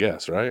now is my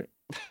guess, right?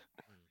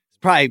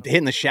 Probably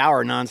hitting the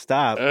shower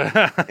nonstop.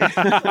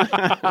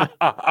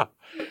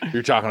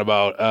 You're talking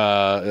about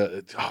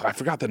I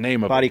forgot the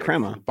name of Body it.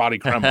 crema. Body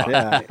crema.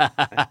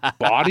 Yeah.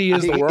 Body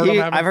is the word.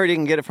 I've heard he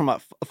can get it from a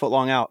foot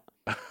long out.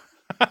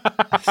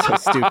 So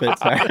stupid.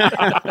 Sorry.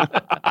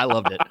 I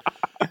loved it.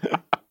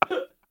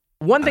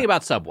 One thing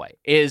about Subway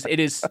is it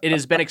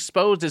has been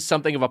exposed as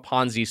something of a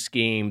Ponzi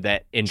scheme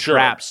that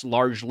entraps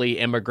largely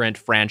immigrant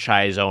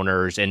franchise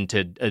owners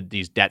into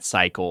these debt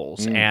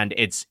cycles, and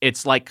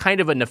it's like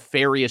kind of a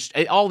nefarious.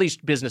 All these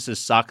businesses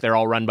suck; they're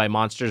all run by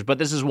monsters, but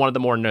this is one of the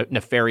more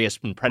nefarious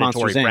and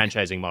predatory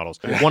franchising models.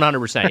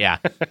 100%, yeah.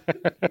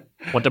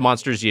 Went to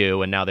Monsters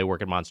U, and now they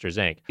work at Monsters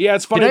Inc. Yeah,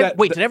 it's funny.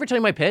 Did I ever tell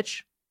you my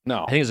pitch?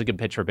 No, I think it's a good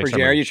pitch for Pixar. For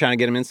Jared, you trying to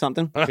get him in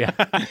something? Yeah,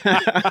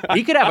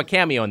 he could have a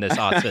cameo in this.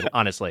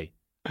 Honestly.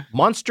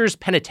 Monsters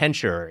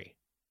Penitentiary.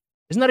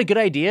 Isn't that a good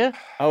idea?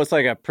 Oh, it's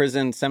like a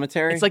prison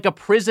cemetery? It's like a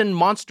prison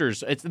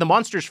monsters. It's the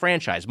Monsters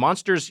franchise.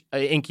 Monsters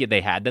Inc.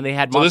 they had. Then they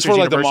had Monsters this for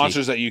like University. the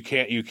monsters that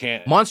you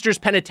can't. Monsters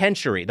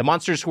Penitentiary. The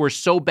monsters who are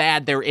so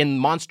bad they're in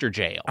monster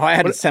jail. Oh, I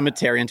had a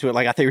cemetery into it.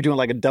 Like I thought you were doing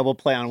like a double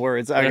play on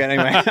words. Okay,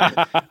 anyway.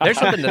 There's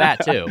something to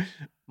that too.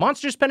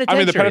 Monsters Penitentiary. I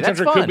mean, the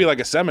penitentiary could be like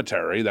a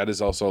cemetery. That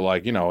is also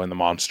like, in the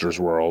monsters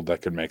world,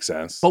 that could make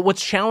sense. But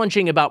what's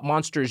challenging about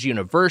Monsters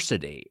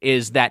University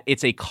is that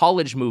it's a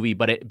college movie,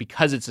 but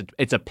because it's a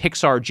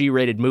Pixar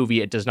G-rated movie,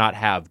 it does not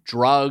have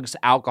drugs,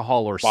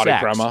 alcohol, or body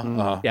sex. Crema.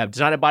 Uh-huh. Yeah, it does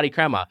not have body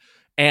crema.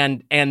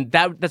 And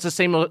that's the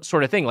same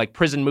sort of thing, like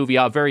prison movie,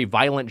 a very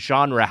violent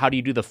genre. How do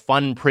you do the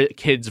fun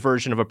kids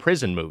version of a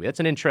prison movie? That's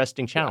an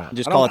interesting challenge.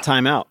 Just call it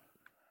Time Out.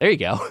 There you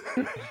go.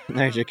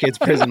 There's your kid's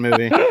prison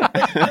movie.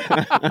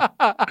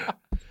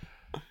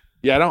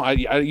 Yeah,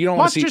 you don't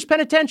want to see Monsters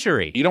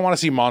Penitentiary. You don't want to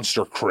see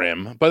Monster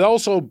Crim, but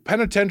also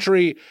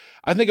Penitentiary.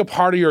 I think a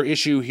part of your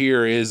issue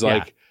here is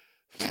like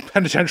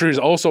penitentiaries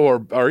also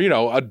are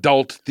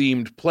adult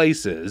themed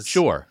places.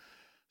 Sure.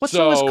 What's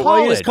so college?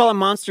 Oh, you just call it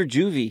Monster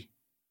Juvie.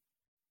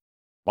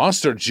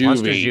 Monster Juvie.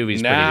 Monsters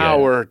Juvie's now pretty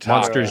good. We're talking.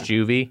 Monsters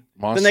Juvie.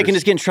 Then they can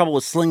just get in trouble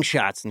with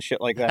slingshots and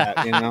shit like that,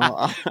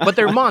 But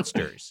they're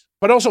monsters.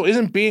 But also,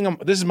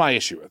 this is my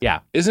issue with it. Yeah.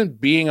 Isn't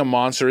being a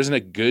monster, isn't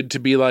it good to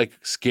be like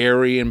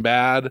scary and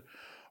bad?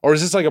 Or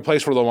is this like a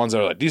place where the ones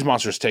that are like, these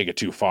monsters take it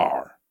too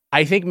far?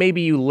 I think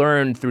maybe you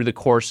learn through the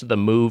course of the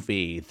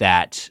movie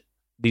that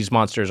these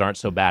monsters aren't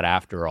so bad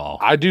after all.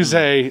 I do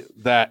say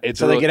that it's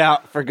they get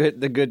out for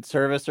the good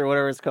service or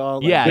whatever it's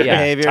called. Like good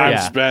behavior. Time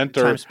spent.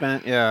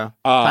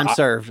 Time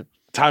served.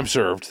 Time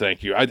served.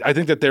 Thank you. I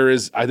think that there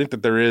is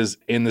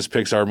in this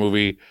Pixar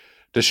movie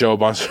to show a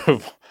bunch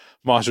of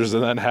monsters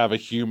and then have a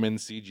human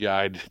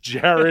CGI'd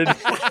Jared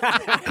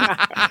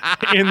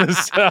in the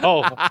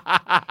cell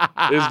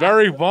is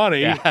very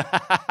funny. Yeah.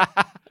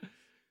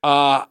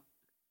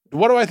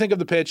 What do I think of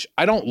the pitch?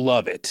 I don't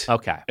love it.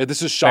 Okay. If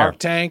this is Shark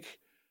Tank,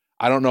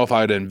 I don't know if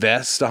I'd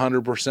invest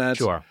 100%.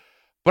 Sure.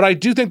 But I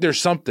do think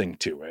there's something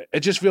to it.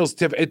 It just feels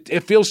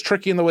it feels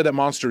tricky in the way that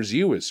Monsters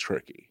U is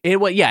tricky.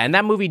 And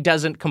that movie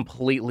doesn't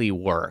completely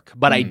work.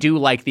 But I do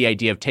like the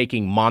idea of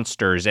taking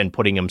monsters and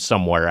putting them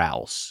somewhere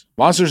else.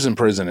 Monsters in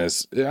prison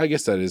I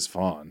guess that is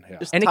fun. Yeah.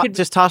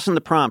 Just toss in the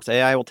prompts.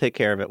 AI will take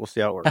care of it. We'll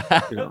see how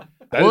it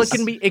works.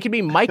 It can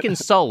be Mike and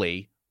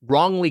Sully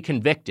wrongly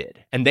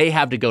convicted, and they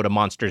have to go to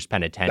Monsters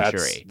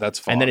Penitentiary. That's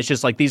fun. And then it's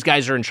just like these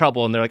guys are in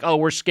trouble, and they're like, "Oh,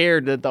 we're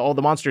scared that all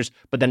the monsters."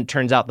 But then it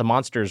turns out the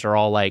monsters are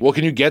all like, "Well,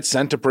 can you get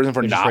sent to prison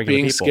for not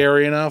being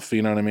scary enough?"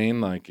 You know what I mean?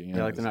 Like,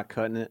 like they're not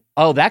cutting it.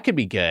 Oh, that could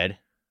be good.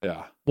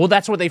 Yeah. Well,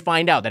 that's what they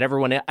find out, that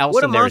everyone else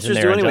what in there is in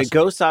there. What do monsters do anyway?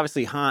 Ghosts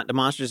obviously haunt. The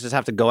monsters just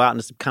have to go out and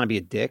just kind of be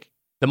a dick.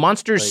 The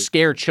monsters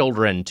scare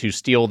children to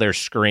steal their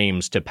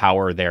screams to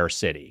power their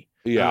city.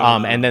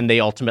 Yeah. And then they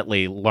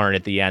ultimately learn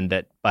at the end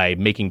that by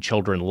making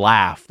children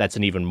laugh, that's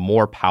an even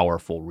more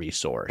powerful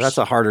resource. That's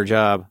a harder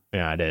job.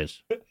 Yeah, it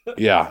is.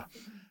 Yeah.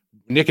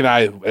 Nick and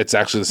I, it's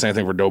actually the same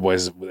thing for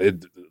Doughboys.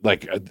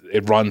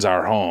 It runs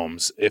our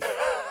homes if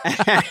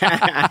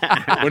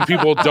when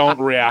people don't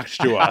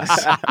react to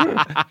us.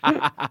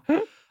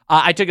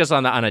 I took us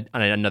on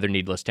another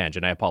needless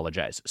tangent. I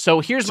apologize.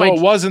 So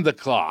it wasn't the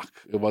clock.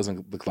 It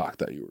wasn't the clock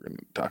that you were going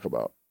to talk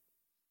about.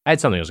 I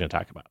had something I was going to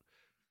talk about.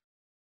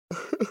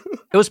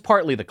 It was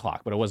partly the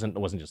clock, but it wasn't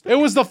just It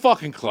was the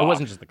fucking clock. It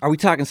wasn't just the clock. Are we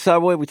talking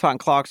Subway? Are we talking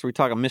clocks? Or are we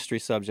talking mystery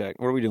subject?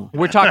 What are we doing?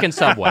 We're talking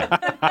Subway.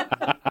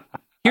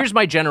 Here's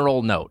my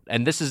general note,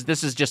 and this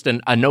is just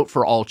a note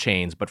for all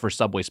chains, but for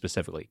Subway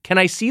specifically. Can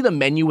I see the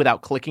menu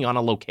without clicking on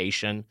a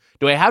location?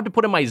 Do I have to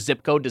put in my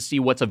zip code to see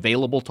what's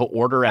available to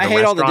order at a restaurant? I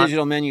hate all the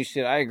digital menu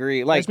shit. I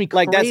agree. Like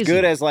that's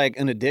good as like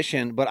an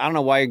addition, but I don't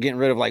know why you're getting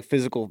rid of like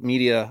physical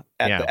media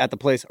at the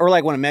place. Or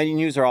like when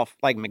menus are all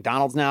like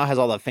McDonald's now has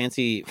all the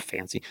fancy,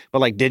 but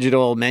like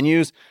digital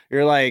menus.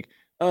 You're like,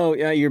 oh,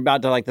 yeah, you're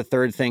about to like the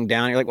third thing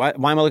down. You're like,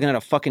 why am I looking at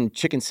a fucking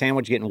chicken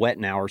sandwich getting wet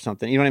now or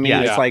something? You know what I mean?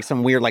 Yeah. It's like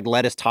some weird like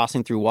lettuce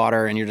tossing through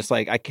water, and you're just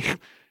like,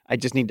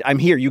 I'm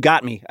here. You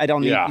got me. I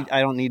don't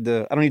need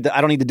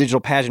the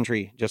digital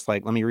pageantry. Just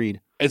like, let me read.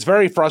 It's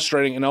very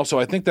frustrating. And also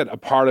I think that a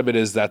part of it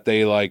is that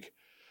they like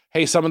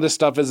hey, some of this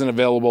stuff isn't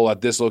available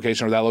at this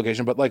location or that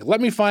location, but like,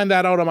 let me find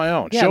that out on my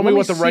own. Yeah, Show me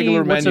what the see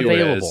regular what's menu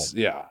available. is.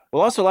 Yeah.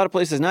 Well, also a lot of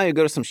places now you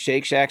go to some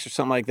Shake Shacks or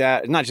something like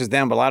that. Not just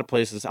them, but a lot of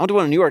places. I went to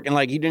one in New York and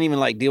like you didn't even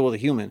like deal with a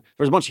human.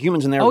 There was a bunch of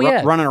humans in there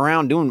running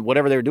around doing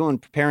whatever they were doing,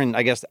 preparing,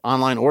 I guess,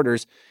 online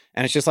orders.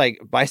 And it's just like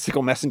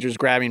bicycle messengers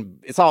grabbing.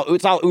 It's all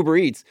Uber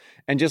Eats,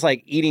 and just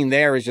like eating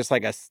there is just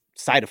like a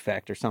side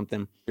effect or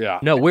something. Yeah.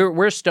 No,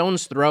 we're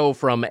stone's throw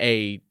from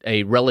a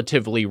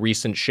relatively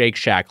recent Shake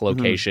Shack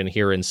location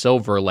here in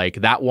Silver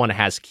Lake. That one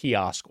has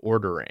kiosk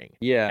ordering.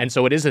 Yeah, and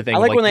so it is a thing. I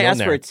like when they go in ask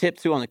there. for a tip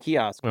too on the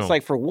kiosk. It's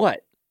like, for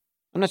what?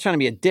 I'm not trying to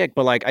be a dick,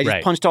 but like I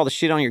just punched all the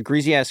shit on your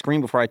greasy ass screen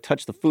before I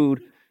touched the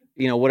food.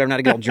 You know, whatever, not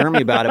to get all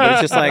germy about it, but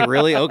it's just like,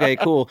 really? Okay,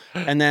 cool.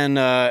 And then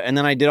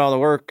I did all the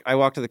work. I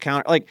walked to the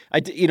counter. Like,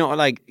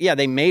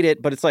 they made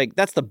it, but it's like,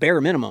 that's the bare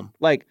minimum.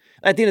 Like,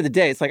 at the end of the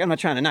day, it's like, I'm not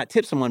trying to not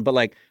tip someone, but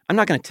like, I'm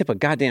not going to tip a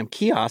goddamn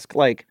kiosk,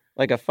 like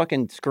a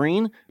fucking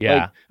screen.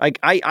 Yeah. Like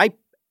I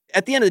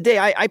at the end of the day,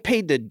 I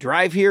paid to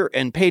drive here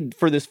and paid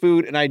for this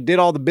food, and I did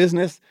all the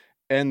business,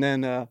 and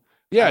then,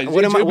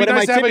 what am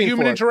I to have a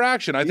human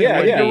interaction? I think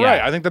you're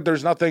right. I think that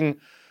there's nothing...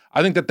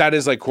 I think that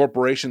is like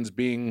corporations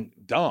being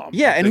dumb.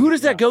 Yeah, and who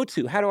does that go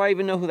to? How do I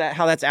even know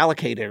how that's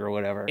allocated or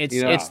whatever?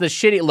 It's the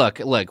shitty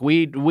look.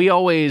 We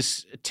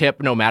always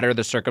tip no matter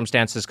the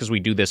circumstances because we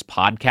do this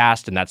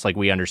podcast, and that's like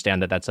we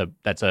understand that's a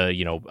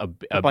a up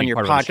big on your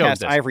part podcast of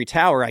the show, Ivory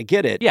Tower. I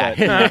get it. Yeah,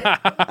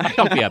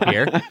 don't be up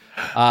here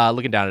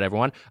looking down at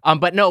everyone.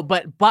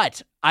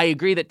 But I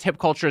agree that tip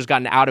culture has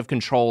gotten out of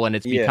control and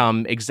it's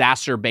become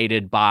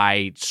exacerbated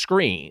by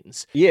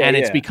screens. Yeah, and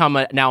it's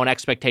become now an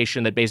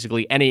expectation that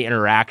basically any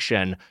interaction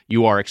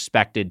you are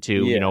expected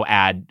to,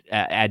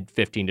 add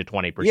 15 to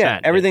 20%. Yeah,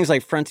 everything's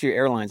like Frontier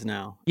Airlines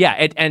now.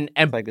 Yeah, and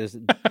like this.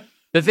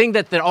 The thing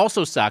that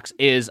also sucks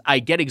is I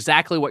get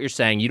exactly what you're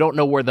saying. You don't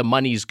know where the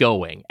money's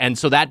going. And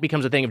so that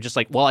becomes a thing of just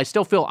like, well, I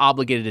still feel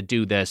obligated to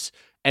do this.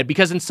 And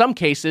because in some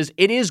cases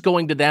it is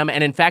going to them,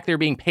 and in fact they're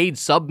being paid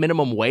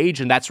sub-minimum wage,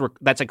 and that's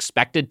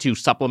expected to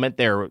supplement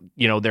their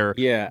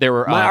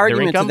My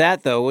argument income. To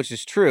that though, which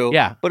is true,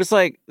 yeah, but it's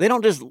like they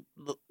don't just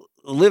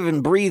live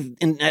and breathe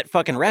in that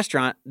fucking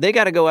restaurant. They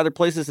got to go other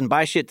places and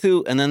buy shit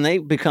too, and then they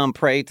become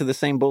prey to the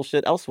same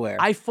bullshit elsewhere.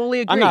 I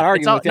fully agree. I'm not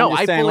arguing with you.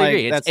 I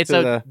fully agree.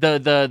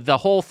 The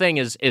whole thing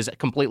is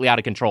completely out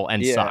of control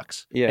and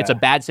sucks. Yeah. It's a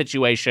bad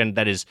situation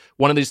that is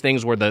one of these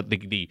things where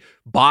the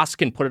boss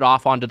can put it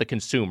off onto the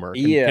consumer,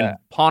 can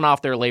pawn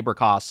off their labor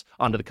costs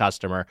onto the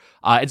customer.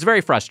 It's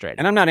very frustrating.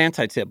 And I'm not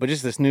anti-tip, but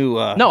just this new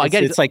I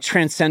get it's like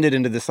transcended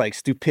into this like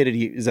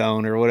stupidity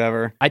zone or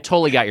whatever. I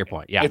totally got your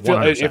point. Yeah,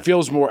 it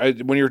feels more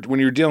when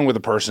you're dealing with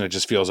a person, it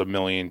just feels a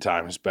million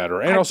times better.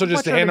 And also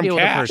just to hand them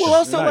cash. Well,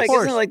 also nice. Like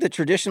isn't like the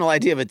traditional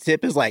idea of a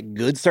tip is like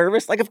good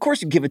service. Like, of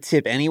course you give a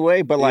tip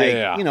anyway, but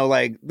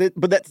like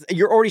but that's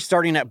you're already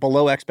starting at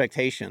below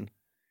expectation.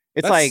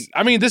 It's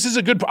this is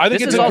a good. I think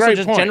this it's is a also great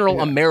just point.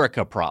 general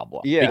America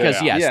problem. Yeah,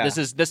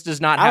 because this does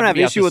not. I don't have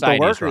an issue with the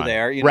worker run.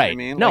 there. You know what I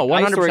mean? No, 100%. I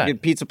used to work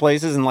at pizza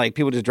places and like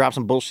people just drop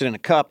some bullshit in a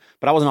cup,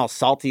 but I wasn't all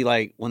salty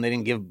like when they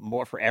didn't give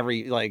more for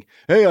every like.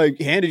 Hey, I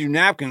handed you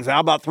napkins. How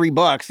about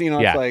 $3? You know,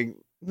 it's like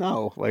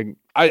no, like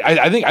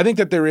I think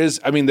that there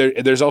is. I mean,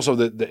 there's also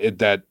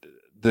that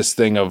this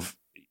thing of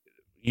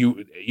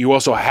you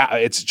also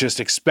it's just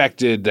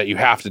expected that you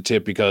have to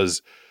tip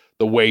because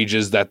the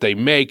wages that they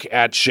make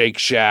at Shake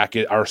Shack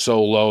are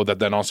so low that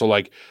then also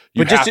like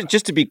you. But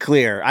just to be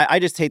clear, I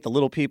just hate the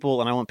little people,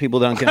 and I want people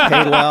to get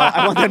paid well.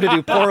 I want them to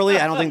do poorly.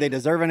 I don't think they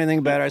deserve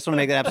anything better. I just want to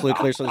make that absolutely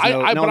clear, so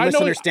there's no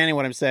misunderstanding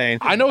what I'm saying.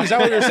 I know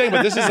exactly what you're saying,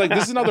 but this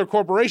is another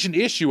corporation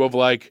issue of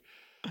like.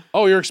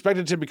 Oh, you're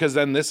expected to because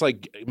then this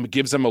like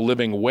gives them a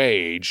living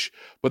wage,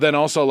 but then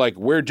also like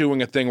we're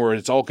doing a thing where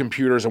it's all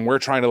computers and we're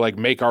trying to like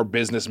make our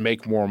business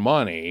make more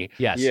money.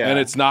 Yes, and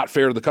it's not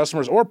fair to the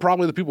customers or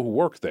probably the people who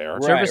work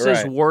there. Service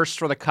is worse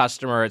for the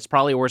customer. It's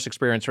probably a worse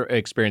experience for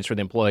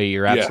the employee.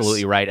 You're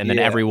absolutely right, and then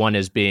everyone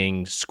is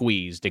being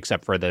squeezed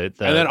except for the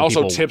and then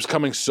also tips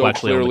coming so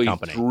clearly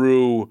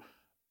through.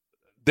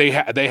 They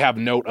have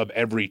note of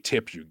every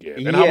tip you give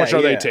and how much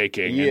are they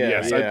taking.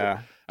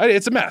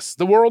 It's a mess.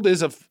 The world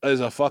is a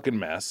fucking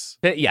mess.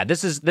 Yeah,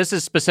 this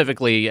is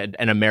specifically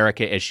an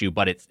America issue,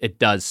 but it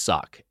does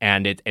suck,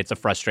 and it's a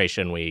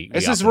frustration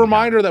It's this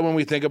reminder that when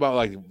we think about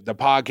like the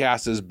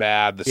podcast is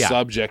bad, the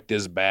subject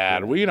is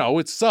bad.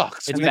 It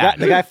sucks. And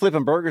the guy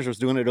flipping burgers was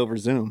doing it over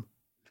Zoom.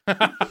 So,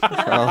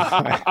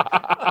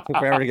 I took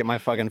forever to get my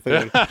fucking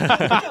food.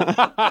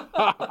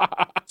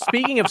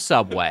 Speaking of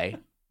Subway.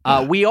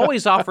 We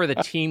always offer the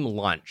team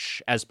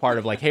lunch as part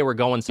of like, hey, we're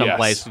going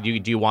someplace. Do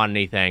you want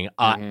anything?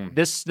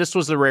 This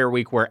was the rare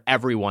week where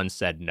everyone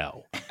said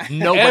no.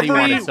 Nobody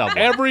wanted Subway.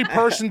 Every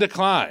person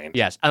declined.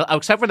 Yes,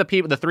 except for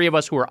the three of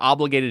us who were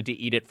obligated to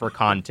eat it for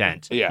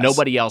content. Yes.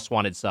 Nobody else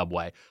wanted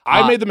Subway.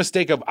 I made the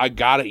mistake of I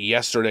got it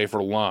yesterday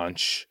for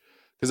lunch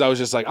because I was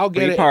just like, I'll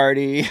get it.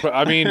 Party. But,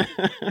 I mean,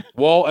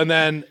 and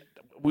then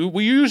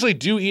we usually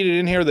do eat it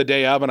in here the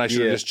day of, and I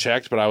should have just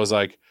checked, but I was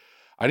like,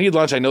 I need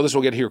lunch. I know this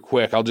will get here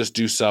quick. I'll just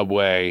do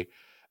Subway.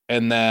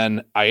 And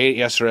then I ate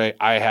yesterday.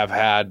 I have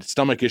had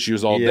stomach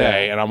issues all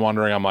day, and I'm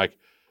wondering, I'm like,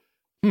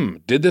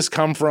 did this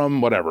come from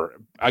whatever?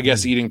 I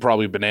guess eating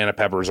probably banana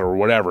peppers or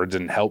whatever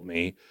didn't help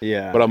me.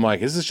 Yeah. But I'm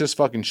like, is this just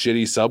fucking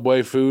shitty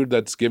Subway food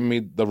that's giving me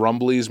the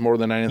rumblies more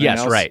than anything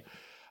else? Yes, right.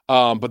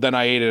 But then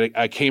I ate it.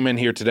 I came in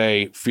here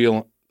today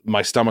feeling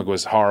my stomach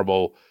was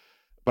horrible,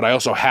 but I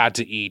also had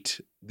to eat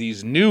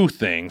these new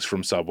things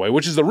from Subway,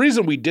 which is the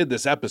reason we did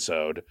this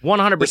episode.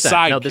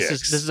 100%. No, this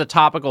is a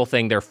topical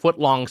thing. They're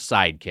footlong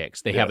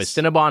sidekicks. They have a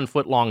Cinnabon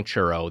footlong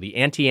churro, the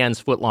Auntie Anne's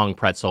footlong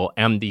pretzel,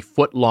 and the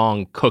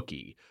footlong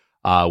cookie,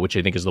 which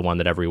I think is the one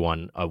that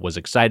everyone was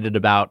excited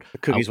about. The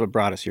cookie's what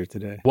brought us here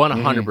today.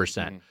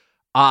 100%.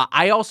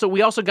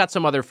 We also got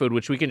some other food,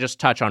 which we can just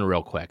touch on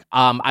real quick.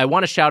 I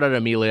want to shout out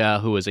Amelia,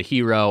 who is a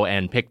hero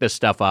and picked this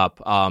stuff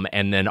up,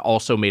 and then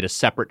also made a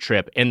separate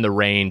trip in the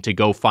rain to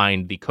go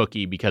find the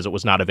cookie because it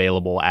was not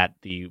available at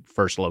the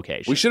first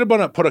location. We should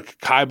have put a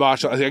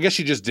kibosh. I guess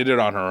she just did it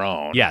on her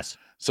own. Yes.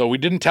 So we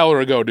didn't tell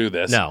her to go do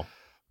this. No.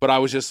 But I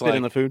was just Spit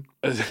in the food?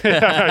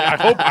 I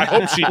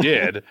hope she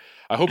did.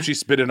 I hope she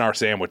spit in our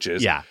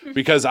sandwiches. Yeah.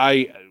 Because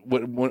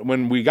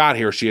when we got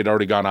here, she had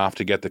already gone off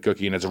to get the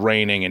cookie, and it's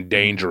raining and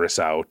dangerous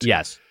out.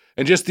 Yes.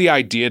 And just the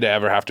idea to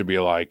ever have to be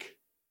like,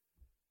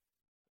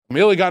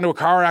 Amelia got into a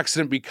car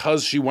accident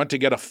because she went to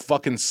get a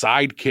fucking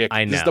sidekick.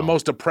 I know. This is the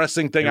most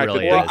depressing thing I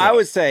could is. Well, I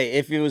would say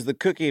if it was the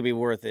cookie, it'd be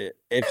worth it.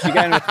 If she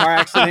got in a car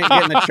accident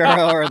getting the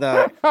churro or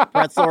the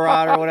pretzel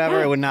rod or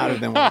whatever, it would not have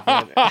been worth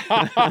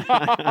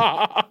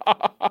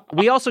it.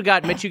 We also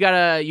got, Mitch, you got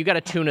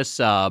a tuna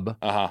sub.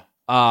 Uh-huh.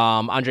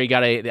 Andre, you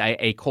got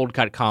a cold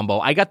cut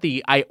combo.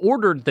 I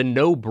ordered the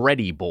no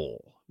bready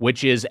bowl,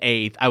 which is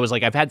I was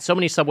like, I've had so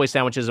many Subway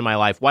sandwiches in my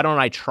life. Why don't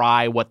I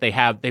try what they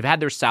have? They've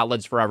had their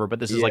salads forever, but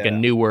this is like a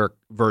newer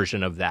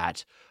version of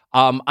that.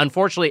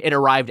 Unfortunately, it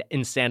arrived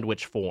in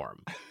sandwich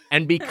form.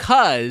 And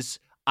because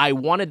I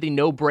wanted the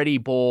no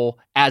bready bowl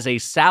as a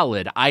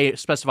salad, I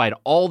specified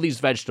all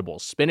these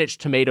vegetables: spinach,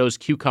 tomatoes,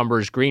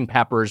 cucumbers, green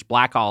peppers,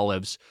 black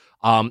olives.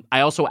 I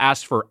also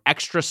asked for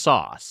extra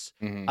sauce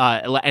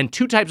and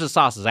two types of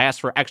sauces. I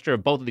asked for extra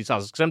of both of these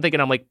sauces because I'm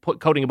thinking I'm like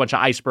coating a bunch of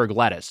iceberg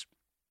lettuce.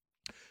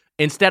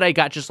 Instead, I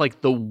got just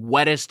like the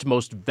wettest,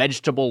 most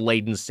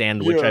vegetable-laden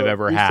sandwich I've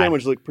ever had. Your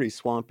sandwich looked pretty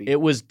swampy.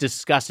 It was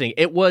disgusting.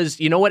 It was,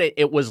 you know what?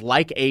 It was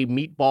like a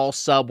meatball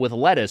sub with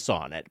lettuce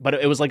on it, but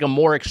it was like a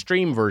more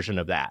extreme version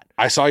of that.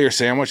 I saw your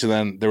sandwich, and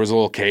then there was a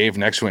little cave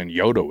next to it, and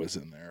Yoda was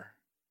in there.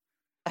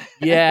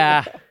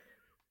 Yeah.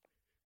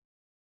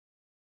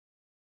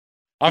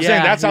 I'm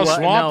saying that's how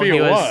swampy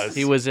it was.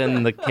 He was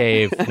in the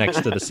cave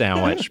next to the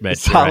sandwich, Mitch.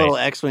 Saw a little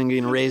X-Wing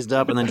being raised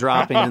up and then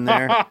dropping in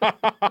there.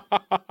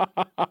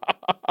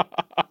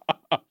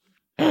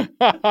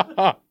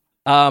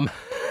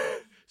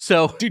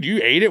 So, dude, you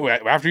ate it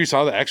after you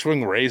saw the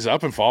X-Wing raise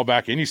up and fall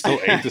back in. You still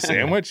ate the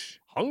sandwich?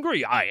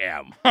 Hungry I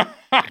am.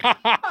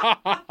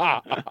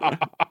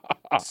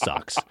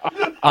 Sucks.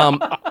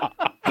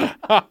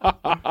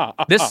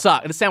 This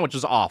sandwich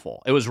was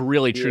awful. It was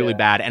really, truly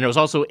bad. And it was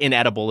also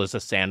inedible as a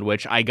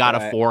sandwich. I got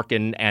a fork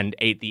and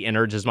ate the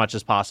innards as much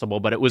as possible,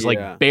 but it was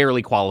like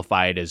barely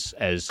qualified as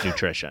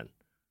nutrition.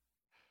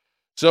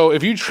 So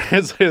if you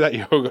translate that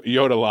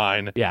Yoda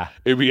line,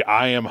 it'd be,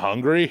 I am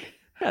hungry.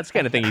 That's the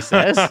kind of thing he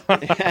says.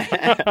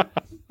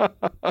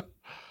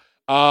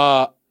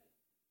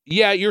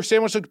 Yeah, your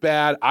sandwich looked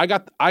bad.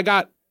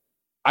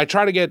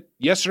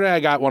 Yesterday I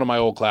got one of my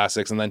old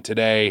classics, and then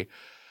today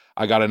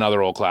I got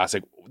another old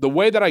classic. The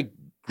way that I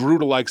grew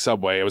to like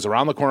Subway, it was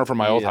around the corner from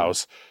my old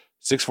house,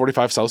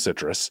 645 South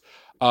Citrus.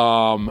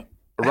 Right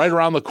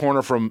around the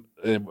corner from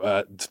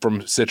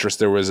Citrus,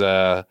 there was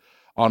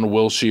on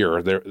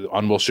Wilshire.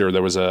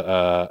 There was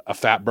a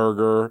Fat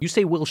Burger. You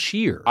say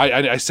Wilshire?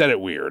 I said it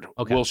weird.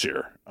 Okay.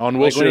 Wilshire. On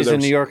like Wilshire, when he's in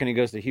New York and he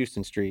goes to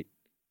Houston Street.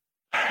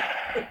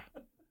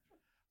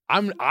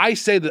 I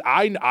say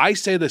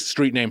the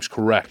street name's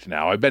correct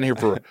now. I've been here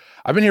for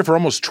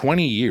almost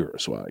 20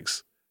 years,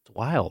 Wags. It's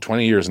wild.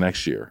 20 years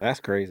next year. That's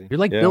crazy. You're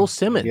like Bill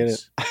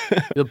Simmons,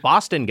 the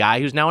Boston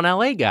guy who's now an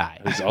LA guy.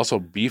 He's also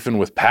beefing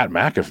with Pat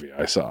McAfee.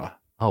 I saw.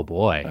 Oh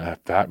boy,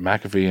 Pat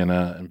McAfee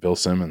and Bill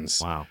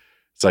Simmons. Wow.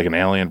 It's like an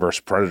Alien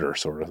versus Predator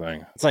sort of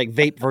thing. It's like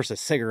vape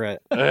versus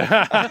cigarette. It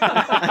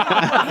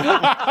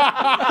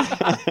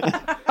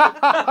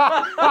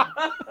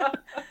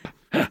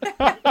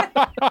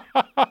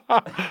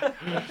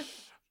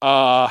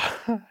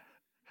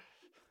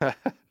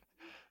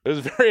was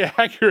very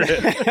accurate.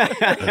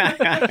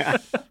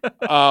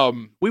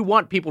 We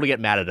want people to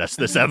get mad at us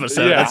this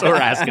episode. Yeah. That's what we're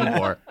asking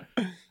for.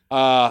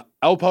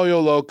 El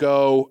Pollo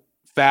Loco,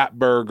 Fat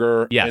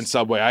Burger, and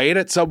Subway. I ate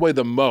at Subway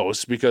the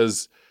most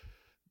because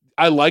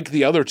I like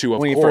the other two, of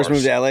course. When you first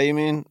moved to LA, you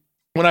mean?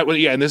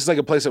 And this is like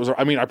a place that was,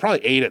 I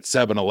probably ate at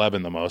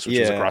 7-Eleven the most, which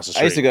is across the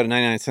street. I used to go to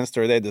 99-cent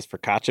store. They had this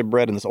focaccia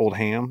bread and this old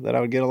ham that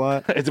I would get a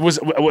lot. It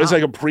was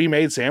like a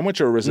pre-made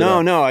sandwich, or was it?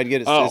 No, I'd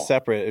get it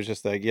separate. It was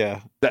just like,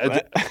 it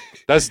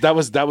was like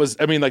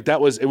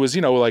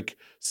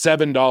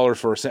 $7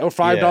 for a sandwich,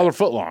 or $5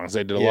 footlongs.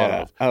 They did a lot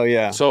of. Oh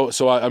yeah. So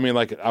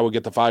I would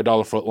get the $5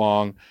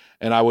 footlong,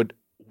 and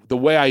the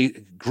way I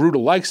grew to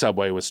like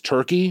Subway was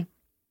turkey,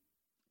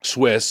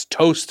 Swiss,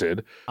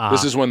 toasted.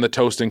 This is when the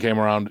toasting came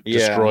around,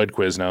 destroyed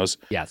Quiznos.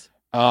 Yes.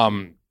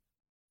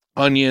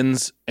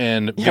 Onions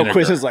and vinegar.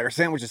 Quiznos like, our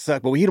sandwiches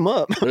suck, but we heat them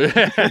up.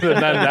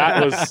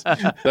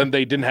 Then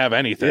they didn't have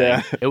anything.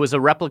 Yeah. It was a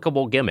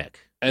replicable gimmick.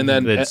 And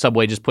then the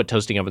Subway just put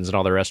toasting ovens in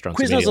all their restaurants.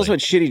 Quiznos also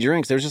had shitty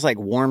drinks. They were just like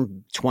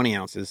warm 20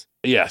 ounces.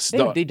 Yes.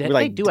 They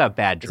do have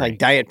bad drinks. It's like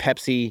Diet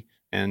Pepsi,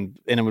 and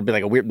it would be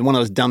like a weird one of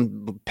those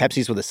dumb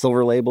Pepsis with a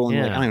silver label. And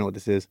like, I don't know what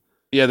this is.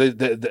 Yeah,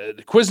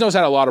 the Quiznos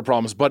had a lot of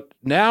problems, but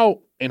now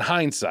in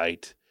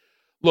hindsight,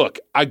 look,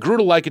 I grew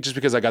to like it just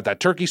because I got that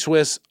turkey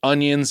Swiss,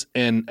 onions,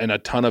 and a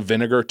ton of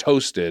vinegar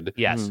toasted.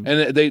 Yes.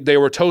 And they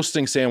were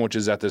toasting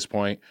sandwiches at this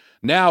point.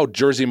 Now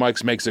Jersey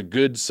Mike's makes a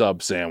good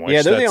sub sandwich.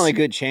 Yeah, they're the only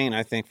good chain,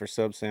 I think, for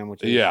sub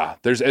sandwiches. Yeah.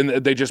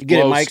 They just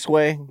get it Mike's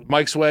way.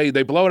 Mike's way.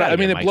 They blow it out. I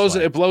mean, it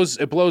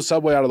blows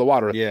Subway out of the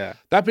water. Yeah.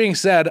 That being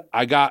said,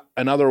 I got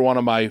another one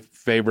of my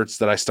favorites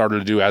that I started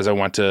to do as I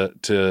went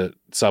to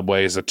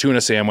Subway is a tuna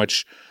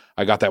sandwich.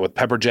 I got that with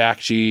pepper jack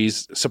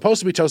cheese, supposed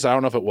to be toasted. I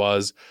don't know if it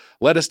was.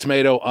 Lettuce,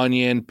 tomato,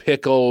 onion,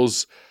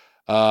 pickles,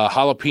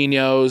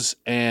 jalapenos,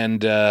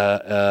 and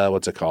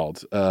what's it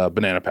called?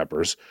 Banana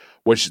peppers,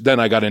 which then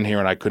I got in here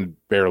and I couldn't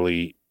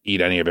barely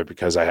eat any of it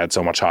because I had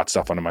so much hot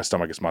stuff under my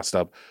stomach. It's messed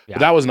up. Yeah. But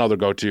that was another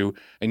go-to.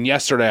 And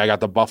yesterday I got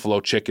the buffalo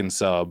chicken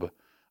sub.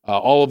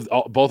 Both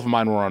of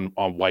mine were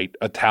on white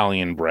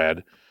Italian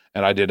bread.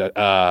 And I did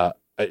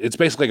it's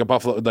basically like a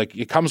buffalo, like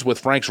it comes with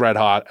Frank's Red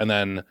Hot and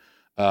then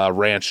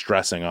ranch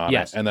dressing on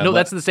it. And then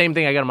that's the same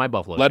thing I got on my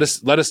buffalo.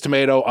 Lettuce,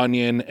 tomato,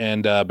 onion,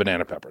 and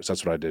banana peppers.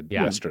 That's what I did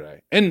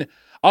yesterday. And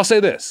I'll say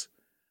this.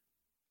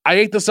 I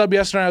ate the sub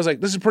yesterday. I was like,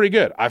 this is pretty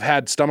good. I've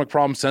had stomach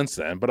problems since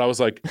then, but I was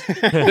like,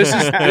 this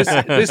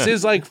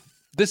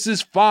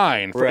is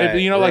fine. Right,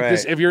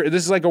 this, if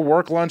this is like a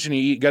work lunch and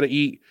you got to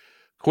eat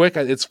quick,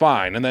 it's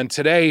fine. And then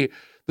today,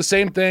 the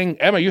same thing.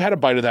 Emma, you had a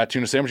bite of that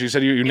tuna sandwich. You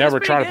said you never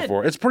tried it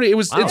before.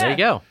 There you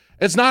go.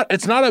 It's not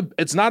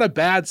a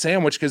bad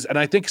sandwich and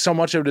I think so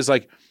much of it is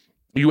like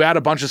you add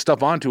a bunch of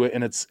stuff onto it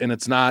and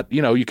it's not,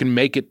 you can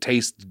make it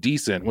taste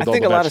decent with all the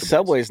vegetables. I think a lot of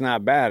Subway's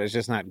not bad. It's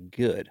just not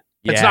good.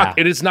 Yeah.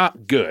 It is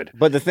not good.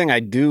 But the thing I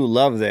do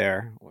love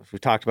there, which we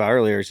talked about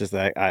earlier, is just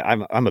that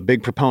I'm a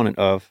big proponent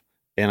of,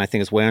 and I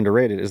think it's way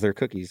underrated, is their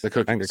cookies. The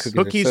cookies. I think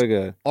their cookies are so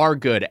good. Are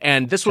good.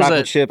 And this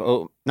chocolate was chip,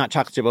 not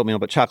chocolate chip oatmeal,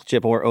 but chocolate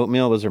chip or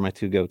oatmeal. Those are my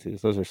two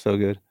go-tos. Those are so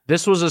good.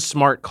 This was a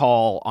smart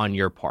call on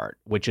your part,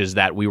 which is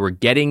that we were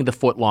getting the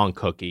foot-long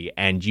cookie,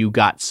 and you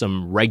got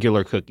some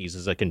regular cookies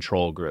as a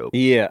control group.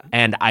 Yeah.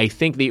 And I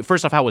think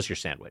first off, how was your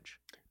sandwich?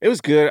 It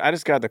was good. I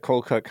just got the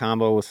cold cut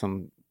combo with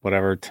some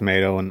whatever,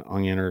 tomato and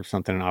onion or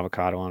something and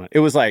avocado on it. It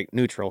was like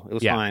neutral. It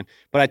was fine.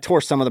 But I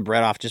tore some of the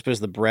bread off just because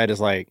the bread is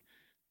like,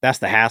 that's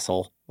the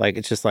hassle. Like,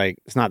 it's just like,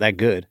 it's not that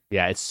good.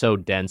 Yeah, it's so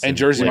dense. And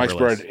Jersey Mike's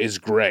bread is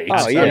great.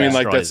 Oh, yeah. I mean,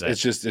 like,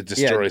 it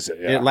destroys it.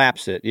 Yeah. It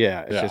laps it.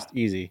 Yeah, it's just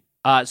easy.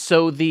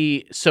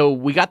 So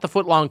we got the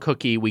foot-long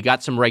cookie. We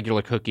got some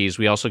regular cookies.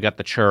 We also got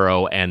the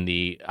churro and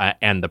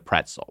the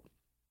pretzel.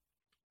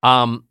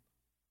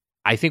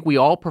 I think we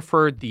all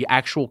preferred the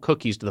actual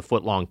cookies to the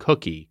foot-long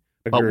cookie.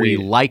 Agreed. But we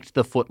liked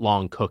the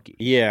foot-long cookie.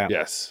 Yeah.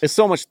 Yes. It's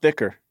so much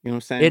thicker. You know what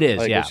I'm saying? It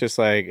is, It's just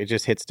like, it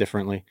just hits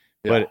differently.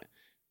 Yeah.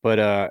 But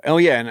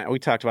and we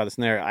talked about this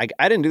in there. I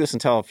didn't do this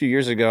until a few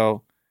years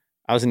ago.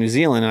 I was in New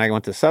Zealand and I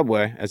went to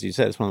Subway. As you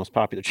said, it's one of the most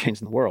popular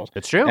chains in the world.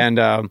 It's true. And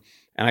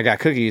I got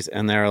cookies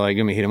and they were like,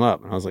 "Let me heat them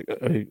up." And I was like,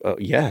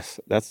 yes,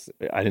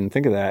 I didn't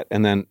think of that.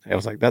 And then I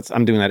was like,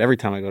 I'm doing that every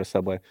time I go to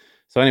Subway.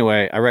 So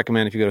anyway, I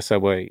recommend if you go to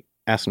Subway,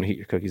 ask them to heat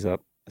your cookies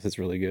up. It's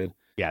really good.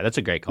 Yeah, that's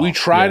a great call. We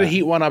tried to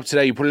heat one up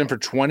today. You put it in for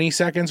 20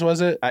 seconds, was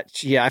it?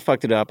 I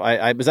fucked it up.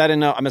 Because I didn't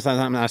know. I'm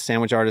not a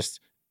sandwich artist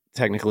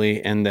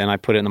technically, and then I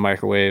put it in the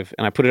microwave,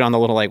 and I put it on the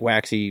little like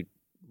waxy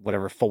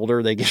whatever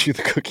folder they give you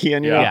the cookie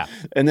in,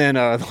 and then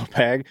the little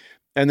bag.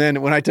 And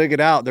then when I took it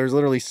out, there's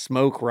literally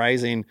smoke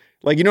rising.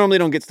 Like, you normally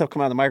don't get stuff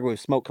coming out of the microwave,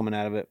 smoke coming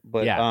out of it.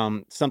 But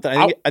something,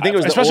 I think it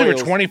was especially for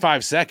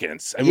 25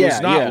 seconds. It was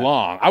not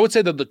long. I would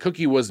say that the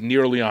cookie was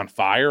nearly on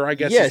fire, I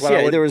guess. Yes,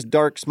 there was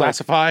dark smoke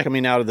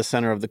coming out of the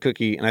center of the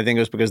cookie. And I think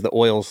it was because the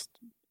oils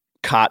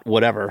caught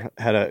whatever,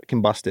 had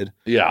combusted.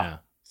 Yeah.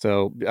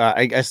 So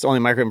I guess only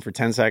microwave for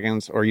 10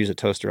 seconds or use a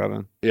toaster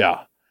oven.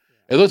 Yeah.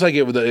 It looked like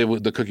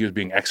the cookie was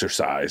being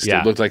exercised.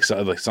 Yeah. It looked like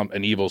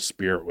an evil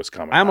spirit was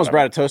coming. I almost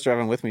brought a toaster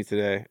oven with me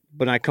today,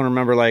 but I couldn't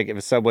remember like if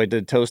a Subway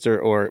did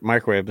toaster or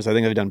microwave, because I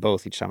think I've done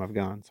both each time I've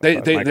gone.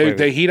 So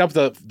they heat up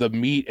the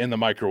meat in the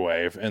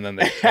microwave and then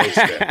they toast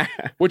it,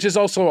 which is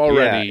also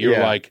already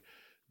like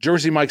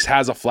Jersey Mike's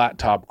has a flat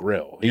top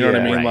grill. You know what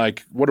I mean? Right.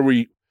 Like what are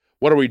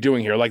we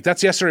doing here? Like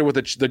that's yesterday with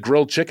the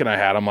grilled chicken I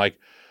had. I'm like,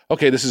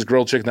 okay, this is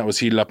grilled chicken that was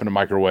heated up in a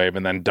microwave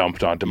and then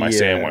dumped onto my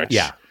sandwich.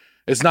 Yeah,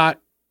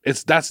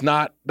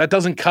 that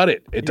doesn't cut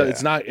it.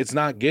 It's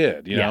not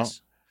good, you know?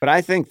 But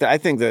I think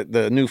that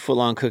the new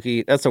footlong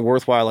cookie, that's a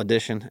worthwhile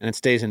addition, and it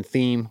stays in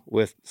theme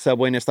with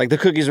Subwayness. Like the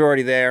cookies are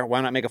already there.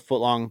 Why not make a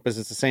footlong? Because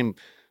it's the same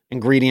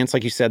ingredients,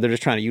 like you said. They're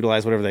just trying to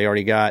utilize whatever they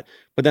already got.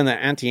 But then the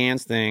Auntie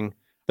Anne's thing,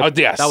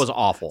 Yes. That was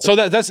awful. So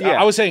that's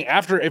I was saying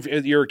if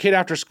you're a kid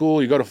after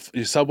school, you go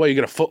to Subway, you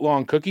get a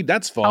foot-long cookie.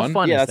 That's fun. How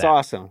fun is that's that?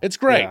 awesome. It's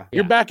great.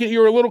 Yeah.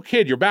 You're a little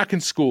kid. You're back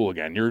in school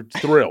again. You're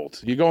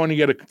thrilled. You go and you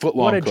get a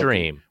foot-long What a cookie.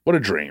 dream. What a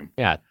dream.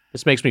 Yeah.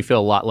 This makes me feel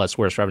a lot less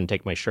worse for having to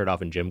take my shirt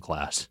off in gym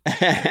class.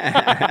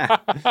 And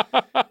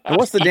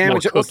what's the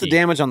damage? What's the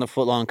damage on the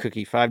foot-long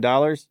cookie?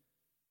 $5?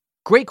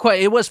 Great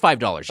question. It was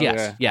 $5. Yes.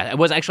 Okay. Yeah. It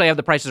was actually. I have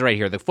the prices right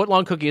here. The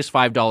foot-long cookie is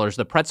 $5.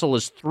 The pretzel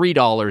is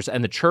 $3,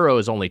 and the churro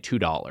is only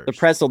 $2. The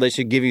pretzel, they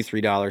should give you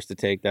 $3 to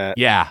take that.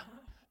 Yeah.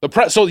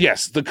 So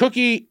yes, the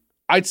cookie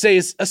I'd say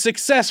is a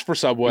success for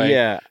Subway.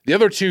 Yeah. The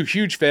other two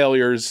huge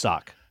failures.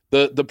 Suck.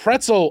 The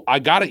pretzel, I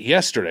got it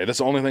yesterday. That's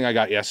the only thing I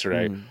got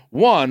yesterday.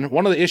 One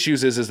of the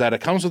issues is that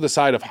it comes with a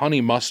side of honey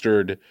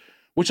mustard,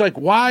 which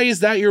why is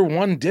that your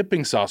one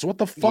dipping sauce? What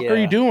the fuck are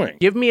you doing?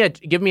 Give me a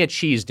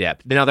cheese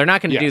dip. Now they're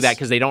not going to do that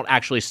because they don't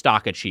actually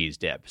stock a cheese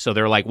dip. So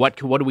they're like, what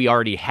do we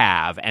already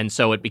have? And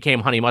so it became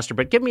honey mustard.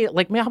 But give me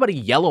how about a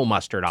yellow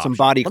mustard option? Some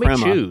body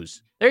crema. Let me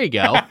choose. There you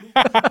go.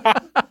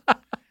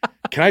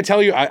 Can I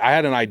tell you? I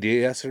had an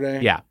idea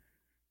yesterday. Yeah.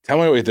 Tell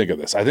me what you think of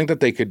this. I think that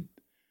they could.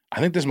 I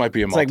think this might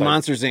be It's like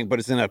Monsters Inc., but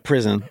it's in a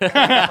prison.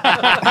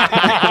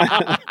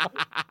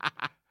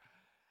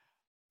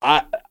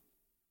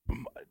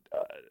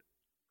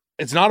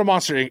 It's not a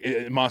Monsters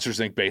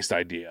Inc. based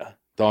idea,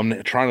 though.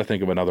 I'm trying to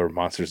think of another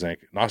Monsters Inc.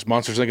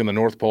 Monsters Inc. in the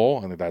North Pole.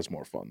 I think that's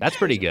more fun. That's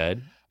pretty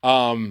good.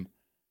 That'd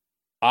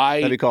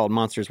be called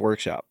Monsters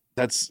Workshop.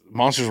 That's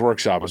Monsters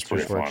Workshop. Is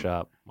pretty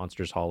fun.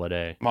 Monsters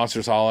Holiday.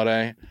 Monsters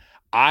Holiday.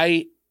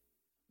 I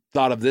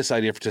thought of this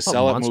idea to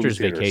sell at Monsters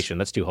movie theaters. Vacation.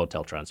 Let's do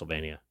Hotel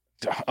Transylvania.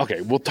 Okay,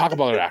 we'll talk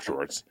about it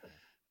afterwards.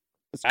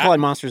 It's called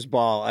Monsters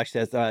Ball.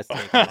 Actually, that's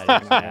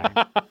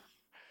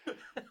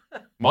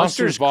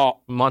Monsters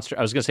Ball. I was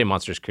going to say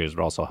Monsters Cruise,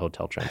 but also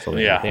Hotel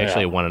Transylvania. Yeah, they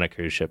actually won on a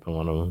cruise ship in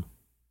one of them.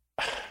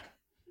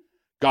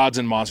 Gods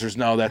and Monsters.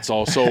 No, that's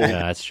also. Yeah,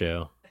 that's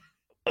true.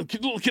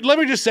 Let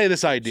me just say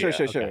this idea.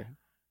 Sure. Okay.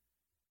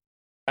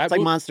 It's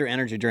like Monster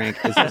Energy drink.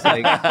 It's just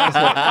like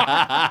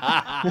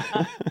at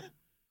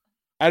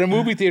a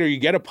movie theater, you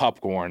get a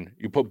popcorn,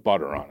 you put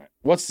butter on it.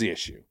 What's the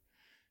issue?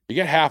 You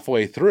get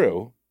halfway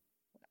through,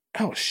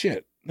 oh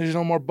shit, there's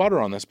no more butter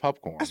on this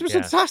popcorn. I'm supposed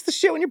to toss the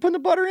shit when you're putting the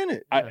butter in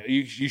it.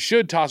 You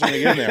should toss it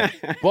in there.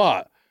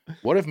 But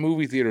what if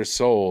movie theaters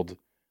sold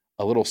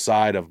a little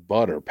side of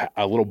butter,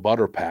 a little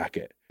butter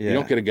packet? Yeah. You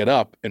don't get to get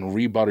up and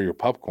re-butter your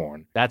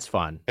popcorn. That's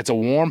fun. It's a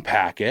warm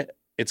packet.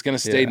 It's going to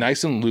stay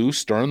nice and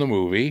loose during the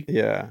movie.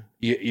 Yeah.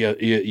 You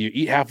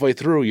eat halfway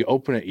through, you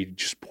open it, you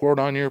just pour it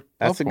on your popcorn.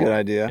 That's a good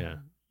idea. Yeah.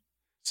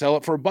 Sell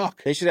it for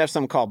 $1. They should have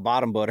something called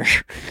bottom butter.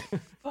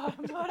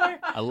 Bottom butter.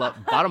 I love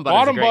bottom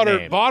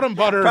butter. Bottom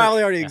butter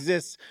probably already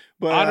exists.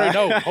 But Andre,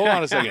 no, hold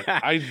on a second.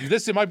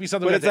 This might be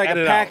something. But it's like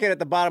a packet out. At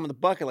the bottom of the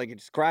bucket, like you're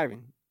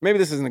describing. Maybe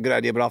this isn't a good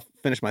idea, but I'll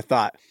finish my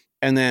thought.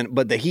 And then,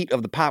 but the heat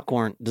of the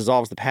popcorn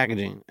dissolves the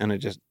packaging, and it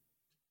just.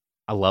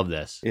 I love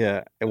this.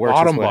 Yeah, it works.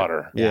 Bottom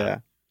butter. Yeah.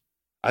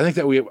 I think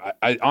that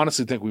I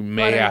honestly think we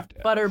may have to.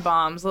 Butter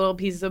bombs, little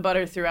pieces of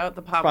butter throughout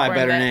the popcorn. Probably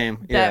better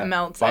name. That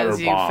melts butter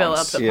as you bombs. fill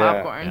up the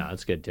popcorn. Yeah,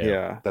 that's good too.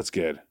 Yeah, that's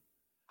good.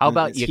 How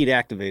about it's heat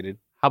activated?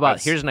 How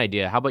about here's an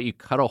idea? How about you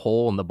cut a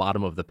hole in the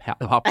bottom of the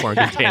popcorn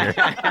container,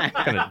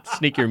 kind of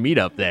sneak your meat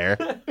up there.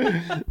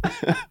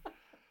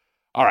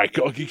 All right,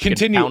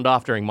 continue. Pound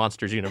off during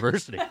Monsters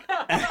University.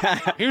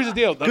 Here's the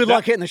deal. Good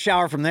luck hitting the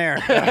shower from there.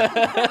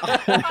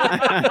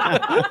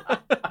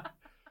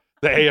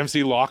 The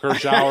AMC locker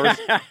showers.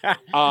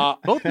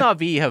 Both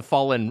Na'vi have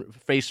fallen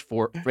face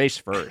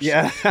first.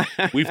 Yeah.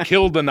 We've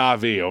killed the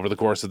Na'vi over the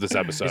course of this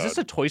episode. Is this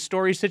a Toy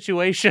Story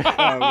situation?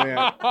 Oh,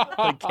 man.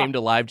 Like came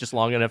to life just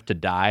long enough to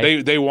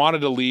die? They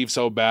wanted to leave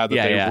so bad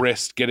that they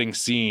risked getting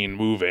seen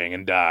moving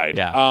and died.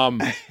 Yeah.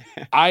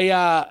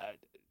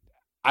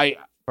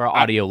 For our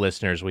I audio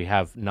listeners, we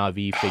have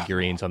Na'vi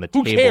figurines on the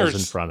tables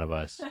in front of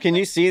us. Can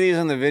you see these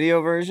in the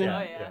video version?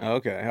 Yeah.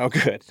 Okay. Oh,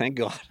 good. Thank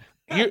God.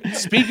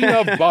 Speaking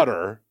of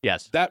butter,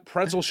 yes, that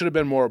pretzel should have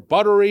been more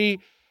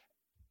buttery.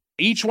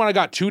 Each one I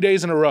got 2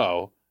 days in a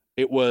row,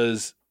 it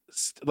was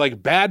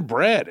like bad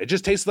bread. It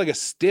just tasted like a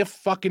stiff,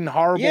 fucking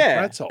horrible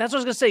pretzel. That's what I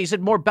was gonna say. You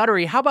said more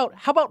buttery. How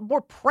about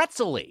more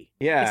pretzel-y?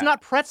 Yeah, it's not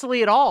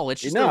pretzel-y at all.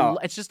 It's just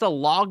it's just a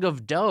log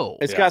of dough.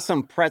 It's got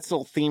some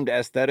pretzel themed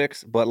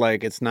aesthetics, but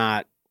like it's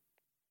not.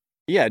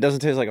 Yeah, it doesn't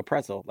taste like a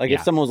pretzel. Like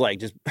if someone was like,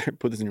 just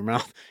put this in your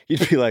mouth,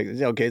 you'd be like,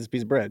 okay, it's a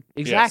piece of bread.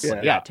 Exactly.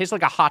 Yes. Yeah, it tastes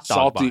like a hot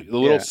dog salty,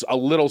 bun. a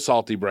little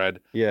salty bread.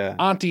 Yeah,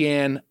 Auntie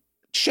Anne,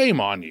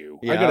 shame on you.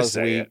 Yeah, I gotta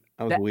say it.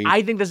 I was weak.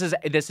 I think this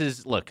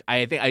is. Look,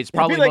 I think it's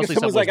probably like mostly if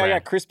someone's like, brand. I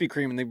got Krispy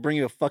Kreme, and they bring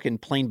you a fucking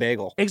plain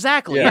bagel.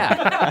 Exactly.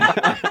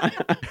 Yeah.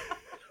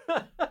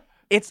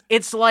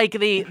 It's like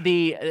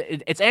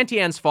it's Auntie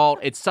Anne's fault.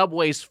 It's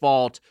Subway's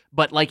fault.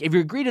 But like, if you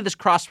agree to this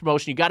cross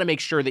promotion, you got to make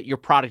sure that your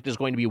product is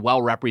going to be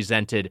well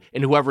represented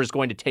and whoever is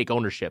going to take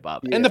ownership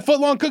of it. Yeah. And the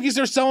footlong cookies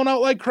are selling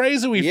out like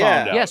crazy. We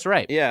found out. Yes,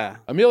 right. Yeah.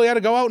 Amelia had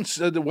to go out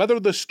and weather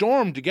the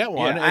storm to get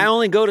one. Yeah, I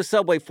only go to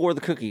Subway for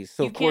the cookies,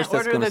 so you of course can't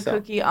that's going order to the sell.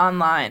 cookie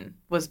online.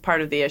 was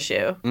part of the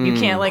issue. You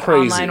can't like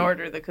crazy. online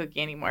order the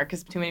cookie anymore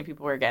because too many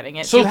people were getting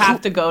it. So you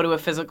have to go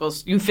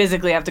to you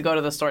physically have to go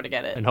to the store to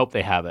get it. And hope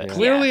they have it.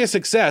 Clearly a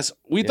success.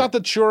 We thought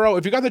the churro,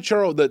 if you got the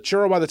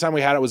churro by the time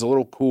we had it was a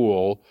little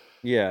cool.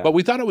 Yeah. But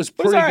we thought it was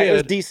pretty good. It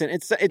was decent.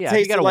 It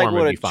tasted like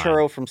what a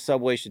churro from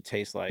Subway should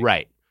taste like.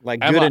 Right. Like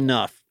good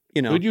enough.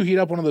 You know. Could you heat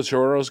up one of those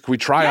churros? Can we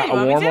try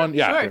a warm one?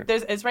 Yeah. Sure.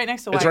 It's right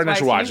next to It's right next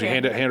to Wise.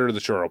 Hand her to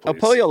the churro, please. El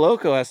Pollo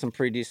Loco has some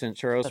pretty decent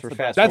churros for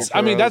fast food.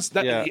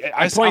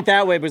 I point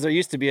that way because there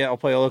used to be El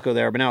Pollo Loco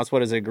there, but now it's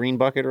a green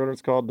bucket or whatever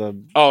it's called.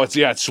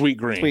 It's sweet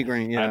green. Sweet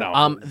green, yeah.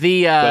 I know.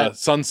 The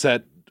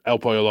Sunset El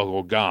Pollo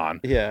Loco gone.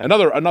 Yeah.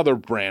 Another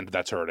brand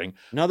that's hurting.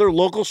 Another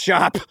local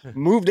shop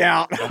moved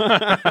out.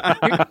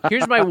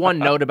 Here's my one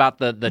note about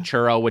the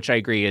churro, which I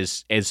agree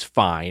is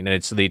fine, and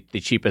it's the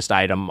cheapest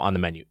item on the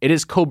menu. It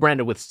is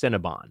co-branded with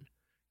Cinnabon.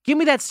 Give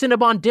me that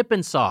Cinnabon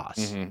dipping sauce.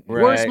 Mm-hmm.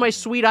 Where's Right. my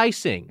sweet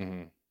icing?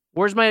 Mm-hmm.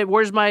 Where's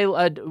my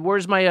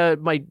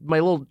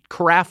little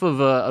carafe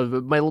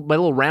of my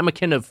little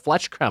ramekin of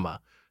flesh crema?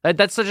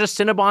 That's such a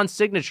Cinnabon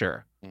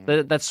signature.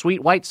 That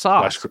sweet white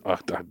sauce.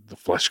 The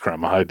flesh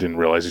crema. I didn't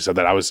realize you said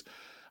that. I was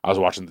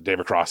watching the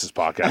David Cross's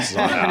podcast. It's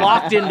on now.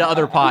 Locked into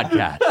other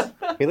podcasts.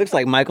 He looks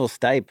like Michael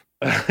Stipe.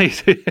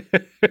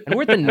 And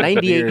we're at the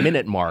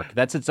 98-minute mark.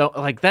 That's its own,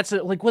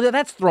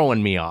 that's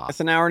throwing me off. That's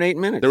an hour and 8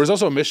 minutes. There was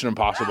also a Mission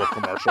Impossible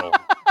commercial.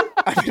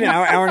 An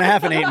hour and a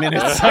half and 8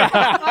 minutes.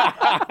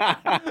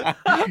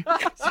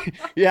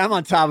 Yeah, I'm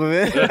on top of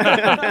it.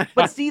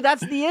 But see,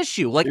 that's the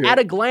issue. At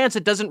a glance,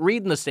 it doesn't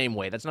read in the same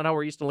way. That's not how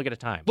we're used to look at a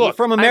time. Look,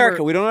 from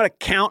America, we don't know how to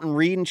count and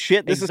read and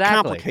shit. This is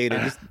complicated.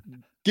 Just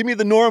give me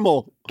the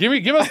normal. Give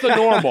us the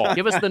normal.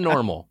 Give us the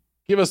normal.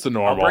 Give us the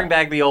normal. I'll bring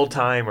back the old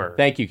timer.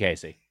 Thank you,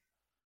 Casey.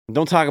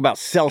 Don't talk about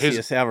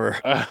Celsius ever.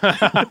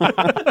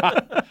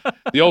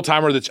 The old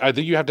timer that I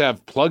think you have to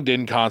have plugged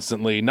in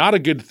constantly. Not a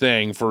good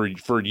thing for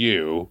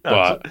you,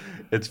 but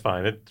it's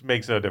fine. It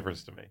makes no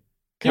difference to me.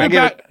 Give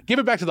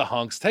it back to the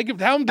hunks.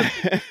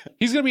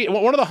 He's gonna be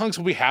one of the hunks.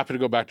 Will be happy to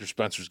go back to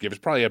Spencer's gift.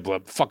 It's probably a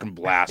fucking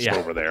blast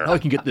over there. Now I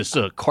can get this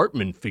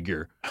Cartman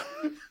figure.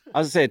 I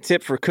was gonna say a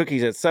tip for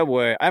cookies at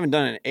Subway. I haven't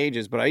done it in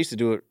ages, but I used to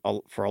do it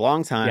for a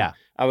long time. Yeah.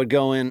 I would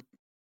go in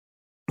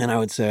and I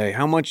would say,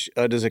 "How much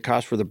does it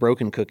cost for the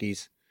broken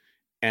cookies?"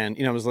 And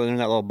I was in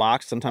that little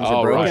box. Sometimes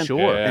they're broken. Right,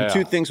 sure. And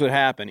two things would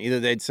happen. Either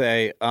they'd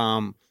say,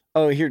 "Oh,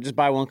 here, just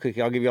buy one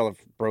cookie. I'll give you all the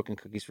broken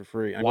cookies for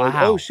free." I'd go,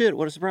 "Oh shit,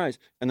 what a surprise!"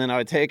 And then I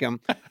would take them,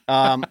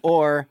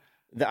 or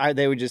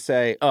they would just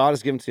say, "Oh, I'll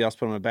just give them to you. I'll just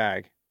put them in a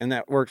bag." And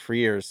that worked for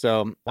years.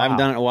 So I haven't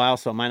done it in a while,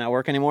 so it might not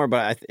work anymore.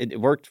 But it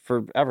worked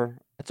forever.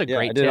 That's a great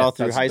I did it tip. all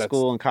through high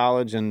school and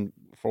college, and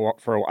for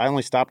I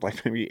only stopped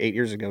like maybe 8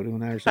 years ago doing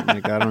that or something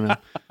like that. I don't know.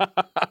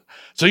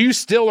 So you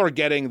still are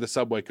getting the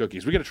Subway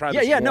cookies? We got to try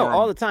this. No,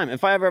 all the time.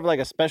 If I ever have like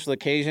a special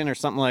occasion or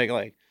something like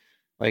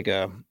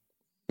not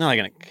like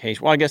an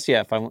occasion. Well, I guess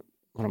if I what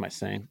am I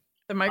saying?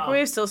 The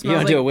microwave still You smells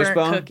don't like do a burnt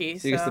wishbone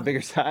cookies. So you get the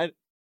bigger side.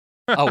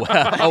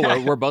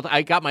 We're both.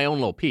 I got my own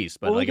little piece,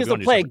 but we if can you still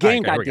wanna do play a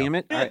something- game. all right, here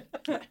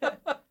we God damn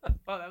it!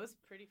 Oh, that was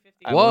pretty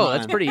 50. Whoa,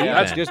 that's pretty even.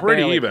 That's just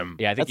pretty barely. even.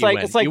 Yeah, I think That's you like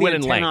win. it's like you the win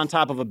in antenna length. on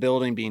top of a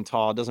building being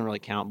tall. It doesn't really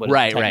count, but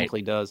Right, it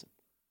technically does.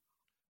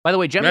 By the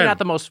way, generally Man. not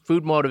the most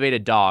food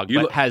motivated dog,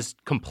 You but has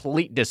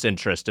complete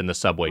disinterest in the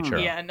Subway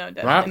churro. Yeah, no, Not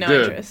definitely no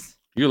good. interest.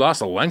 You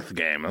lost a length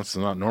game. That's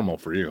not normal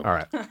for you. All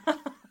right,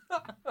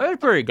 that's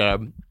pretty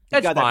good. You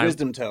That's got fine. that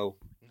wisdom toe.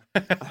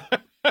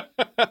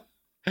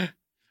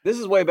 This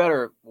is way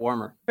better,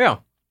 warmer. Yeah.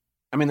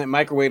 I mean, they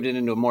microwaved it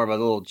into more of a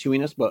little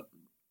chewiness,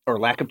 or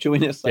lack of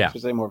chewiness. I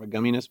should say more of a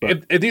gumminess.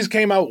 But If these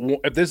came out,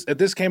 if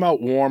this came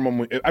out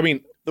warm,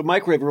 the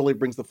microwave really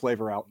brings the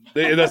flavor out.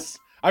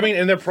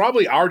 And they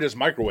probably are just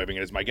microwaving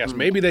it. Is my guess.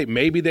 Maybe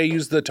they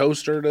use the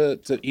toaster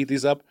to eat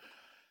these up.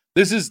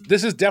 This is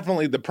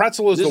definitely the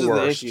pretzel is the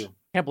worst. issue.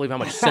 I can't believe how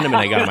much cinnamon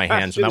I got in my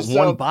hands with that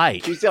one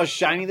bite. You see how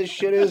shiny this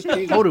shit is?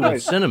 Coated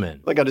with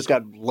cinnamon. Like I just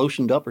got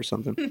lotioned up or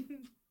something.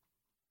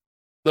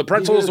 The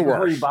pretzel is the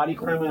worst. Body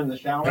cream in the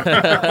shower.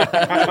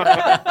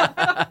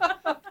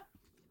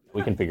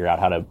 We can figure out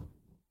how to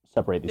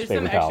separate these There's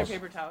some paper extra towels.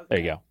 paper towels. There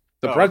you go.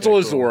 The pretzel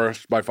is the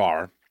worst by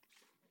far.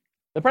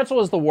 The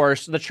pretzel is the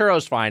worst. The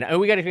churro's fine.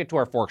 We got to get to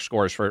our fork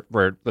scores for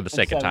the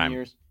sake of time.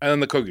 Years. And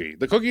then the cookie.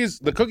 The cookies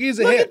a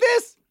Look hit. at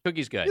this.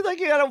 Cookie's good. You're like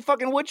you at a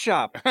fucking wood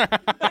shop.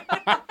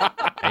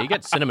 Yeah, you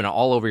got cinnamon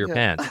all over your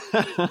pants.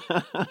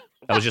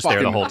 That was just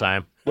there the whole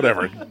time.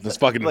 Whatever. This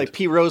fucking like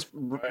P. Rose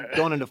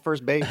going into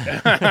first base.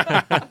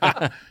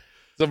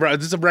 This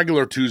is a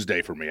regular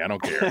Tuesday for me. I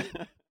don't care.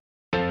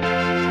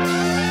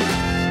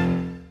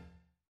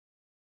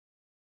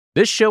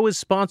 This show is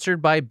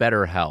sponsored by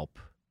BetterHelp.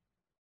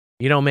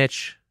 You know,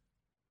 Mitch,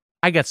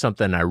 I got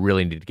something I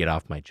really need to get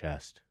off my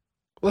chest.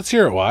 Let's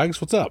hear it, Wags.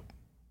 What's up?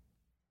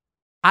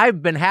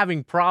 I've been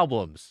having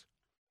problems.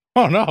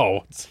 Oh,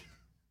 no.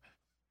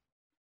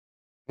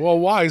 Well,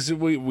 Wags,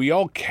 we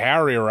all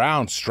carry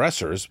around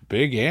stressors,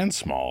 big and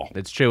small.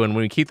 It's true, and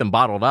when we keep them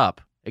bottled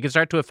up, it can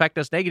start to affect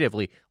us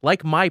negatively,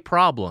 like my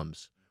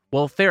problems.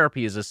 Well,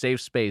 therapy is a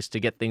safe space to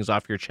get things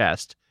off your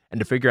chest and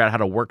to figure out how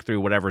to work through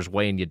whatever's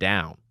weighing you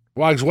down.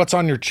 Wags, what's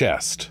on your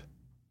chest?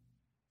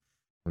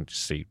 Let's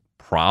see.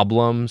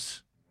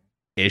 Problems,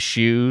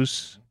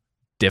 issues,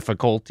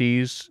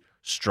 difficulties,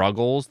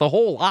 struggles, the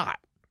whole lot.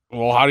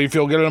 Well, how do you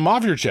feel getting them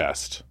off your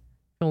chest?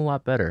 Feel a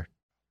lot better.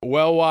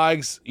 Well,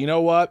 Wags, you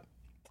know what?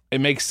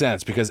 It makes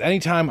sense because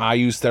anytime I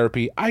use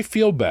therapy, I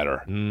feel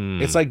better.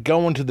 It's like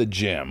going to the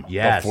gym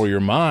for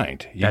your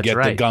mind. You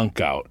get the gunk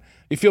out.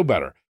 You feel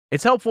better.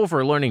 It's helpful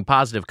for learning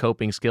positive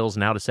coping skills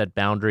and how to set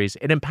boundaries.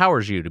 It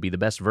empowers you to be the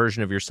best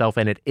version of yourself,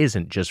 and it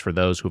isn't just for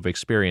those who've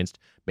experienced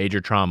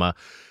major trauma.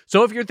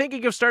 So if you're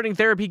thinking of starting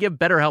therapy, give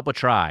BetterHelp a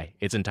try.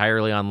 It's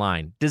entirely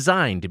online,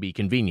 designed to be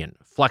convenient,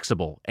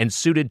 flexible, and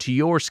suited to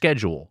your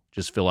schedule.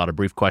 Just fill out a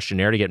brief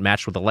questionnaire to get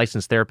matched with a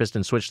licensed therapist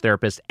and switch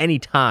therapists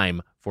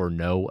anytime for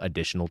no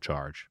additional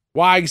charge.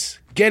 Wags,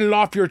 get it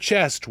off your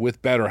chest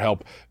with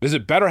BetterHelp.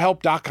 Visit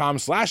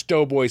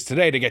BetterHelp.com/Doughboys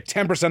today to get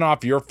 10%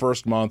 off your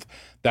first month.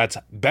 That's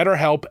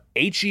BetterHelp,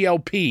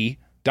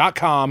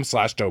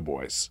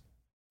 HELP.com/Doughboys.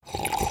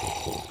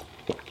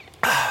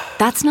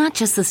 That's not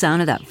just the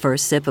sound of that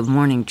first sip of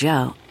Morning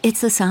Joe.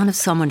 It's the sound of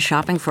someone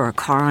shopping for a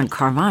car on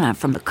Carvana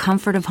from the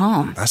comfort of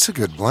home. That's a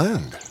good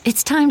blend.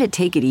 It's time to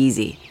take it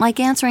easy, like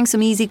answering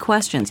some easy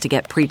questions to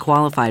get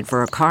pre-qualified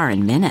for a car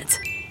in minutes.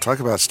 Talk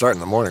about starting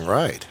the morning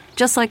right.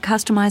 Just like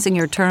customizing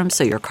your terms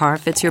so your car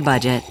fits your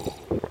budget.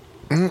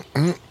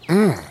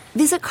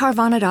 Visit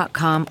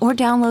Carvana.com or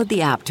download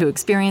the app to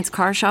experience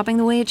car shopping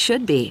the way it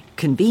should be.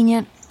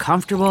 Convenient,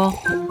 comfortable.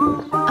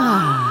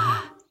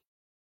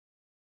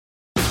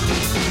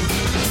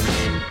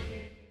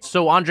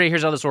 So, Andre,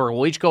 here's how this works.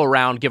 We'll each go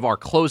around, give our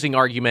closing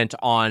argument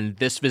on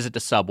this visit to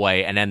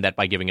Subway, and end that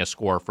by giving a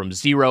score from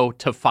 0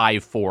 to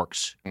 5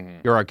 forks.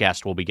 You're our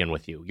guest. We'll begin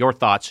with you. Your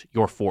thoughts,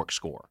 your fork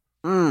score.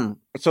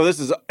 So this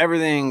is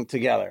everything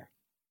together.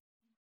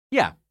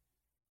 Yeah.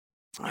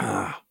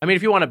 I mean,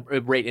 if you want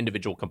to rate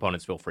individual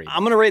components, feel free.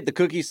 I'm going to rate the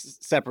cookies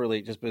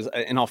separately, just because,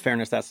 in all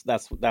fairness, that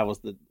was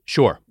the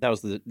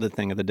the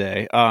thing of the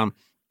day.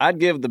 I'd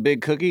give the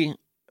big cookie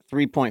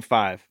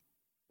 3.5.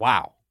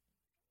 Wow.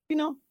 You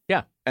know?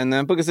 Yeah. And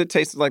then because it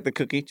tasted like the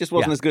cookie, just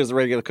wasn't as good as the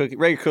regular cookie.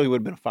 Regular cookie would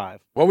have been a 5.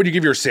 What would you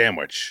give your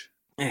sandwich?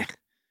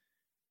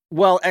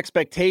 Well,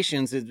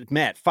 expectations is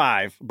met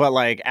 5, but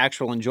like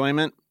actual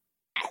enjoyment,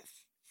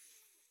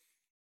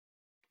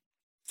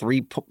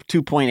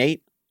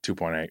 2.8.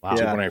 2.8. Wow.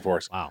 2.8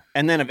 forks. Wow.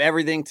 And then of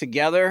everything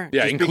together.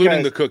 Yeah,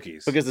 including the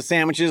cookies. Because the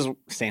sandwiches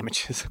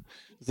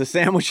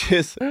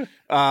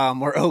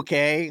were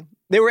okay.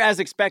 They were as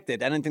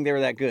expected. I didn't think they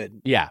were that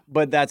good. Yeah.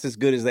 But that's as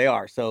good as they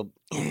are. So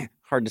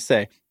hard to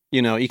say.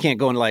 You know, you can't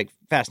go into like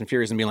Fast and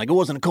Furious and be like, it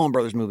wasn't a Coen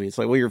Brothers movie. It's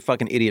like, well, you're a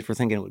fucking idiot for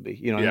thinking it would be.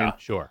 You know what I mean?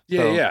 Sure.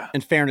 Yeah. In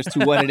fairness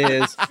to what it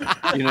is,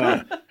 you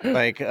know,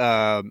 like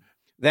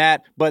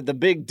that. But the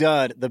big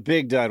dud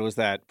was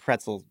that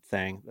pretzel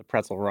thing, the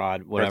pretzel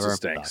rod, whatever. Pretzel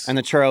stinks. And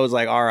the churro was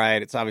like, all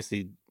right, it's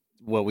obviously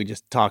what we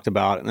just talked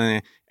about.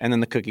 And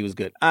then the cookie was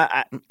good.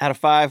 Out of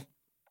 5,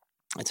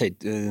 I'd say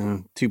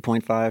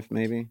 2.5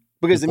 maybe.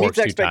 Because it meets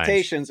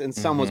expectations and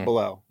some was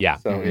below. Yeah,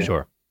 so,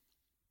 sure.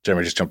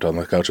 Jeremy just jumped on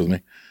the couch with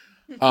me.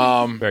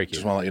 Very cute.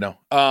 Just want to let you know.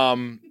 I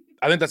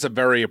think that's a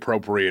very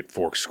appropriate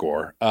fork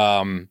score.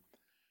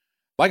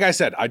 Like I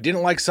said, I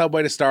didn't like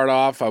Subway to start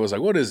off. I was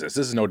like, what is this?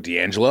 This is no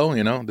D'Angelo,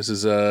 you know? This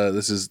is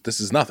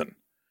nothing.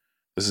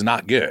 This is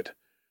not good.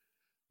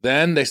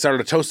 Then they started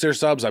to toast their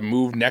subs. I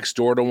moved next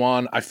door to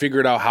one. I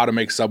figured out how to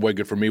make Subway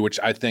good for me, which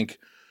I think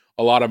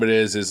a lot of it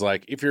is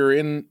like if you're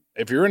in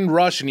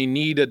rush and you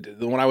need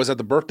when I was at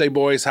the birthday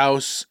boy's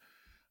house,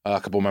 a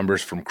couple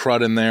members from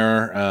Crud in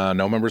there,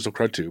 no members of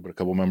Crud 2, but a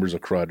couple members of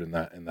Crud in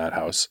that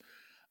house,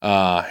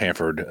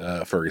 Hanford,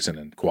 Ferguson,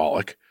 and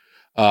Kwalik,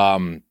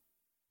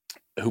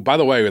 who, by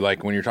the way,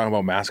 like when you're talking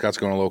about mascots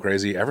going a little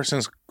crazy, ever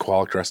since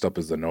Kwalik dressed up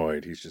as the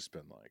Noid, he's just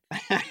been like,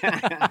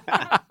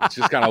 it's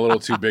just got a little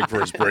too big for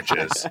his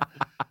britches.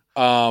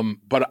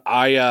 But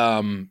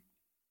I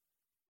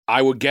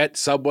would get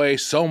Subway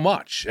so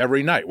much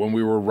every night when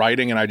we were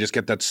writing, and I just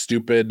get that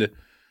stupid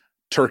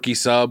turkey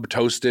sub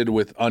toasted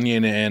with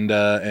onion and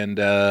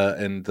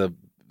the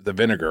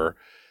vinegar.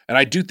 And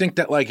I do think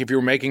that like if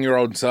you're making your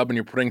own sub and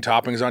you're putting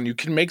toppings on, you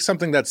can make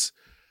something that's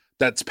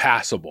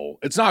passable.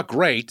 It's not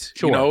great,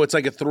 sure. You know. It's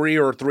like a 3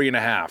 or a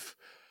 3.5.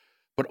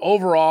 But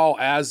overall,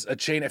 as a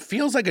chain, it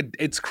feels like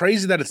it's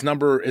crazy that it's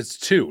number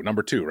 2,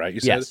 right? You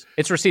said yes,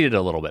 it's receded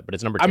a little bit, but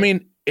it's number 2. I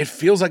mean, it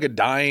feels like a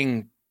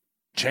dying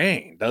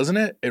chain, doesn't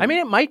it? I mean,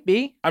 it might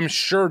be. I'm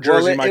sure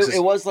Jersey Mike's.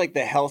 It was like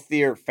the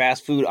healthier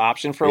fast food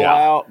option for a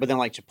while, but then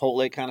like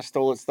Chipotle kind of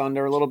stole its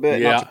thunder a little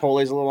bit. Yeah. Now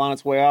Chipotle's a little on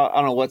its way out. I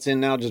don't know what's in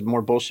now, just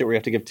more bullshit where you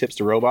have to give tips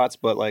to robots,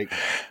 but like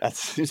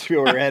that's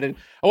where we're headed.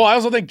 Well, I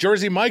also think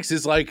Jersey Mike's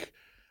is like,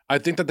 I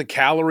think that the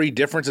calorie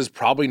difference is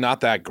probably not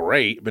that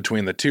great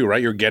between the two,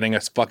 right? You're getting a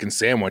fucking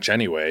sandwich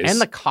anyways.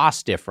 And the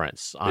cost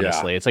difference,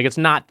 honestly. It's like it's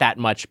not that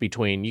much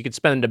between, you could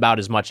spend about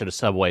as much at a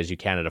Subway as you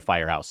can at a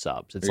Firehouse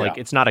Subs. It's like,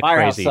 it's not a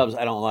Firehouse crazy. Subs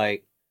I don't like.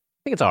 I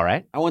think it's all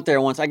right. I went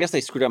there once. I guess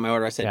they screwed up my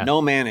order. I said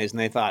no mayonnaise, and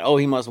they thought, oh,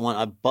 he must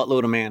want a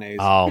buttload of mayonnaise.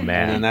 Oh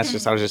man! And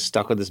then I was just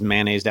stuck with this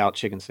mayonnaise out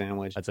chicken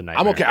sandwich. That's a nightmare.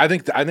 I'm okay. I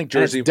think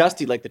Jersey. And it's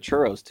dusty like the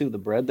churros too. The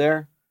bread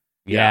there.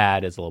 Yeah,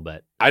 it is a little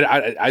bit.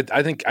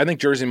 I think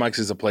Jersey Mike's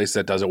is a place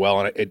that does it well,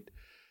 and it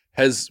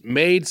has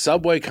made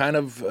Subway kind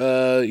of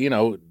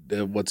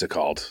what's it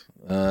called?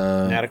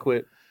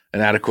 Inadequate.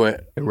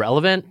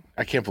 Irrelevant.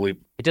 I can't believe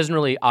it doesn't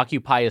really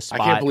occupy a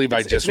spot. I can't believe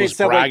I just was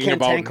bragging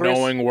about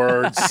knowing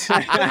words.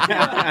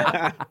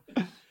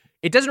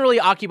 It doesn't really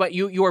occupy.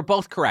 You are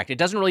both correct. It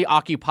doesn't really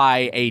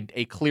occupy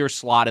a clear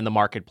slot in the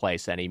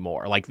marketplace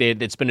anymore. Like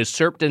it's been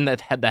usurped in the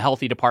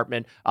healthy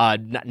department.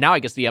 Now I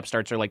guess the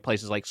upstarts are like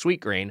places like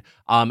Sweetgreen.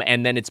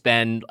 And then it's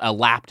been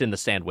lapped in the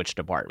sandwich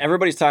department.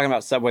 Everybody's talking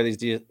about Subway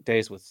these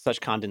days with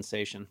such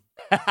condensation.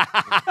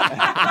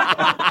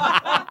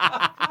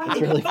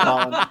 It's really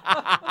fallen.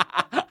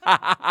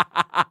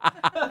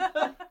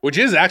 Which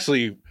is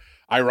actually,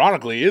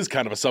 ironically, is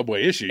kind of a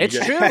Subway issue. It's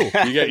true.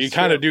 You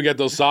kind of do get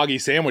those soggy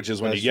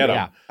sandwiches when you get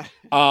them.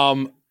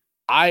 Yeah.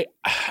 I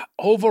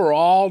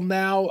overall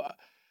now,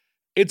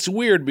 it's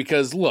weird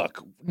because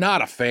look,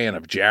 not a fan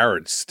of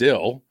Jared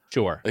still.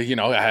 Sure. I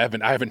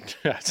haven't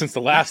since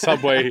the last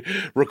Subway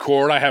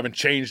record. I haven't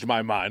changed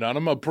my mind on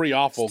him. I'm a pretty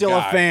awful still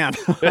guy.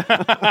 Still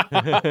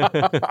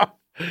a fan.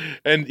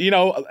 And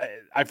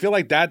I feel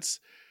like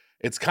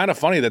it's kind of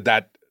funny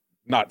that.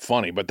 Not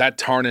funny, but that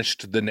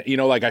tarnished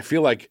I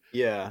feel like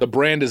the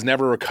brand has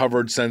never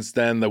recovered since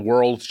then. The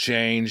world's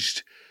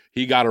changed.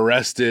 He got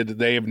arrested.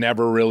 They have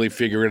never really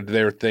figured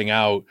their thing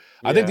out.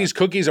 Yeah. I think these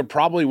cookies are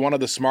probably one of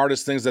the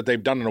smartest things that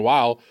they've done in a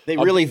while. They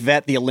really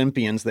vet the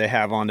Olympians they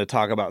have on to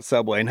talk about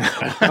Subway now.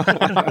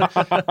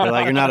 They're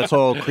like, you're not a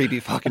total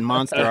creepy fucking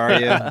monster, are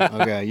you?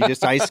 Okay, you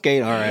just ice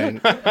skate? All right.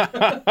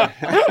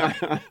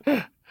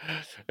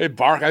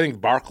 I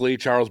think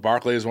Charles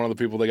Barkley is one of the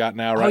people they got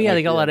now, right? Oh, yeah,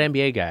 they got a lot of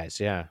NBA guys,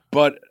 yeah.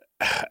 But,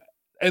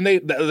 and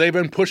they've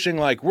been pushing,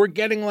 we're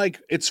getting,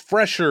 it's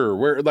fresher.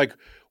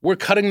 We're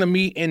cutting the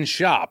meat in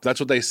shop. That's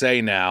what they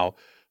say now.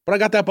 But I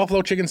got that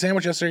buffalo chicken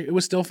sandwich yesterday. It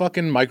was still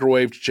fucking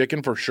microwaved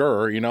chicken for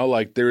sure.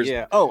 There's...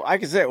 Yeah. Oh, I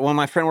can say, when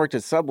my friend worked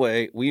at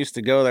Subway, we used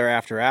to go there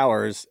after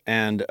hours.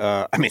 And,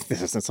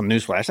 this isn't some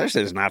newsflash. That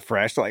shit is not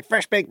fresh. They're like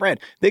fresh baked bread.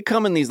 They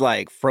come in these,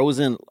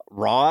 frozen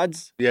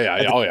rods.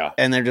 Yeah. Oh, yeah.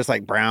 And they're just,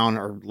 brown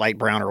or light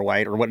brown or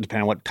white or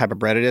depending on what type of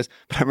bread it is.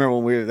 But I remember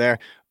when we were there,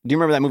 do you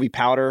remember that movie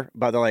Powder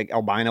about the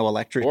albino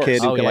electric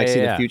kid who could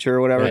see the future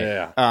or whatever?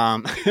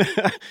 Yeah.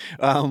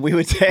 We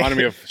would take reminded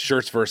me of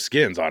Shirts for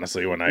Skins,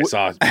 honestly, when I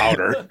saw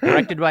Powder.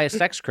 Directed by a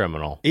sex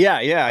criminal.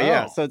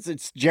 Yeah. So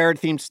it's Jared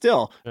themed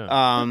still.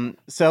 Yeah. And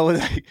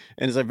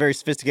it's a very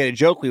sophisticated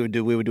joke we would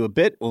do. We would do a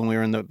bit when we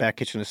were in the back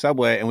kitchen of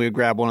Subway, and we would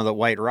grab one of the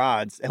white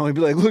rods, and we'd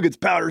be like, "Look, it's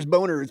Powder's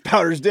boner. It's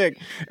Powder's dick,"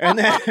 and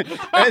then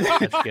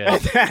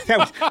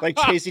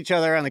chase each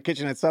other around the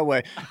kitchen at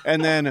Subway,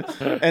 and then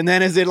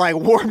as it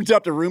warmed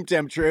up to room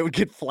temperature, it would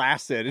get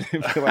flaccid.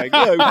 It'd be like,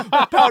 "Look,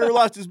 Powder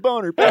lost his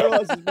boner. Powder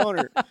lost his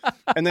boner."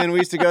 And then we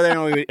used to go there,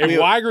 and if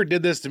Weiger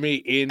did this to me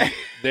in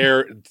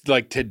there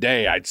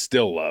today, I'd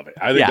still love it.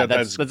 I think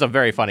that's a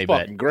very funny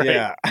bit. Great.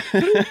 Yeah.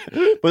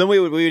 But then we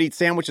would eat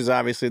sandwiches,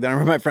 obviously. Then I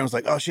remember my friend was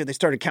like, "Oh shit, they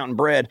started counting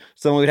bread."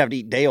 So then we would have to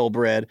eat day old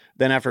bread.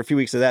 Then after a few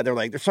weeks of that,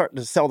 they're starting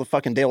to sell the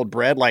fucking day old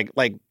bread like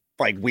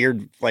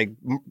weird it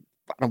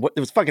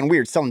was fucking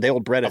weird selling day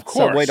old bread at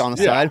Subway on the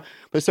side.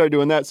 They started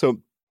doing that,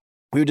 so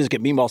we would just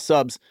get meatball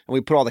subs, and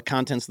we put all the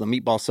contents of the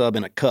meatball sub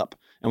in a cup,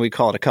 and we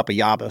call it a cup of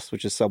Yabas,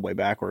 which is Subway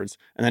backwards.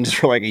 And then just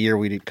for a year,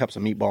 we'd eat cups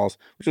of meatballs,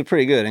 which was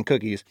pretty good, and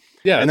cookies.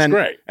 Yeah, that's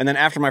great. And then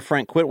after my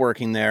friend quit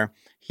working there,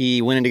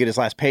 he went in to get his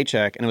last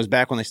paycheck, and it was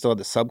back when they still had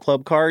the Sub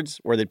Club cards,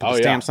 where they'd put the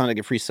stamps on to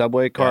get free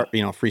Subway card,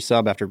 free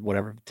sub after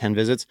 10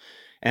 visits.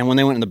 And when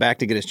they went in the back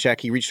to get his check,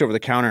 he reached over the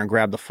counter and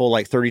grabbed the full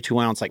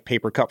 32-ounce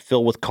paper cup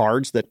filled with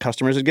cards that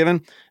customers had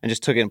given, and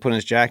just took it and put it in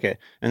his jacket.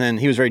 And then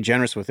he was very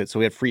generous with it, so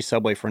we had free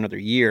Subway for another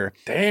year.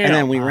 Damn. And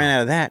then we ran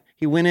out of that.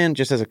 He went in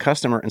just as a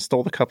customer and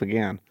stole the cup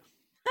again.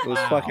 It was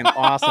fucking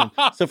awesome.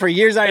 So for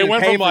years I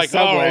didn't pay for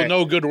Subway.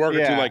 No good worker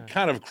to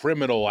kind of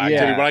criminal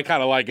activity, but I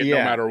kind of like it no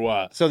matter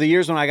what. So the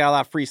years when I got a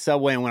lot of free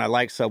Subway and when I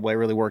liked Subway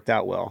really worked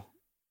out well.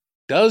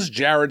 Does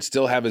Jared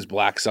still have his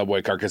black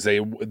Subway card? Because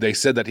they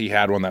said that he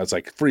had one that was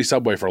free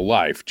Subway for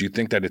life. Do you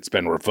think that it's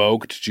been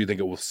revoked? Do you think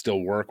it will still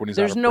work when he's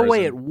out of prison? There's no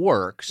way it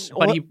works,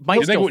 but he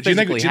might still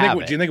physically have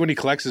it. Do you think when he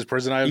collects his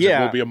prison items, it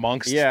will be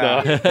amongst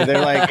the... they'll be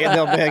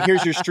like,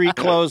 here's your street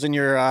clothes and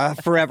your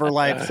forever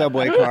life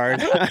Subway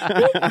card.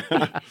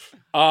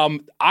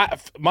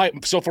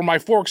 So for my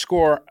fork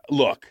score,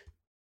 look.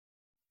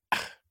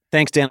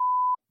 Thanks, Dan,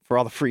 for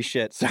all the free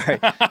shit. Sorry,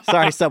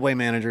 Subway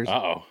managers.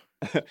 Uh-oh.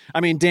 I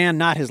mean, Dan,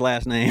 not his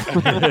last name.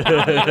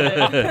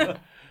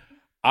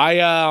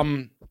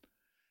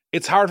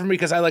 It's hard for me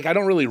because I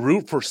don't really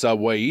root for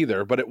Subway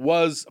either, but it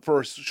was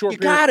for a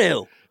short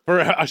period.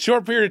 For a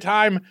short period of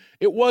time,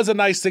 it was a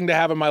nice thing to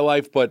have in my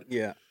life, but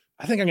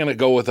I think I'm going to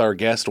go with our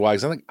guest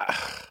Wags. I think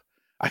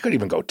I could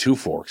even go 2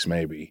 forks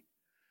maybe.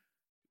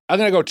 I'm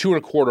going to go 2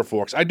 1/4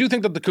 forks. I do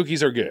think that the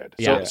cookies are good.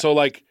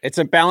 So it's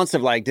a balance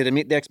of did it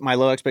meet my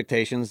low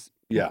expectations?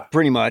 Yeah.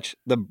 Pretty much.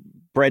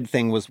 bread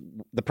thing was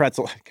the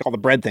pretzel. All the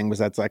bread thing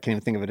was I can't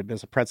even think of it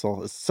as a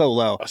pretzel. It's so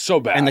low, so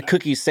bad. And the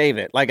cookies save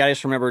it. Like I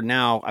just remember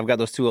now, I've got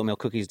those 2 oatmeal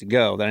cookies to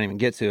go that I didn't even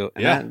get to.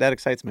 And that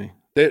excites me.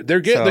 They're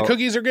good. So, the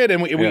cookies are good,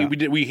 and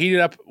we heated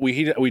up. We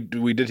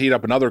did heat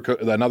up another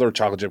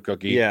chocolate chip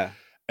cookie. Yeah.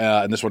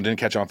 And this one didn't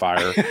catch on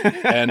fire,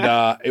 and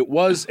it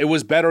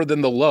was better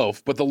than the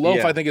loaf. But the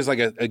loaf, I think, is like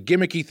a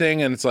gimmicky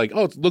thing, and it's like,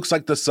 oh, it looks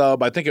like the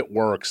sub. I think it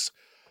works.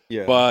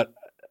 Yeah. But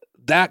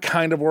that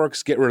kind of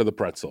works. Get rid of the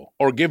pretzel,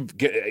 or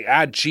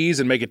add cheese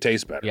and make it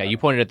taste better. Yeah, you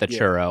pointed at the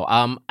churro.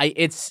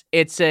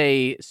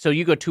 So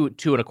you go 2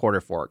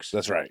 2.25 forks.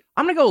 That's right.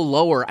 I'm gonna go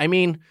lower. I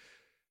mean,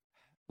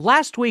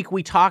 last week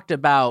we talked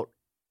about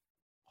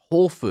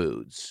Whole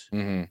Foods,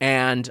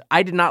 and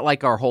I did not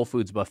like our Whole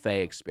Foods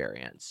buffet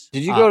experience.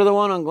 Did you go to the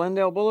one on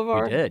Glendale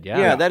Boulevard? We did, yeah.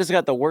 Yeah, that has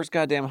got the worst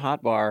goddamn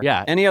hot bar.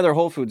 Yeah. Any other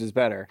Whole Foods is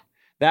better.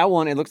 That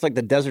one, it looks like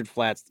the desert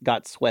flats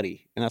got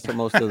sweaty, and that's what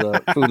most of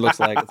the food looks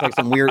like. It's like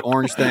some weird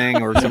orange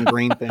thing or some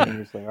green thing.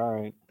 You're just like, all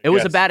right. It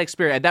was a bad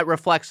experience. That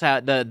reflects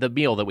the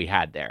meal that we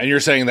had there. And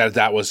you're saying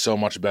that was so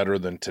much better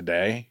than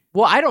today?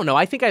 Well, I don't know.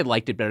 I think I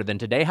liked it better than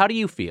today. How do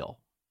you feel?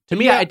 To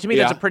me,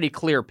 that's a pretty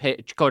clear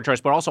color choice.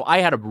 But also, I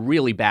had a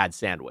really bad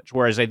sandwich,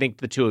 whereas I think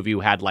the two of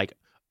you had like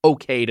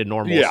okay to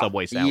normal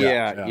Subway sandwich.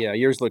 Yeah.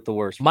 Yours looked the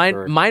worst.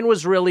 Mine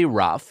was really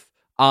rough.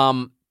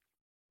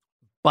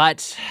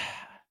 But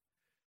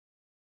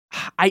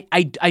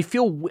I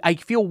feel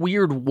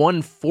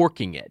weird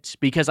forking it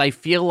because I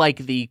feel like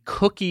the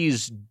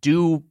cookies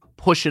do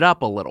push it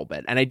up a little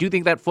bit, and I do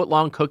think that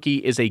foot-long cookie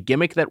is a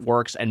gimmick that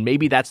works, and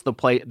maybe that's the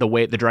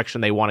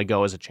direction they want to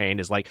go as a chain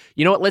is like,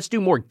 you know what, let's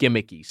do more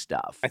gimmicky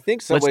stuff. I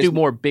think let's do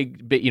more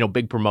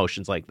big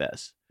promotions like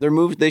this.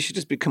 They should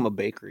just become a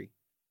bakery.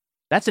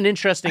 That's an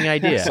interesting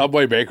idea.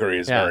 Subway Bakery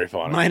is very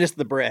fun. Minus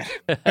the bread.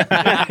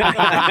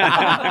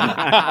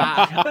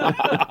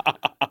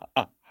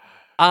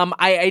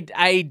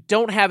 I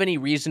don't have any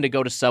reason to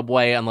go to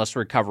Subway unless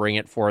we're covering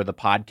it for the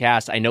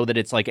podcast. I know that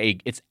it's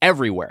it's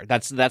everywhere.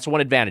 That's one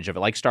advantage of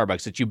it. Like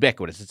Starbucks, it's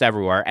ubiquitous. It's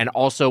everywhere. And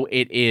also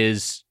it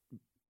is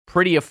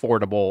pretty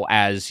affordable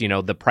as,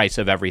 the price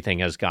of everything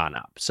has gone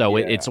up. So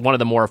it's one of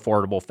the more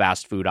affordable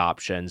fast food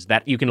options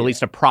that you can at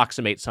least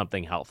approximate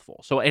something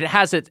healthful. So it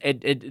has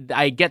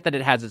I get that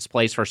it has its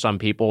place for some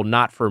people,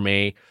 not for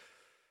me.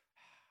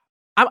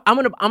 I'm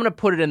gonna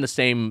put it in the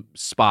same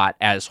spot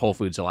as Whole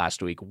Foods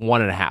last week,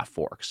 1.5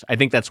 forks. I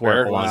think that's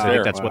where it belongs. I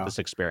think that's what this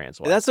experience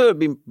was. That's what it would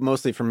be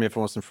mostly for me if it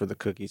wasn't for the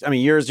cookies. I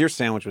mean, your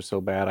sandwich was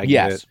so bad. I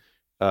get it.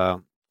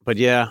 But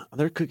yeah,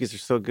 their cookies are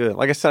so good.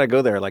 Like I said, I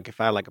go there. Like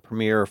if I had like a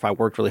premiere, or if I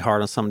worked really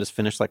hard on something, just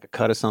finished like a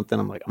cut of something,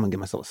 I'm like, I'm gonna get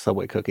myself a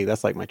Subway cookie.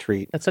 That's like my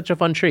treat. That's such a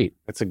fun treat.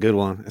 It's a good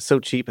one. It's so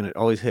cheap and it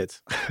always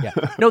hits. Yeah.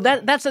 No,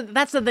 that's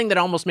the thing that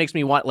almost makes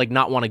me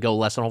not want to go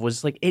less on Whole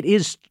Foods. Like it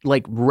is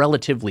like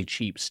relatively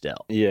cheap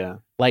still. Yeah.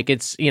 Like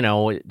it's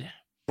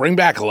bring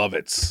back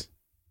Lovitz.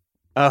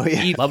 Oh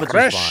yeah, Lovitz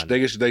was fun.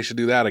 They should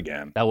do that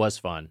again. That was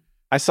fun.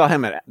 I saw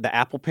him at the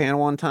Apple Pan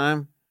one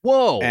time.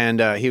 Whoa!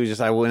 And I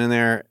went in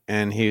there,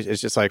 and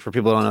it's just like, for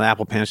people who don't know, the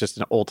Apple Pan is just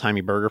an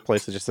old-timey burger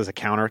place that just has a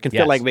counter. It can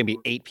fit like maybe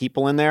 8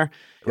 people in there.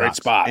 Great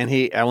spot. And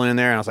I went in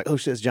there, and I was like, oh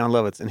shit, it's John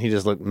Lovitz. And he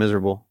just looked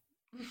miserable.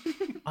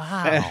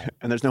 Wow.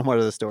 And there's no more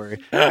to the story.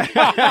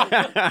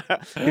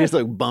 He just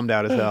looked bummed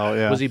out as hell.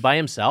 Yeah. Was he by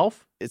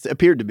himself? It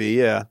appeared to be,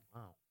 yeah.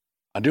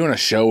 I'm doing a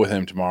show with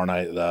him tomorrow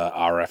night, the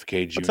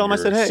RFK Juniors. Tell him I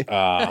said hey.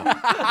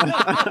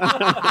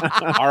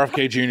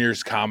 RFK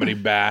Juniors Comedy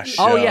Bash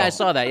show. Oh, yeah, I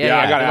saw that. Yeah,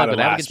 I got out of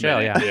that. Have a last good show,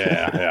 minute.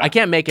 Yeah. I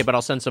can't make it, but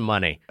I'll send some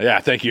money.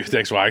 Yeah, thank you.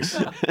 Thanks,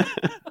 Wags.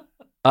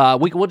 Emma,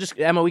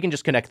 we can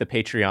just connect the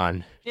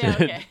Patreon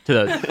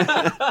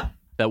to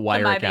the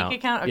Wire my account.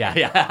 Bank account?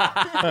 Okay.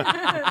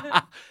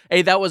 Yeah.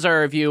 Hey, that was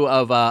our review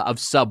of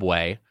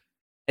Subway.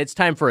 It's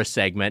time for a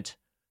segment.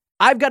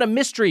 I've got a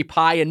mystery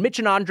pie, and Mitch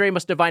and Andre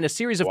must divine a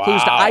series of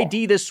clues to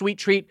ID this sweet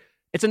treat.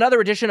 It's another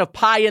edition of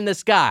Pie in the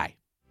Sky.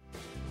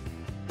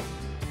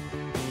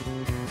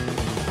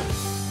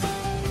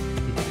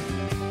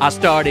 I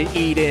started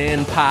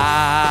eating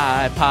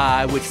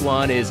pie, which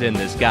one is in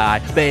the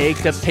sky?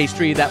 Baked a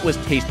pastry that was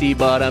tasty,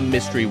 but a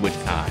mystery which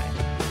kind?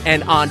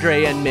 And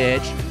Andre and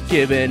Mitch,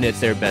 giving it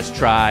their best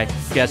try,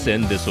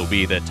 guessing this'll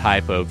be the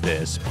type of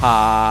this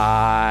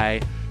pie.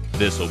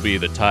 This'll be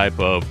the type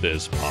of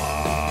this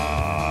pie.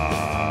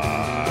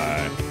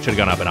 Should have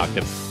gone up an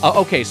octave.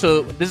 Okay,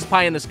 so this is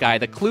Pie in the Sky.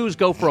 The clues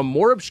go from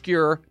more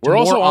obscure to We're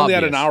more also only obvious.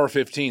 at an hour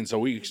 15, so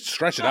we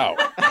stretch it out.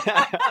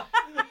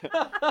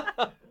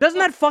 Doesn't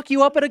that fuck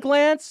you up at a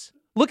glance?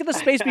 Look at the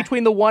space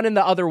between the one and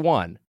the other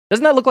one.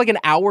 Doesn't that look like an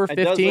hour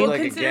 15?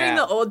 Like considering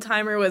the old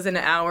timer was an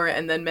hour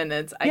and then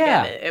minutes, I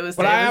get it. It was.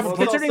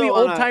 Considering the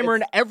old timer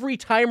and every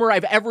timer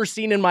I've ever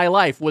seen in my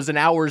life was an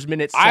hours,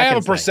 minutes, seconds. I have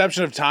a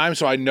perception of time,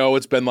 so I know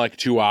it's been like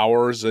 2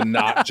 hours and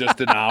not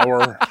just an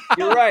hour.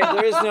 You're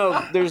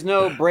right. There's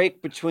no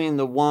break between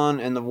the 1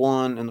 and the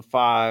 1 and the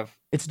 5.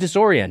 It's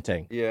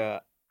disorienting.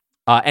 Yeah.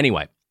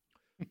 Anyway.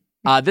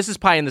 This is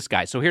Pie in the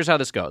Sky. So here's how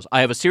this goes.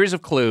 I have a series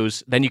of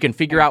clues. Then you can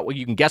figure out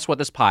you can guess what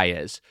this pie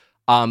is.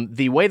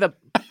 The way that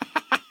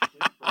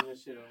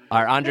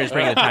All right, Andre's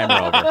bringing the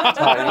timer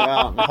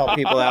over. Help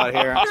people out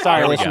here.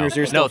 Sorry, listeners,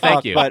 you're still thank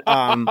fucked, you. But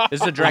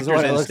this is a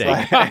director's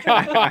instinct.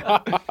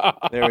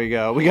 There we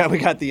go. We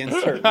got the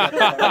insert.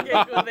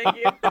 Okay, cool, thank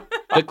you.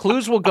 The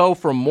clues will go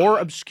from more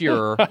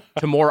obscure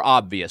to more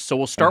obvious. So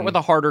we'll start with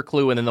a harder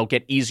clue, and then they'll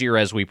get easier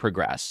as we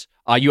progress.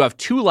 You have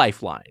 2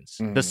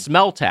 lifelines. The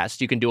smell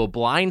test, you can do a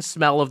blind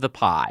smell of the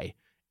pie.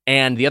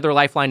 And the other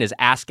lifeline is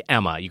Ask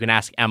Emma. You can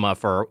ask Emma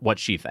for what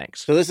she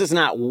thinks. So this is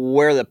not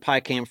where the pie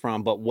came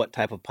from, but what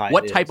type of pie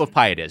What type of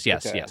pie it is,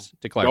 yes, Okay. yes.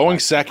 To clarify. Going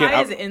second.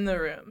 Pie is in the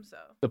room, so.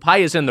 The pie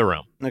is in the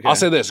room. Okay. I'll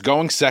say this: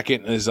 going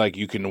second is like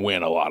you can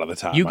win a lot of the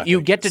time.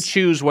 You get to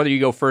choose whether you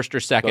go first or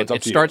second. So it's up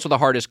it to starts with the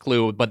hardest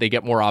clue, but they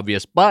get more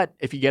obvious. But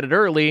if you get it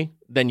early,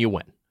 then you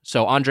win.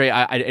 So, Andre,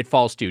 it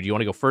falls to you. Do you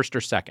want to go first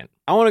or second?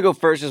 I want to go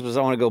first just because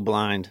I want to go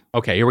blind.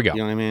 Okay, here we go. You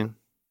know what I mean?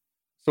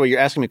 So you're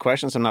asking me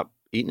questions, I'm not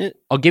eating it?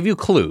 I'll give you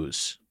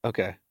clues.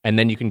 Okay. And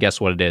then you can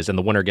guess what it is, and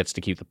the winner gets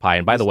to keep the pie.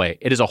 And by the way,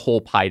 it is a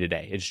whole pie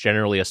today. It's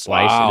generally a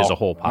slice. Wow. It is a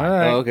whole pie. All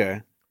right. Oh,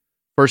 okay.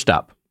 First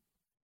up.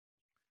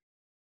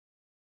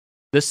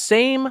 The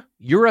same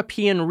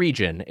European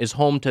region is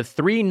home to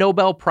 3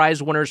 Nobel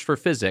Prize winners for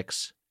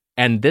physics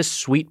and this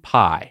sweet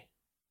pie.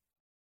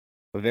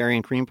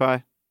 Bavarian cream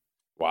pie?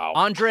 Wow.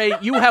 Andre,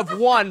 you have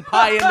won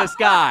Pie in the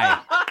Sky.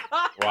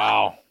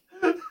 Wow.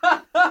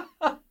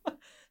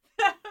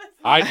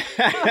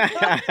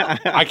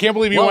 I can't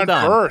believe you Well went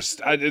done. first.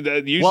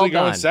 Usually Well going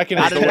done. second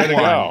Out is of the way to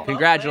 1. go.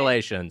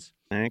 Congratulations.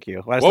 Thank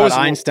you. Well, I What thought was-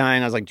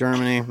 Einstein. I was like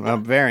Germany.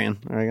 Bavarian.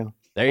 There you go.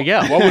 There you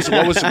go.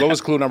 What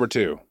was clue number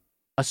 2?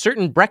 A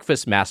certain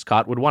breakfast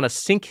mascot would want to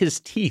sink his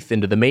teeth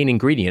into the main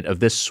ingredient of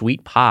this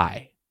sweet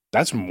pie.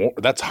 That's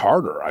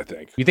harder, I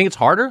think. You think it's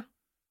harder?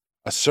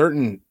 A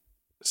certain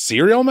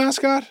cereal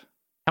mascot?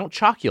 Count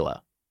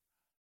Chocula.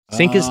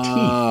 Sink his teeth.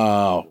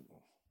 Oh.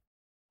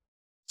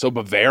 So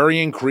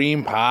Bavarian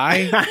cream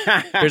pie?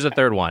 Here's a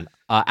third one.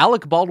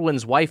 Alec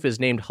Baldwin's wife is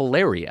named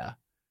Hilaria.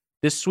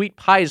 This sweet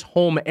pie's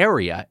home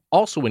area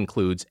also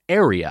includes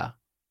area,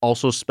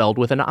 also spelled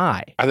with an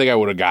I. I think I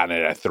would have gotten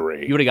it at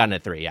 3. You would have gotten it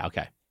at 3, yeah,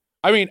 okay.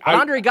 I mean, But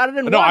Andre got it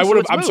in 1. I would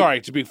have. So I'm it's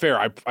sorry. To be fair,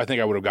 I think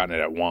I would have gotten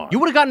it at 1. You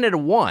would have gotten it at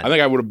 1. I think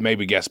I would have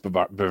maybe guessed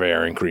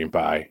Bavarian cream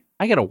pie.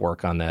 I got to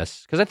work on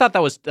this because I thought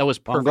that was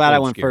perfect. I'm glad I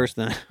went first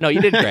then. No,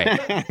 you did great.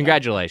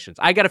 Congratulations.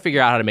 I got to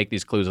figure out how to make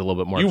these clues a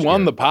little bit more You obscure.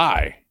 won the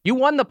pie. You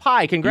won the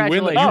pie.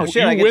 Congratulations.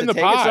 You win the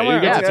pie. You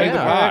get to take the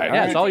pie.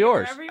 Yeah, it's all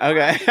yours.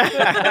 Okay.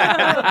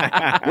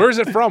 Where is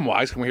it from,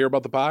 Wise? Can we hear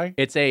about the pie?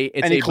 It's a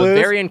Any clues?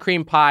 Bavarian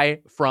cream pie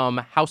from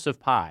House of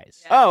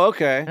Pies. Oh,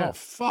 okay. Oh,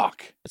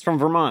 fuck. It's from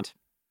Vermont.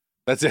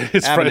 That's it.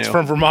 It's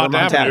from Vermont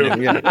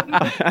Avenue. Yeah.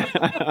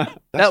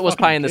 That was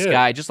Pie in the good.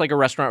 Sky, just like a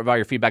restaurant without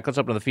your feedback. Let's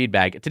open to the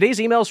feedback. Today's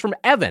email is from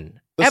Evan.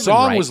 The Evan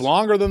song writes, was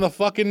longer than the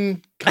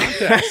fucking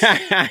contest.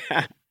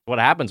 What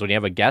happens when you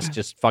have a guest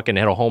just fucking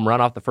hit a home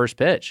run off the first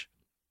pitch?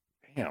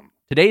 Damn.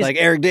 Today's Like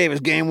Eric Davis,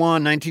 game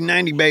 1,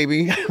 1990,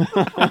 baby.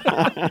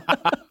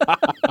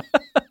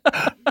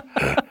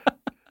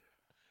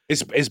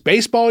 Is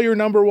baseball your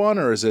number 1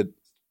 or is it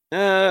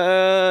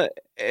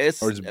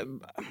It's or is it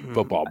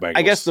football? Bengals?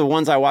 I guess the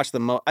ones I watch the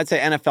most, I'd say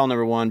NFL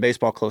number 1,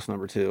 baseball close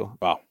number 2.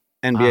 Wow.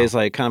 NBA is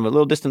like kind of a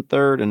little distant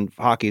 3rd, and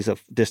hockey's a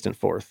distant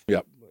 4th.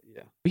 Yep.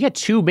 we got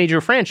 2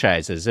 major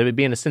franchises. It would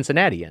be in a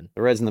Cincinnatian.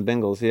 The Reds and the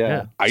Bengals,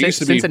 yeah. I used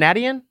to be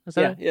Cincinnatian? Is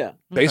that Yeah.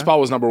 baseball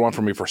was number 1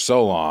 for me for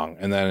so long,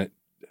 and then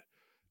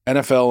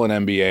NFL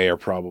and NBA are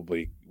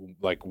probably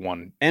like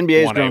one.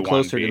 NBA's 1A, grown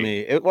closer 1B. to me.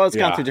 It's gone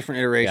Yeah. through different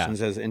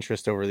iterations as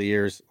interest over the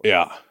years.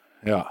 Yeah.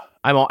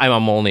 I'm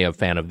only a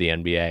fan of the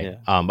NBA. Yeah.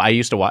 I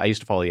used to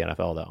follow the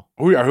NFL though.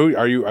 Who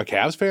are you a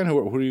Cavs fan?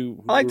 Who do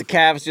you? I like the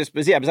Cavs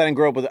because I didn't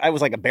grow up with. I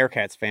was like a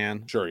Bearcats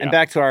fan. Sure, yeah. And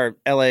back to our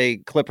LA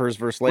Clippers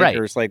versus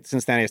Lakers. Like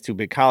Cincinnati has 2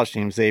 big college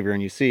teams, Xavier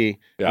and UC.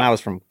 Yeah. And I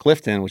was from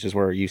Clifton, which is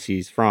where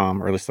UC's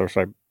from, or at least that's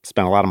where I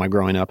spent a lot of my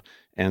growing up.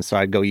 And so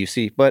I'd go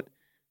UC, but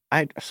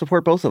I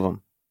support both of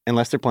them.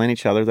 Unless they're playing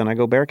each other, then I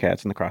go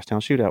Bearcats in the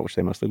crosstown shootout, which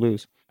they mostly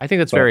lose. I think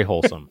that's very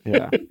wholesome.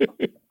 Yeah.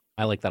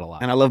 I like that a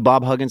lot. And I love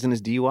Bob Huggins and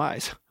his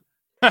DUIs.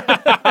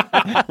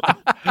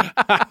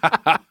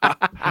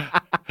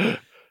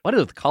 What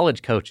is with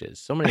college coaches?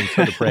 So many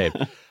so depraved.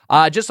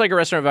 Just like a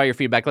restaurant about your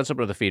feedback, let's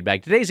open up the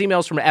feedback. Today's email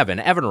is from Evan.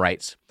 Evan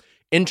writes,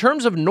 in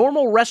terms of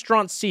normal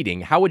restaurant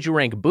seating, how would you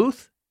rank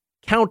booth,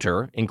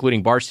 counter,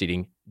 including bar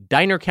seating,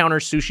 diner counter,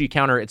 sushi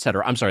counter,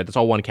 etc.? I'm sorry, that's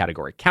all one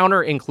category.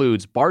 Counter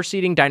includes bar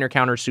seating, diner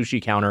counter,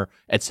 sushi counter,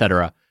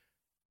 etc.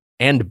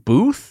 And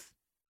booth?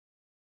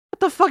 What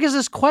the fuck is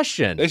this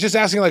question? It's just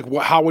asking like,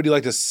 how would you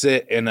like to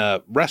sit in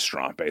a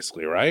restaurant,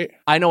 basically, right?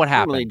 I know what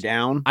happened. Really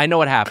down. I know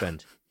what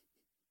happened.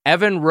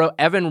 Evan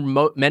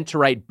meant to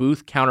write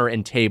booth, counter,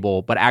 and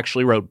table, but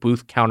actually wrote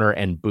booth, counter,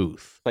 and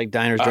booth. Like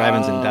diners,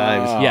 drive-ins, and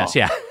dives. Yes,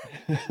 yeah.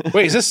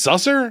 Wait, is this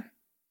Susser?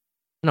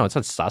 No, it's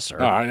not Susser.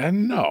 No, I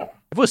didn't know.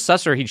 If it was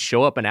Susser, he'd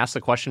show up and ask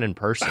the question in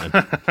person,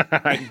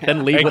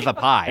 then leave with a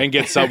pie and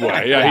get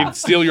Subway. Yeah, he'd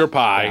steal your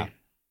pie.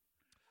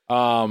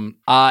 And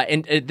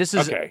this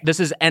is Okay. this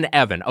is an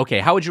Evan. Okay,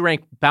 how would you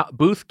rank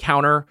booth,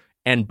 counter,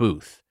 and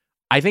booth?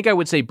 I think I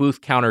would say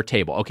booth, counter,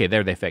 table. Okay,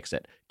 there they fixed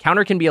it.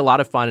 Counter can be a lot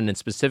of fun, and in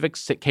specific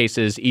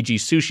cases, e.g.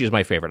 sushi is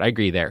my favorite. I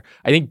agree there.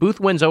 I think booth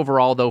wins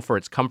overall, though, for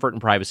its comfort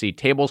and privacy.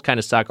 Tables kind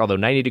of suck, although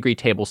 90-degree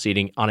table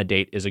seating on a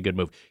date is a good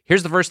move.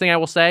 Here's the first thing I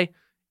will say.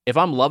 If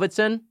I'm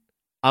Lovitzen,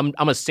 I'm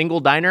a single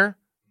diner,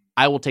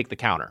 I will take the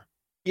counter.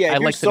 Yeah, I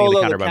like sitting in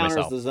the counter by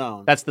myself. The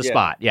zone. That's the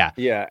spot, yeah.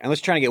 Yeah, unless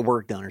you're trying to get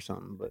work done or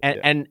something. But,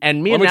 and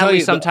me and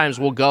Natalie sometimes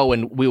will go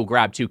and we'll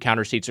grab 2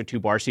 counter seats or 2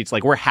 bar seats.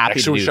 Like, we're happy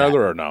next to do each that.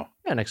 other or no?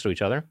 Yeah, next to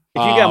each other.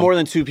 If you got more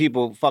than 2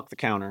 people, fuck the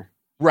counter.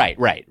 Right.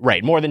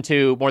 More than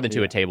two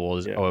a table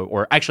is,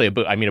 or actually a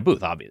booth. I mean, a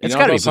booth, obviously. It's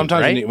got to be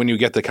sometimes booth, right? when you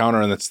get the counter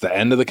and it's the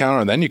end of the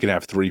counter, and then you can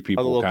have 3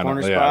 people. A little kind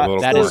corner of, spot. Yeah,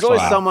 That There's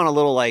always spot. someone a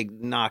little like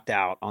knocked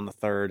out on the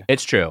third.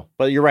 It's true.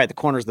 But you're right. The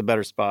corner's the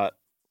better spot.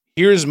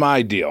 Here's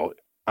my deal.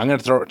 I'm going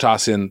to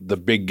toss in the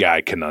big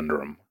guy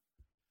conundrum.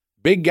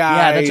 Big guys.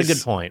 Yeah, that's a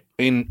good point.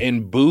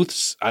 In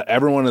booths,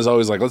 everyone is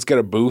always like, let's get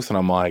a booth. And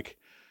I'm like,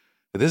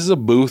 this is a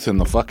booth and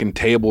the fucking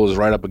table is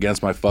right up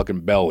against my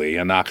fucking belly.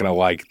 I'm not going to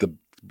like the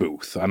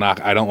booth. I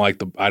don't like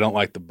the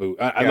booth.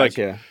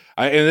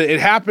 It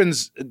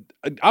happens.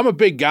 I'm a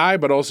big guy,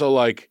 but also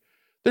like,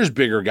 there's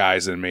bigger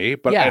guys than me,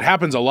 but it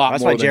happens a lot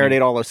That's more. That's why Jared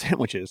ate all those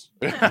sandwiches.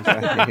 He's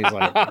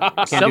like,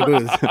 can't do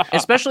booths.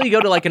 Especially you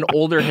go to like an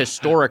older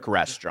historic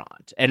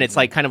restaurant, and it's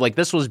like kind of like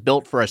this was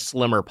built for a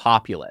slimmer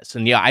populace.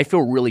 And yeah, I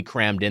feel really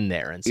crammed in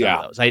there in some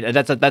of those.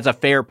 That's a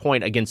fair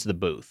point against the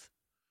booth.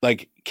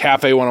 Like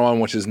Cafe 101,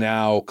 which is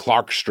now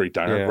Clark Street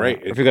Diner. Yeah.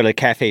 Great. If you go to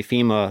Cafe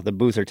FEMA, the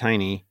booths are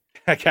tiny.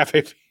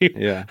 Cafe FEMA.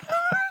 Yeah.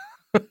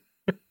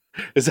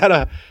 Is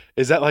that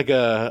like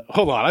a?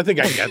 Hold on, I think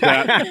I get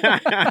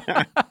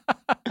that.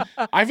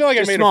 I feel like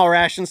just I made small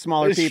rations,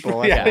 smaller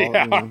people.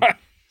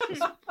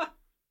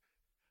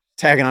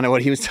 Tagging on to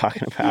what he was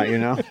talking about, you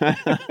know.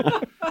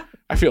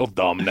 I feel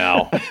dumb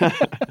now.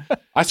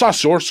 I saw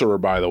Sorcerer,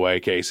 by the way,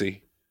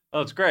 Casey.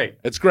 Oh, it's great.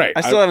 It's great.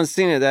 I still haven't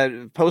seen it.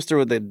 That poster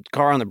with the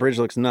car on the bridge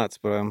looks nuts,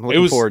 but I'm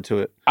looking forward to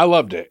it. I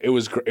loved it. It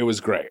was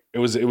great.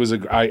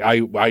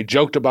 I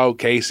joked about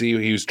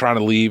Casey. He was trying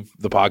to leave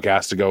the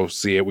podcast to go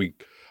see it. We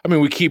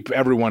keep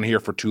everyone here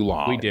for too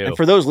long. We do. And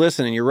for those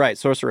listening, you're right.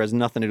 Sorcerer has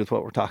nothing to do with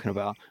what we're talking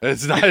about.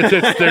 It's not.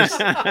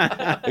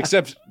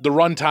 Except the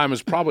runtime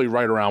is probably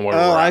right around where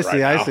we're at right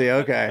now. I see.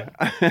 Okay.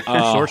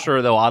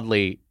 Sorcerer, though,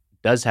 oddly,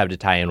 does have to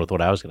tie in with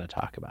what I was going to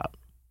talk about.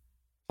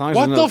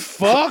 What the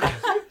fuck?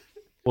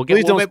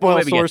 Please don't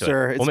spoil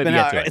Sorcerer. It's been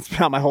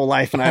out my whole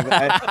life, and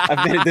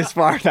I've made it this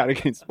far without it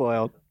getting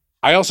spoiled.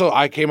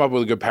 I came up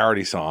with a good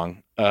parody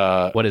song.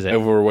 What is it?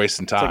 If we're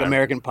wasting time. It's like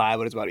American Pie,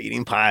 but it's about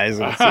eating pies.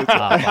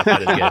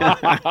 That is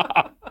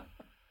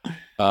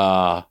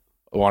good.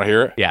 Want to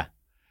hear it? Yeah.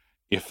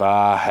 If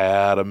I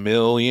had $1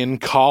 million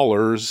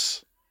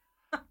callers,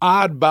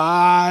 I'd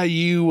buy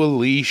you a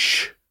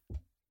leash.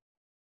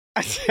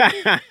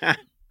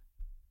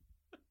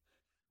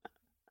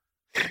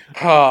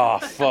 Oh,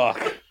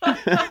 fuck.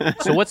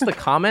 So what's the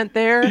comment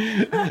there?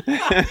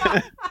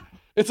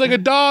 It's like a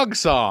dog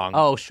song.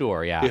 Oh,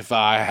 sure, yeah. If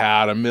I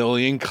had $1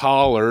 million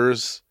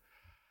callers,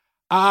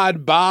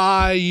 I'd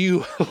buy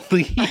you a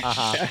leash.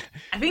 I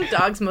think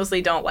dogs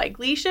mostly don't like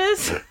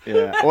leashes.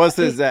 Yeah. Well, it's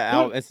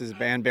his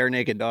band, Bare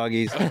Naked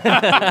Doggies. Thank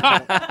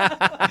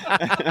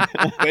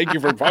you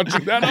for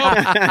punching that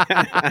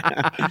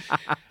up.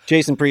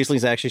 Jason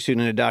Priestley's actually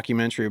shooting a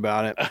documentary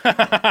about it.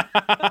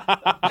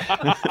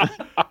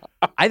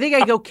 I think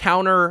I go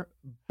counter,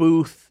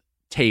 booth,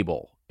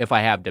 table if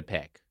I have to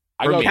pick.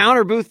 I go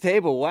counter, booth,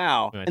 table.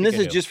 Wow. And this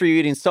is just for you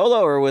eating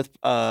solo or with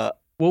Well,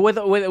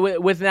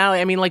 with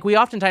Natalie, I mean, like we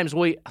oftentimes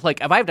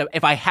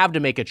if I have to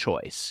make a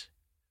choice,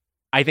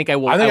 I think I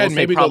will. I'd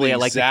maybe probably I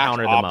like the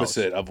counter the most.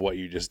 Opposite of what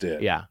you just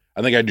did. Yeah.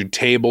 I think I do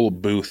table,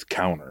 booth,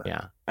 counter.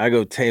 Yeah. I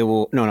go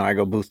table. No, I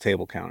go booth,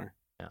 table, counter.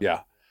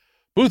 Yeah.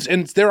 Booths,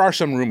 and there are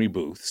some roomy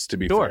booths. To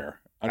be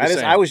fair,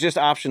 I was just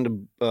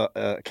optioned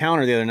to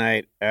counter the other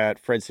night at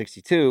Fred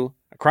 62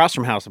 across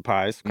from House of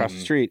Pies, across the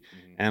street,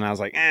 and I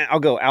was like, I'll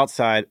go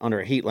outside under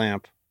a heat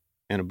lamp.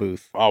 And a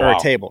booth a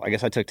table. I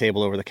guess I took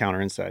table over the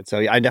counter inside. So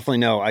I definitely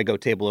know I go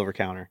table over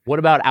counter. What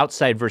about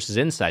outside versus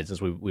inside?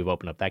 Since we've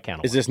opened up that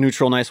counter. Is this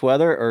neutral, nice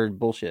weather or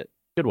bullshit?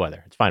 Good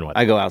weather. It's fine weather.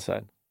 I go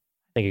outside.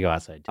 I think you go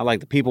outside. I like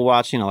the people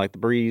watching. I like the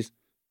breeze.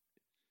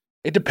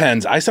 It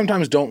depends. I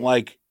sometimes don't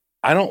like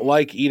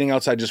eating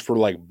outside just for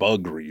like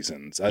bug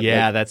reasons.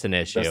 That's an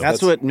issue.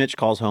 That's what Mitch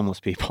calls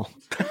homeless people.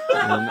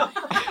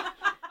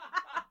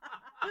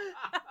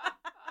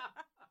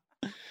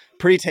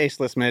 Pretty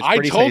tasteless, Mitch. I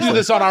told you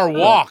this on our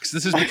walks.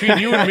 This is between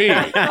you and me.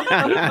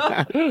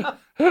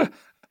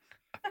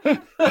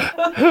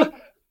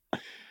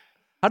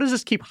 How does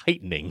this keep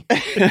heightening?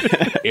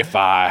 If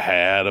I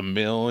had $1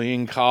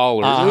 million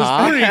callers, it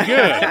was pretty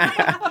good.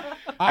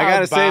 I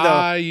gotta say though,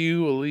 buy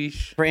you a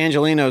leash for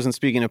Angelinos. And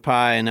speaking of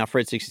pie, and now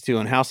Fred 62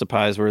 and House of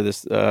Pies, where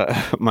this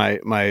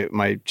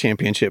my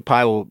championship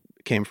pie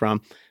came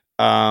from.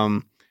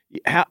 Fred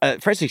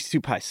 62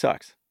 pie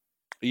sucks.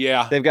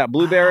 Yeah, they've got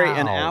blueberry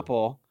and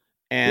apple.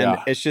 And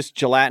it's just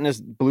gelatinous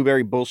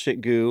blueberry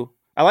bullshit goo.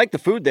 I like the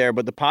food there,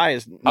 but the pie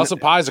is House of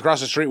Pies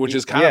across the street, which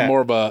is kind of more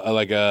of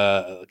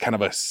a kind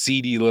of a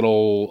seedy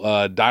little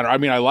diner. I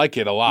mean, I like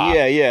it a lot.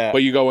 Yeah.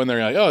 But you go in there,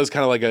 and you're like, oh, it's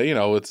kind of like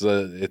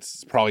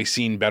it's probably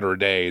seen better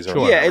days.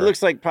 Or yeah, it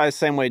looks like probably the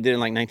same way it did in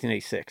like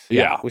 1986.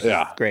 Which is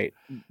great.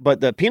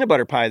 But the peanut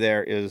butter pie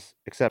there is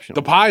exceptional.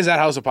 The pies at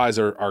House of Pies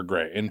are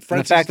great, and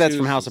the fact that's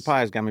from House of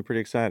Pies got me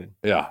pretty excited.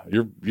 Yeah,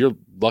 you're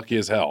lucky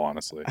as hell,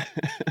 honestly.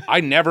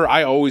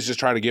 I always just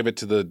try to give it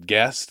to the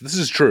guest. This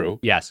is true.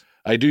 Yes.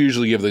 I do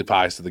usually give the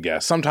pies to the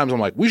guests. Sometimes I'm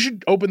like, we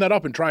should open that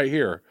up and try it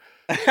here.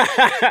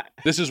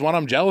 This is one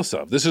I'm jealous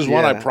of. This is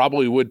one I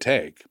probably would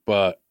take,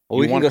 but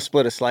we can go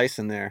split a slice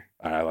in there.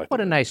 I like what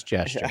a nice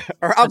gesture.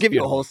 Or I'll give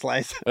you a whole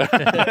slice.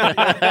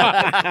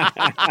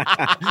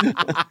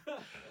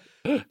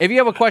 If you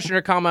have a question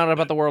or comment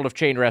about the world of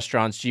chain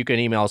restaurants, you can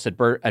email us at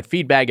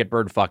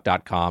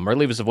feedbag@birdfuck.com or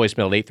leave us a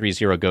voicemail at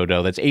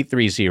 830-GODO. That's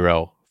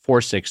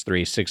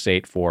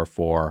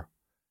 830-463-6844.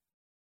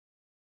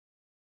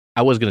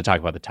 I was going to talk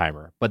about the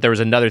timer, but there was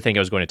another thing I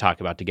was going to talk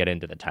about to get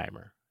into the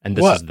timer. And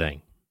this is the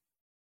thing.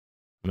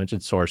 I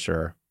mentioned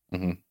Sorcerer.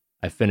 Mm-hmm.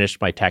 I finished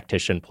my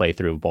Tactician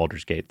playthrough of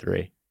Baldur's Gate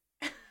 3.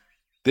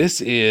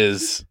 This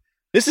is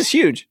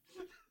huge.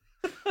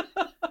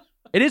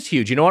 It is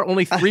huge. You know what?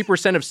 Only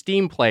 3% of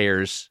Steam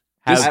players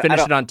have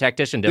finished it on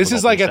Tactician difficulty. This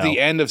is like at the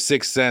end of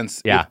Sixth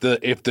Sense. Yeah.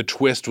 If the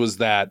twist was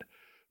that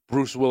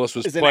Bruce Willis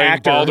was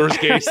playing Baldur's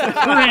Gate 3.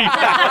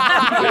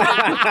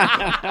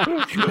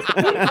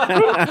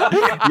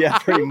 Yeah,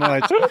 pretty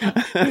much.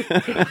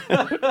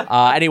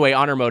 Anyway,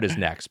 Honor Mode is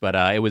next, but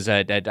I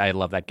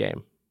love that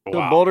game.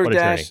 So Boulder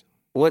Dash.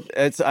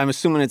 I'm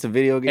assuming it's a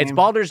video game. It's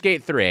Baldur's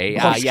Gate 3.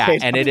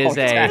 And it is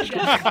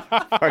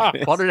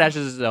Baldur Dash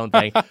is its own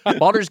thing.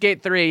 Baldur's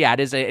Gate 3, it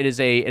is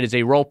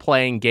a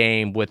role-playing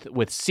game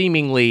with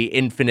seemingly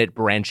infinite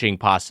branching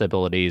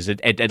possibilities.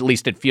 At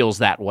least it feels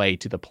that way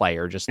to the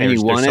player. Just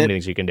there's so many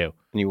things you can do.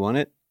 And you won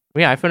it?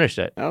 Yeah, I finished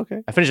it. Oh,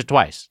 okay. I finished it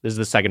twice. This is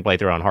the second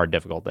playthrough on hard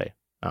difficulty.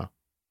 Oh.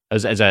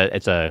 It's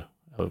a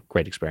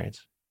great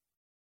experience.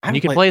 And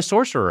you can play a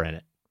sorcerer in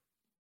it.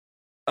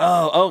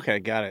 Oh, okay,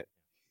 got it.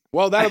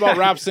 Well, that about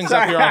wraps things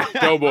up here on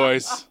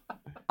Doughboys.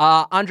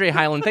 Andre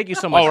Hyland, thank you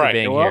so much for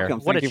being here.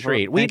 Welcome. What a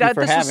treat. This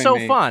was so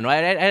fun. I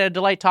had a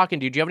delight talking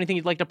to you. Do you have anything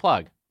you'd like to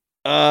plug?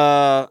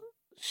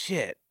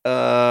 Shit.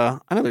 I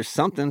know there's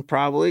something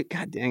probably.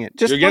 God dang it.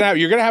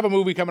 You're gonna have a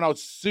movie coming out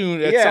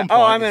soon at some point.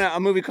 Oh, I'm in a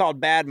movie called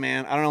Bad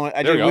Man. I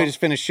don't know. We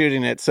just finished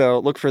shooting it, so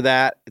look for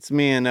that. It's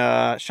me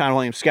and Sean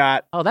William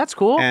Scott. Oh, that's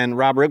cool. And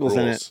Rob Riggle's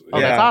in it. Oh,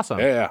 that's awesome.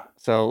 Yeah.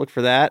 So look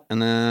for that, and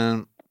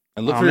then.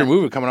 And look for your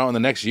movie coming out in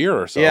the next year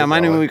or so. Yeah, my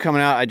new movie coming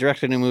out. I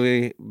directed a new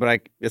movie,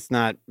 but it's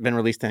not been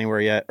released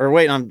anywhere yet. Or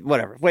waiting on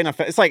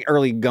it's like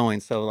early going,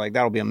 so like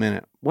that'll be a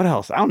minute. What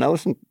else? I don't know.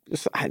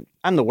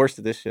 I'm the worst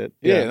at this shit.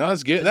 Yeah, no,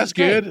 that's good. That's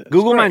good.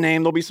 Google my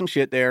name. There'll be some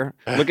shit there.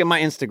 Look at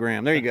my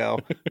Instagram. There you go.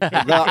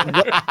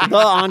 the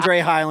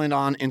Andre Hyland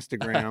on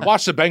Instagram.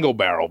 Watch the Bengal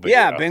Barrel video.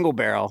 Yeah, Bengal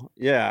Barrel.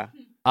 Yeah.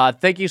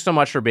 Thank you so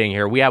much for being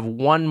here. We have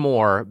one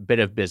more bit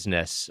of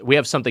business. We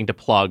have something to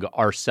plug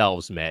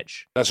ourselves,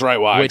 Mitch. That's right,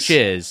 Wags. Which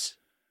is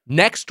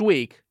next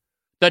week,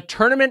 the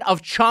Tournament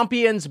of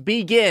Champions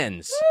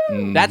begins.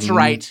 Mm-hmm. That's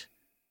right.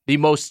 The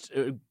most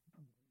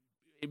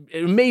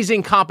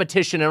amazing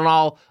competition in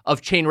all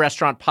of chain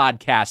restaurant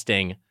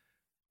podcasting,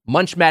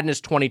 Munch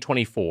Madness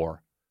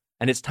 2024.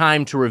 And it's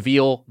time to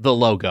reveal the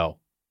logo.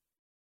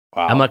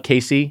 Wow. Emma,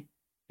 Casey,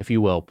 if you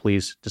will,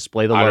 please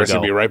display the logo. It's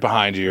going to be right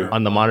behind you.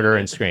 On the monitor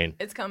and screen.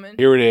 It's coming.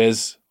 Here it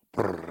is.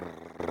 I'm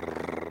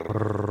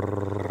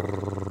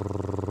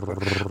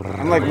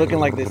like looking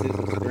like this is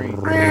the screen.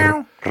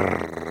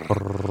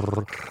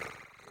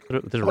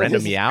 There's a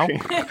random meow.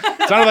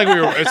 It sounded like we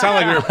were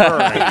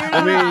purring.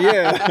 I mean,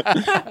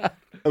 yeah.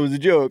 That was a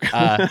joke.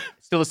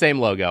 Still the same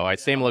logo. All right,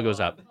 same logo's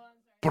up.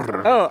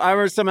 Oh, I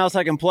heard something else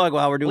I can plug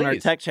while we're doing our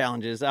tech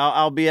challenges.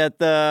 I'll be at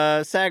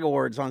the SAG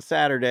Awards on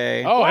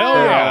Saturday. Oh, hell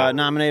yeah.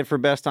 Nominated for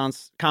Best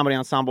Comedy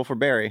Ensemble for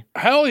Barry.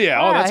 Hell yeah.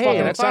 Oh, that's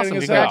fucking exciting.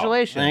 Awesome.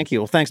 Congratulations. Thank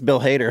you. Well, thanks,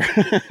 Bill Hader.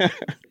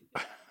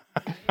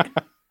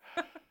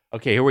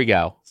 Okay, here we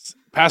go.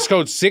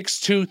 Passcode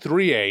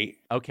 6238.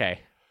 Okay.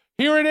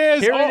 Here it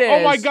is.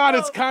 Oh my God,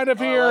 it's kind of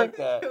here.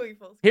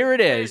 Here it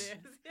is.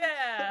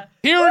 Yeah.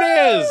 Here it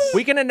is.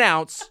 We can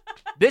announce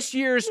this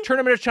year's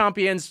Tournament of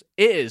Champions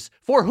is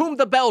For Whom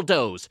the Bell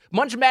Does,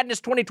 Munch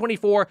Madness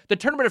 2024, the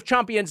Tournament of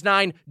Champions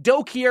 9,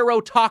 Do Quiero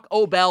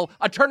Taco Bell,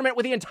 a tournament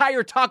with the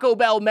entire Taco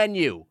Bell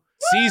menu.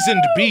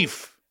 Seasoned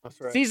beef.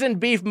 That's right. Seasoned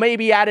beef may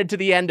be added to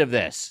the end of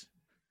this.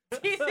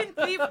 Seasoned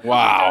beef.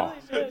 Wow.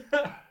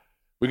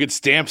 We could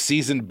stamp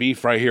seasoned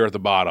beef right here at the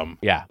bottom.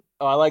 Yeah.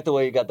 Oh, I like the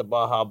way you got the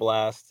Baja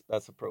Blast.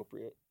 That's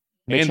appropriate.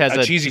 Mitch has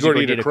a cheesy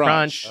gordita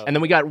crunch. And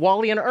then we got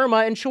Wally and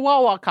Irma in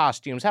Chihuahua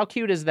costumes. How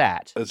cute is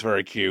that? That's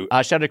very cute.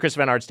 Shout out to Chris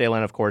Van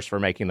Artsdalen, of course, for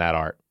making that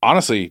art.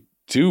 Honestly,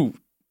 two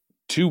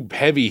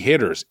heavy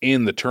hitters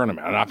in the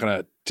tournament. I'm not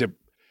going to tip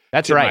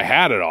my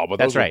hat at all, but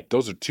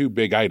those are two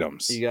big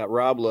items. You got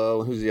Rob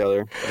Lowe. Who's the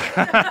other?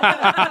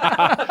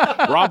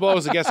 Rob Lowe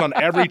is a guest on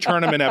every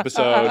tournament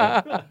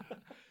episode.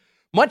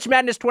 Munch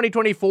Madness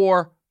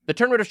 2024, The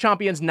Tournament of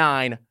Champions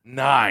 9.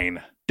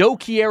 9. Do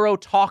Quiero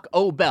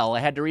Taco Bell, I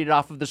had to read it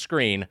off of the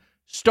screen,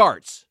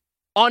 starts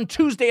on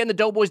Tuesday in the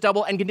Doughboys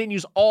Double and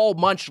continues all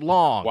month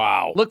long.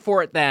 Wow. Look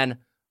for it then.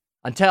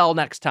 Until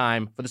next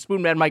time, for the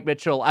Spoonman Mike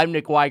Mitchell, I'm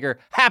Nick Weiger.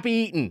 Happy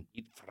eating.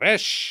 Eat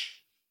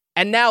fresh.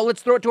 And now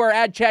let's throw it to our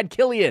ad Chad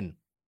Killian.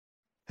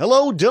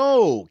 Hello,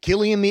 Doe.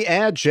 Killian the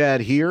Ad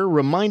Chad here,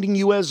 reminding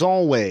you as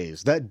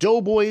always that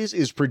Doughboys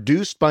is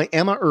produced by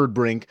Emma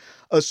Erdbrink,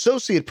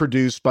 associate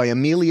produced by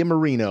Amelia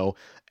Marino,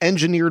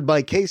 engineered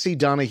by Casey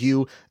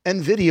Donahue,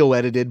 and video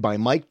edited by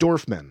Mike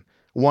Dorfman.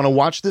 Want to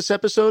watch this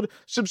episode?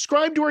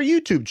 Subscribe to our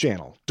YouTube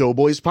channel,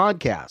 Doughboys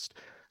Podcast.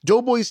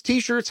 Doughboys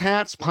t-shirts,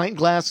 hats, pint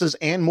glasses,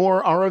 and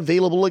more are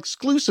available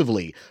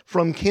exclusively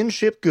from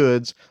Kinship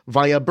Goods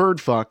via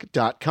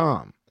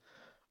birdfuck.com.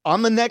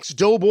 On the next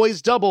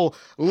Doughboys Double,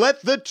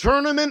 let the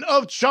Tournament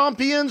of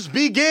Champions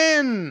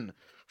begin!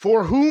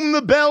 For whom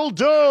the bell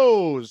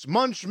does,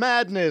 Munch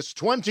Madness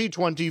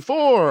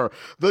 2024,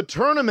 the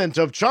Tournament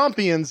of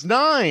Champions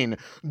 9,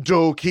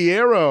 Do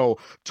Quiero,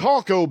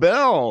 Taco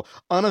Bell,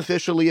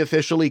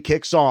 officially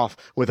kicks off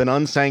with an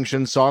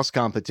unsanctioned sauce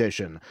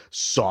competition,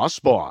 Sauce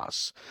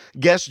Boss.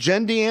 Guest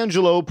Jen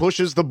D'Angelo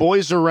pushes the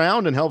boys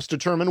around and helps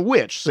determine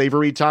which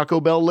savory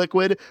Taco Bell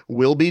liquid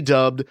will be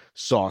dubbed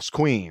Sauce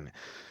Queen.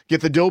 Get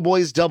the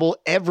Doughboys Double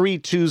every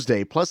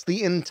Tuesday, plus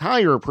the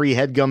entire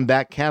pre-Headgum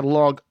back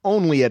catalog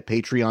only at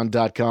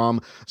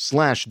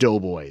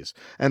patreon.com/doughboys.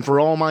 And for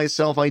all my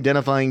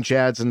self-identifying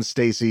Chads and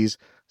Stacys,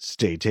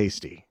 stay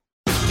tasty.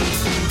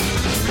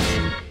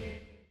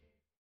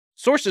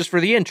 Sources for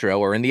the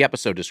intro are in the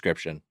episode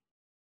description.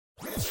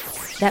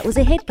 That was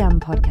a HeadGum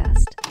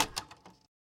podcast.